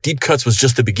world. Deep Cuts was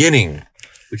just the beginning.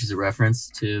 Which is a reference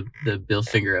to the Bill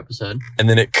Finger episode. And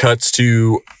then it cuts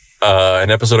to an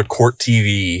episode of Court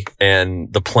TV,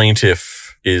 and the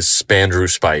plaintiff is Spandrew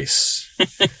Spice.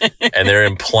 And they're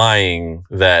implying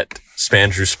that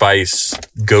Spandrew Spice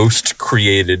ghost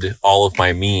created all of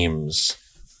my memes,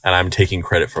 and I'm taking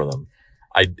credit for them.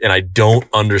 I don't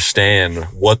understand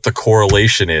what the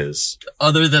correlation is.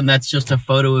 Other than that's just a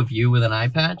photo of you with an eye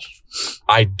patch?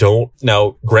 I don't.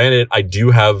 Now, granted, I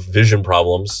do have vision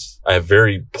problems. I have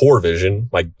very poor vision.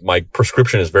 My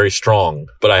prescription is very strong,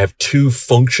 but I have 2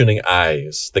 functioning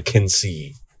eyes that can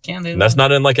see. Can they? And that's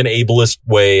not in like an ableist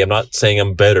way. I'm not saying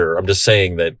I'm better. I'm just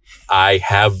saying that I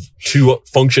have 2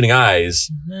 functioning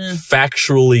eyes.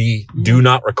 Factually do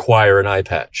not require an eye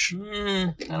patch.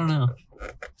 I don't know.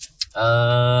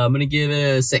 I'm gonna give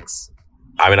it a 6.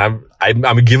 I mean,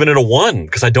 I'm giving it a 1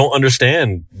 because I don't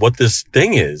understand what this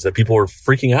thing is that people are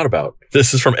freaking out about.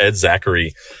 This is from Ed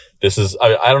Zachary. This is,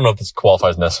 I don't know if this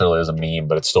qualifies necessarily as a meme,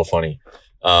 but it's still funny.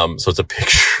 So it's a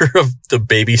picture of the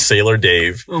baby Sailor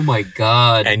Dave. Oh my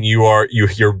God. And your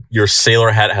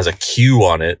sailor hat has a Q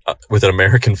on it with an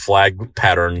American flag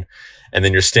pattern. And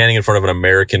then you're standing in front of an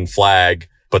American flag,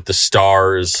 but the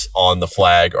stars on the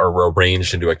flag are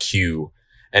arranged into a Q.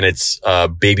 And it's,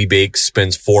 Baby Bake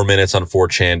spends 4 minutes on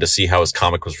 4chan to see how his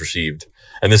comic was received.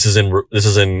 And this is in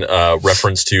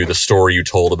reference to the story you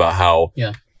told about how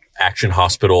Action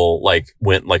Hospital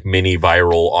went mini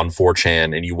viral on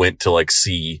 4chan, and you went to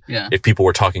see if people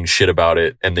were talking shit about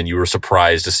it, and then you were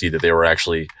surprised to see that they were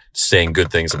actually saying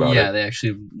good things about it. Yeah, they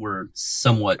actually were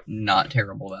somewhat not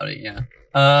terrible about it. Yeah.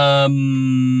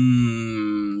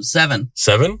 7. 7?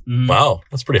 Mm-hmm. Wow,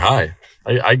 that's pretty high.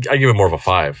 I give it more of a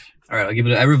 5. All right,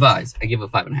 I revise. I give it a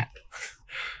 5.5.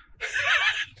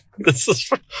 This is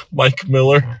from Mike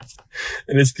Miller.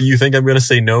 And it's the "you think I'm going to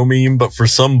say no" meme, but for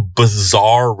some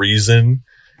bizarre reason,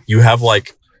 you have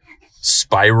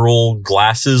spiral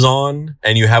glasses on,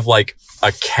 and you have a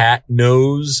cat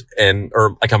nose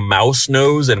or a mouse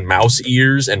nose and mouse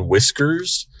ears and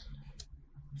whiskers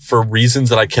for reasons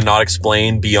that I cannot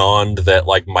explain beyond that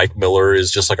Mike Miller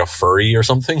is just a furry or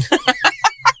something.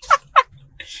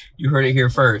 You heard it here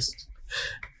first.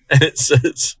 And it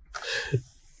says,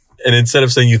 and instead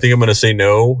of saying "you think I'm going to say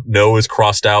no," no is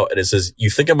crossed out, and it says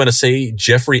 "you think I'm going to say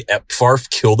Jeffrey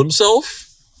Epfarf killed himself?"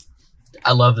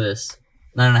 I love this.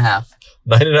 9.5.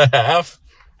 9.5?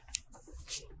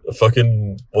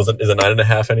 Fucking is it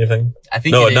 9.5 anything? I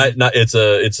think no,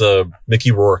 it's a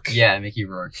Mickey Rourke. Yeah, Mickey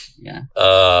Rourke. Yeah.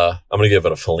 I'm gonna give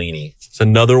it a Fellini. It's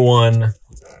another one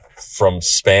from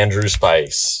Spandrew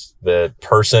Spice. The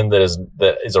person that is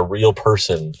a real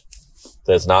person.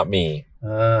 That's not me.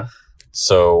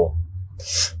 So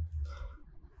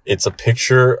it's a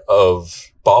picture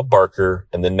of Bob Barker,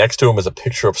 and then next to him is a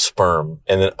picture of sperm.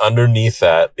 And then underneath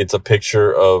that, it's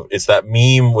that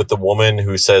meme with the woman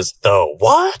who says, "The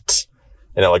what?"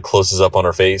 And it closes up on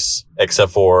her face,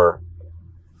 except for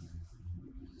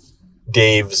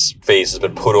Dave's face has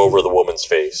been put over the woman's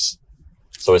face.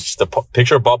 So it's just a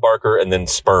picture of Bob Barker and then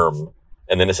sperm.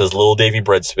 And then it says "Little Davy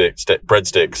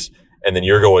breadsticks." And then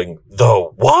you're going, "The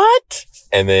what?"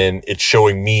 And then it's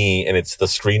showing me, and it's the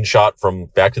screenshot from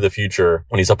Back to the Future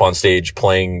when he's up on stage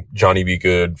playing Johnny Be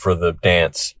Good for the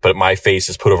dance. But my face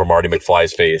is put over Marty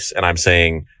McFly's face. And I'm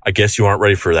saying, I guess you aren't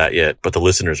ready for that yet, but the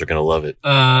listeners are going to love it.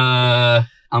 I'm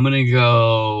going to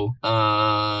go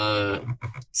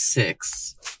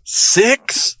 6.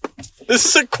 6? This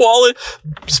is a quality.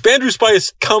 Spandrew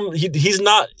Spice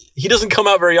he doesn't come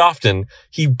out very often.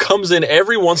 He comes in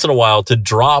every once in a while to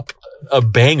drop a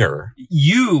banger.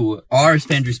 You are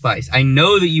Spandrew Spice. I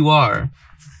know that you are.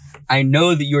 I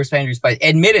know that you're Spandrew Spice.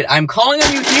 Admit it. I'm calling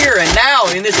on you here and now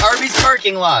in this Arby's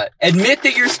parking lot. Admit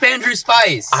that you're Spandrew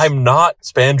Spice. I'm not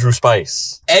Spandrew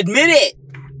Spice. Admit it.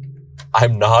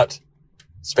 I'm not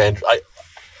Spandrew.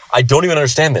 I don't even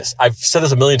understand this. I've said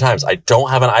this a million times. I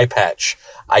don't have an eye patch.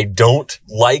 I don't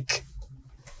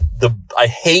I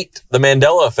hate the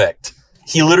Mandela effect.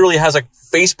 He literally has a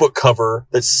Facebook cover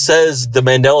that says the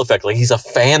Mandela effect. He's a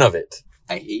fan of it.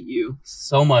 I hate you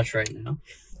so much right now.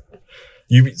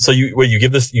 You said you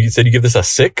give this a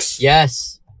 6?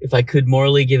 Yes. If I could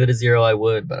morally give it a 0, I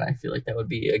would, but I feel like that would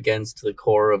be against the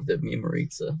core of the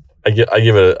Memerizza. I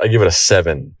give it a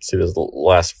 7. See, there's the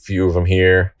last few of them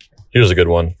here. Here's a good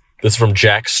one. This is from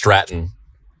Jack Stratton.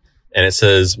 And it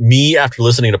says, me after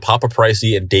listening to Papa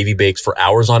Pricey and Davy Bakes for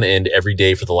hours on end every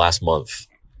day for the last month.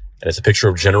 And it's a picture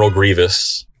of General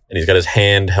Grievous. And he's got his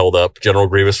hand held up. General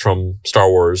Grievous from Star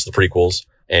Wars, the prequels,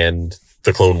 and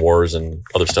the Clone Wars and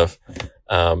other stuff.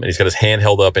 And he's got his hand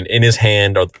held up. And in his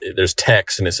hand, there's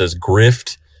text. And it says,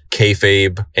 Grift,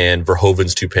 Kayfabe, and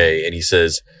Verhoeven's toupee. And he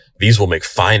says, these will make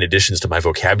fine additions to my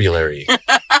vocabulary.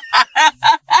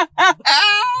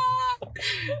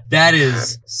 That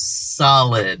is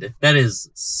solid. That is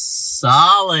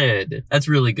solid. That's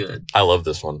really good. I love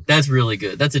this one. That's really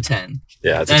good. That's a 10.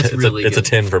 Yeah, it's a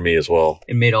 10 for me as well.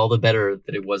 It made all the better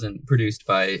that it wasn't produced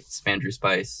by Spandrew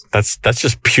Spice. That's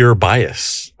just pure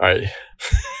bias. All right.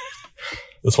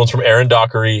 This one's from Aaron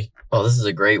Dockery. Oh, this is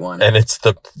a great one. And it's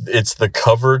the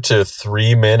cover to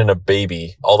 3 Men and a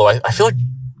Baby. Although I feel like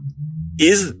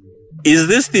is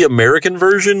this the American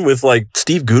version with like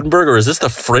Steve Gutenberg, or is this the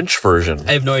French version?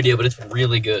 I have no idea, but it's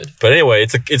really good. But anyway,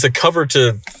 it's a cover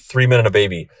to 3 Men and a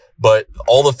Baby. But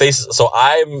all the faces. So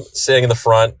I'm standing in the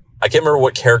front. I can't remember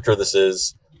what character this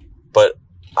is, but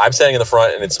I'm standing in the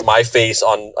front, and it's my face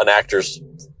on an actor's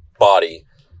body,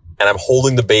 and I'm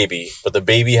holding the baby, but the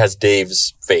baby has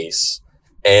Dave's face.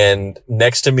 And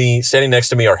standing next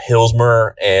to me are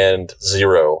Hilsmer and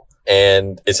Zero.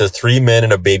 And it says 3 Men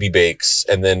and a Baby Bakes,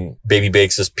 and then Baby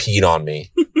Bakes has peed on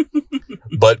me.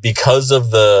 But because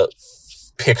of the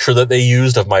picture that they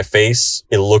used of my face,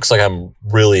 it looks like I'm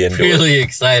really into it. Really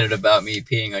excited about me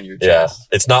peeing on your chest.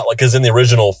 Yeah. It's not like, cause in the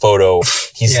original photo,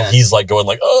 he's like going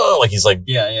like, oh, like he's like,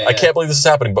 I can't believe this is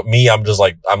happening. But me, I'm just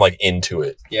like, I'm like into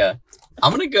it. Yeah.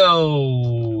 I'm going to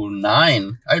go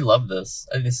 9. I love this.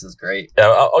 I think this is great. Yeah,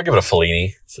 I'll give it a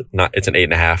Fellini. It's an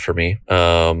 8.5 for me.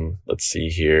 Let's see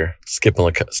here. Skipping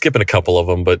a couple of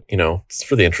them, but it's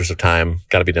for the interest of time.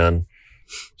 Got to be done.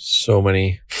 So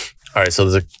many. All right. So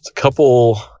there's a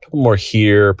couple more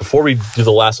here. Before we do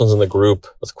the last ones in the group,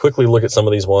 let's quickly look at some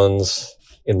of these ones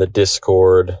in the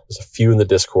Discord. There's a few in the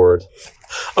Discord.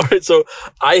 All right, so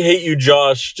I Hate You,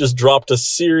 Josh just dropped a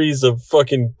series of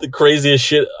fucking the craziest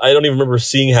shit. I don't even remember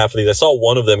seeing half of these. I saw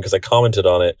one of them because I commented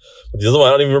on it. But the other one,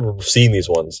 I don't even remember seeing these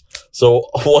ones. So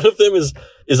one of them is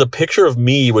a picture of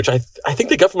me, which I think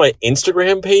they got from my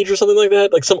Instagram page or something like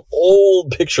that, like some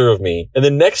old picture of me. And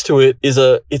then next to it is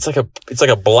it's like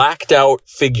a blacked out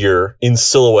figure in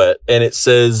silhouette, and it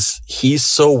says, he's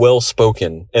so well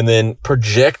spoken. And then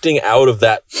projecting out of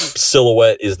that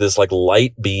silhouette is this like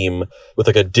light beam with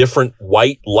like a different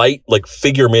white light, like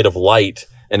figure made of light.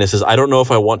 And it says, I don't know if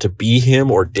I want to be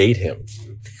him or date him.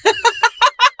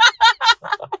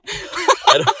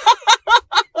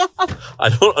 I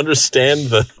don't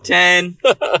understand the 10.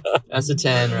 That's a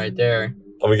 10 right there.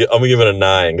 I'm gonna give it a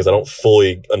 9 because I don't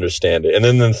fully understand it. And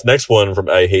then the next one from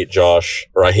I Hate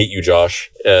You,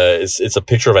 Josh. It's a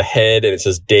picture of a head, and it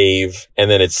says Dave,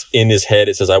 and then it's in his head.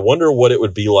 It says, I wonder what it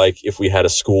would be like if we had a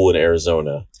school in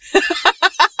Arizona.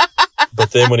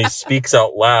 But then when he speaks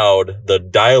out loud, the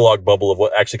dialogue bubble of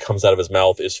what actually comes out of his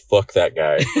mouth is "fuck that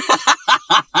guy."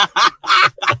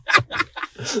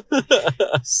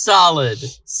 Solid.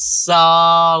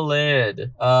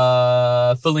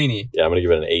 Fellini. Yeah, I'm gonna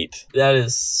give it an 8.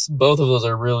 Both of those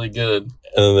are really good. And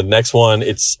then the next one,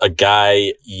 it's a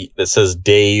guy that says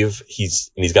Dave.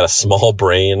 He's got a small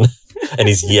brain, and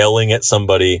he's yelling at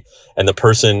somebody, and the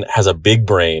person has a big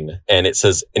brain, and he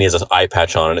has an eye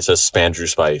patch on, and it says Spandrew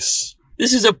Spice.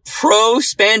 This is a pro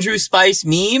Spandrew Spice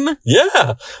meme?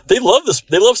 Yeah, they love this.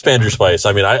 They love Spandrew Spice.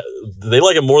 I mean, they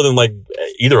like him more than like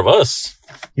either of us.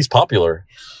 He's popular.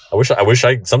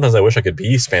 Sometimes I wish I could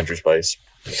be Spandrew Spice.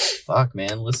 Fuck,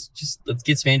 man. Let's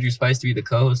get Spandrew Spice to be the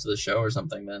co-host of the show or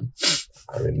something then.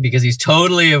 I mean, because he's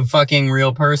totally a fucking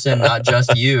real person, not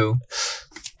just you.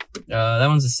 That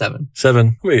one's a 7.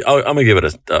 7. I'm gonna give it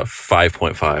a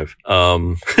 5.5.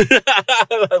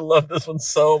 I love this one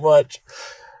so much.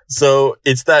 So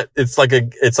it's like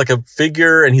a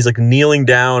figure, and he's like kneeling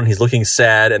down, he's looking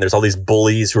sad, and there's all these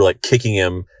bullies who are like kicking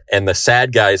him, and the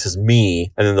sad guy says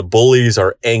me, and then the bullies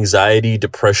are anxiety,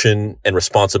 depression, and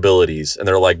responsibilities, and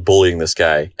they're like bullying this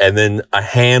guy. And then a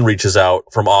hand reaches out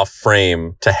from off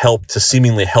frame to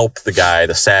seemingly help the guy,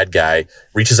 the sad guy,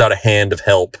 reaches out a hand of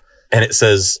help, and it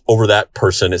says over that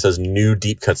person, it says new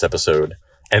Deep Cuts episode.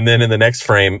 And then in the next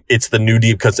frame, it's the new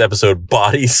Deep Cuts episode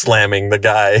body slamming the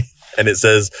guy. And it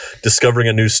says, discovering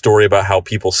a new story about how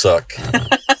people suck.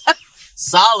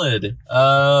 Solid.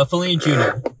 Fellini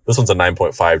Jr. This one's a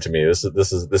 9.5 to me. This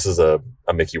is a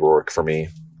Mickey Rourke for me.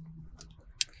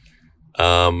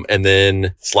 And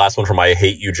then this last one from I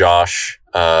Hate You, Josh.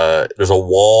 There's a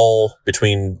wall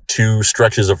between two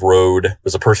stretches of road.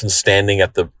 There's a person standing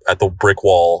at the brick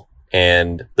wall.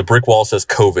 and the brick wall says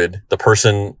COVID. The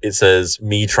person, it says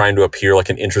me trying to appear like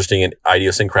an interesting and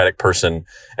idiosyncratic person.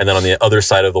 And then on the other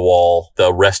side of the wall,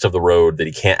 the rest of the road that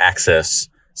he can't access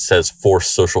says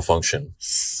forced social function.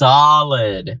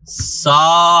 Solid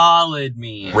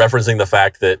meme. Referencing the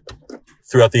fact that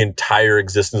throughout the entire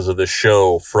existence of the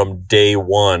show, from day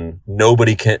one,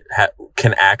 nobody can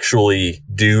actually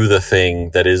do the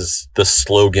thing that is the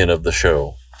slogan of the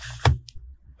show.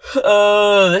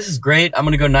 This is great. I'm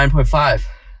gonna go 9.5.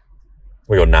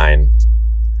 We go 9.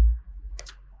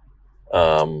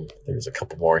 There's a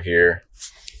couple more here.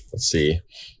 Let's see.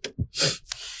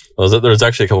 There's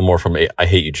actually a couple more from I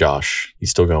Hate You, Josh. He's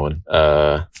still going.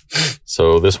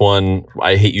 So this one,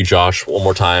 I Hate You, Josh, one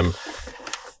more time.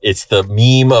 It's the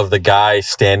meme of the guy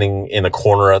standing in the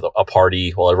corner of a party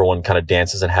while everyone kind of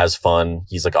dances and has fun.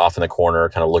 He's like off in the corner,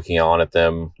 kind of looking on at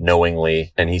them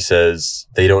knowingly. And he says,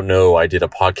 they don't know I did a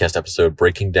podcast episode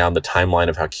breaking down the timeline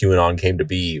of how QAnon came to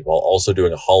be while also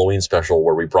doing a Halloween special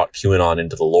where we brought QAnon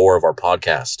into the lore of our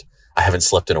podcast. I haven't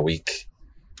slept in a week.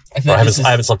 I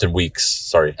haven't slept in weeks.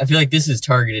 Sorry. I feel like this is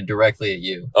targeted directly at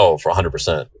you. Oh, for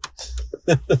 100%.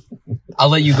 I'll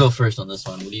let you go first on this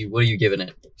one. What are you giving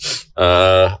it?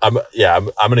 I'm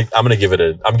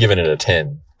giving it a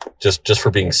 10. Just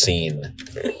for being seen.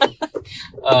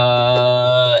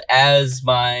 As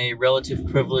my relative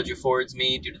privilege affords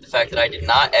me due to the fact that I did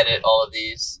not edit all of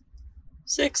these,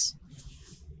 6.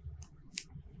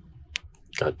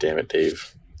 God damn it,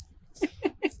 Dave.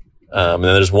 And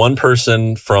then there's one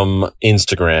person from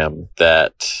Instagram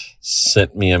that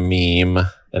sent me a meme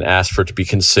and asked for it to be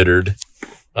considered.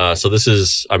 So this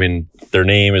is, their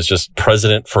name is just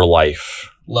President for Life.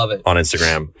 Love it. On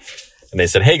Instagram. And they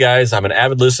said, hey guys, I'm an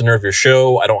avid listener of your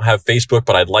show. I don't have Facebook,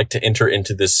 but I'd like to enter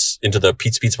into the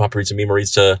Pizza Paparizza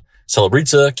Memorizza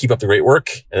Celebrizza. Keep up the great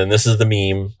work. And then this is the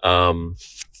meme.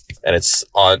 And it's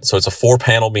a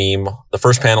 4-panel meme. The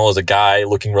first panel is a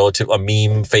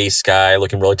meme face guy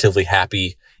looking relatively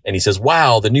happy. And he says,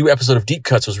 wow, the new episode of Deep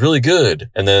Cuts was really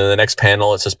good. And then the next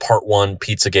panel, it says part 1,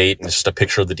 Pizzagate, and it's just a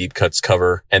picture of the Deep Cuts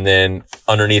cover. And then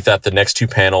underneath that, the next 2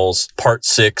 panels, part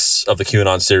 6 of the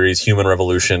QAnon series, Human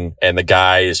Revolution. And the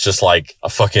guy is just like a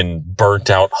fucking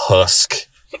burnt out husk.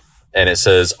 And it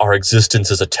says, our existence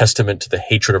is a testament to the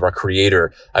hatred of our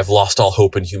creator. I've lost all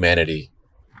hope in humanity.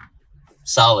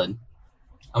 Solid.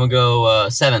 I'm gonna go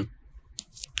 7. I'm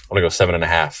gonna go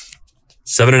 7.5.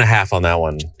 7.5 on that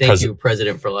one. Thank you,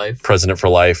 President for Life. President for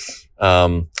Life.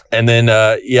 And then,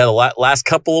 the last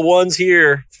couple of ones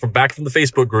here from the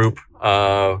Facebook group.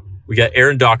 We got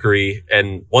Aaron Dockery.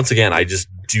 And once again, I just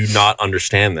do not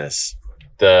understand this.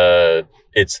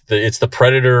 It's the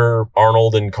Predator,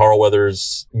 Arnold and Carl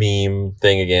Weathers meme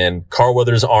thing again. Carl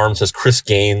Weathers' arm says Chris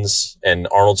Gaines and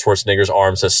Arnold Schwarzenegger's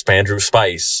arm says Spandrew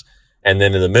Spice. And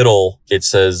then in the middle, it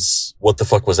says, what the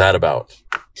fuck was that about?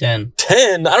 10.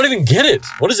 10? I don't even get it.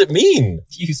 What does it mean?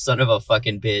 You son of a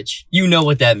fucking bitch. You know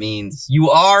what that means. You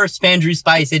are Spandrew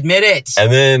Spice. Admit it.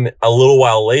 And then a little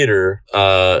while later,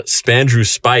 Spandrew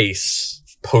Spice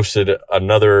posted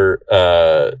another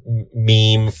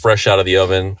meme fresh out of the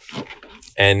oven.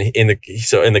 And in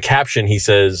the caption, he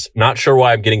says, not sure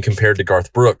why I'm getting compared to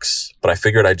Garth Brooks, but I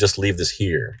figured I'd just leave this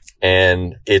here.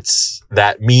 And it's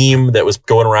that meme that was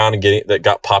going around and that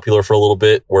got popular for a little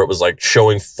bit, where it was like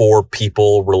showing 4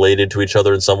 people related to each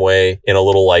other in some way in a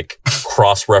little like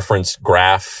cross-referenced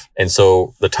graph. And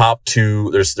so the top 2,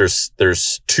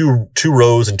 there's two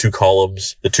rows and 2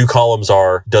 columns. The 2 columns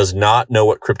are does not know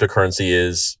what cryptocurrency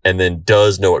is, and then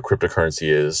does know what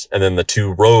cryptocurrency is. And then the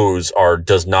 2 rows are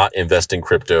does not invest in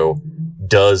crypto,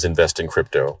 does invest in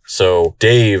crypto. So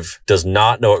Dave does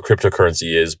not know what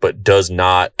cryptocurrency is, but does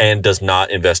not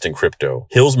invest in crypto.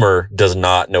 Hilsmer does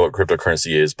not know what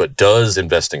cryptocurrency is, but does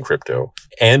invest in crypto.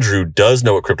 Andrew does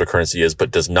know what cryptocurrency is,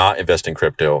 but does not invest in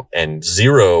crypto. And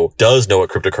Zero does know what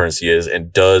cryptocurrency is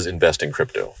and does invest in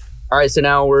crypto. All right, so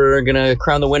now we're going to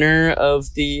crown the winner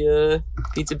of the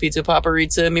Pizza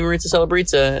Paparizza Memorizza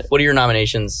Celebrizza. What are your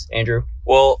nominations, Andrew?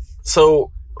 Well,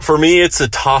 so for me, it's a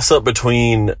toss-up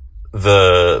between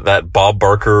that Bob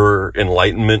Barker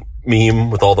Enlightenment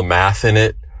meme with all the math in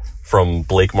it from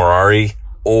Blake Morari,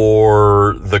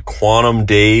 or the Quantum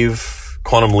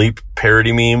Leap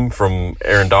parody meme from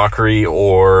Aaron Dockery,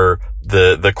 or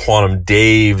the Quantum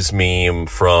Dave's meme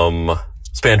from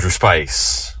Spandrew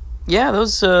Spice. Yeah,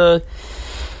 those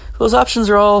options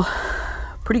are all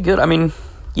pretty good. I mean,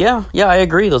 yeah, I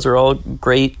agree. Those are all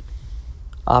great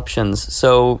options.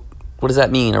 So what does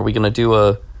that mean? Are we going to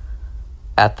do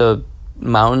at the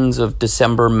Mountains of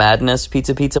December Madness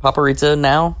Pizza Paparizza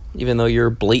now, even though you're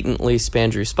blatantly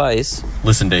Spandrew Spice?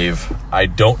 Listen, Dave, I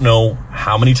don't know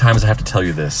how many times I have to tell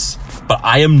you this, but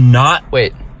I am not.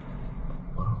 Wait,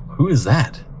 Who is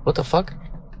that? what the fuck?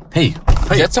 Hey,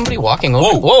 Is that somebody walking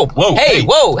over? Whoa, Hey, hey.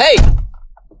 whoa, hey!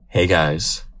 Hey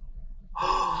guys.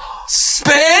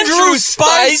 Spandrew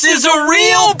Spice is a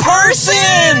real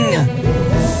person!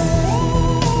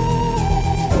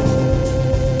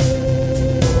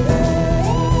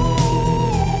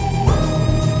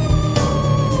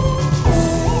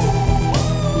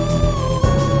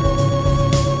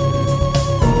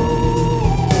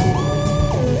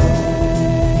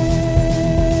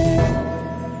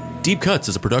 Deep Cuts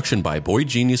is a production by Boy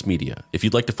Genius Media. If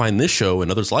you'd like to find this show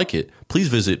and others like it, please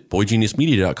visit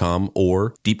boygeniusmedia.com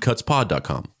or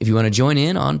deepcutspod.com. If you want to join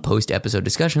in on post-episode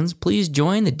discussions, please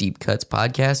join the Deep Cuts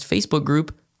Podcast Facebook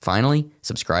group. Finally,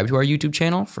 subscribe to our YouTube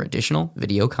channel for additional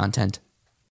video content.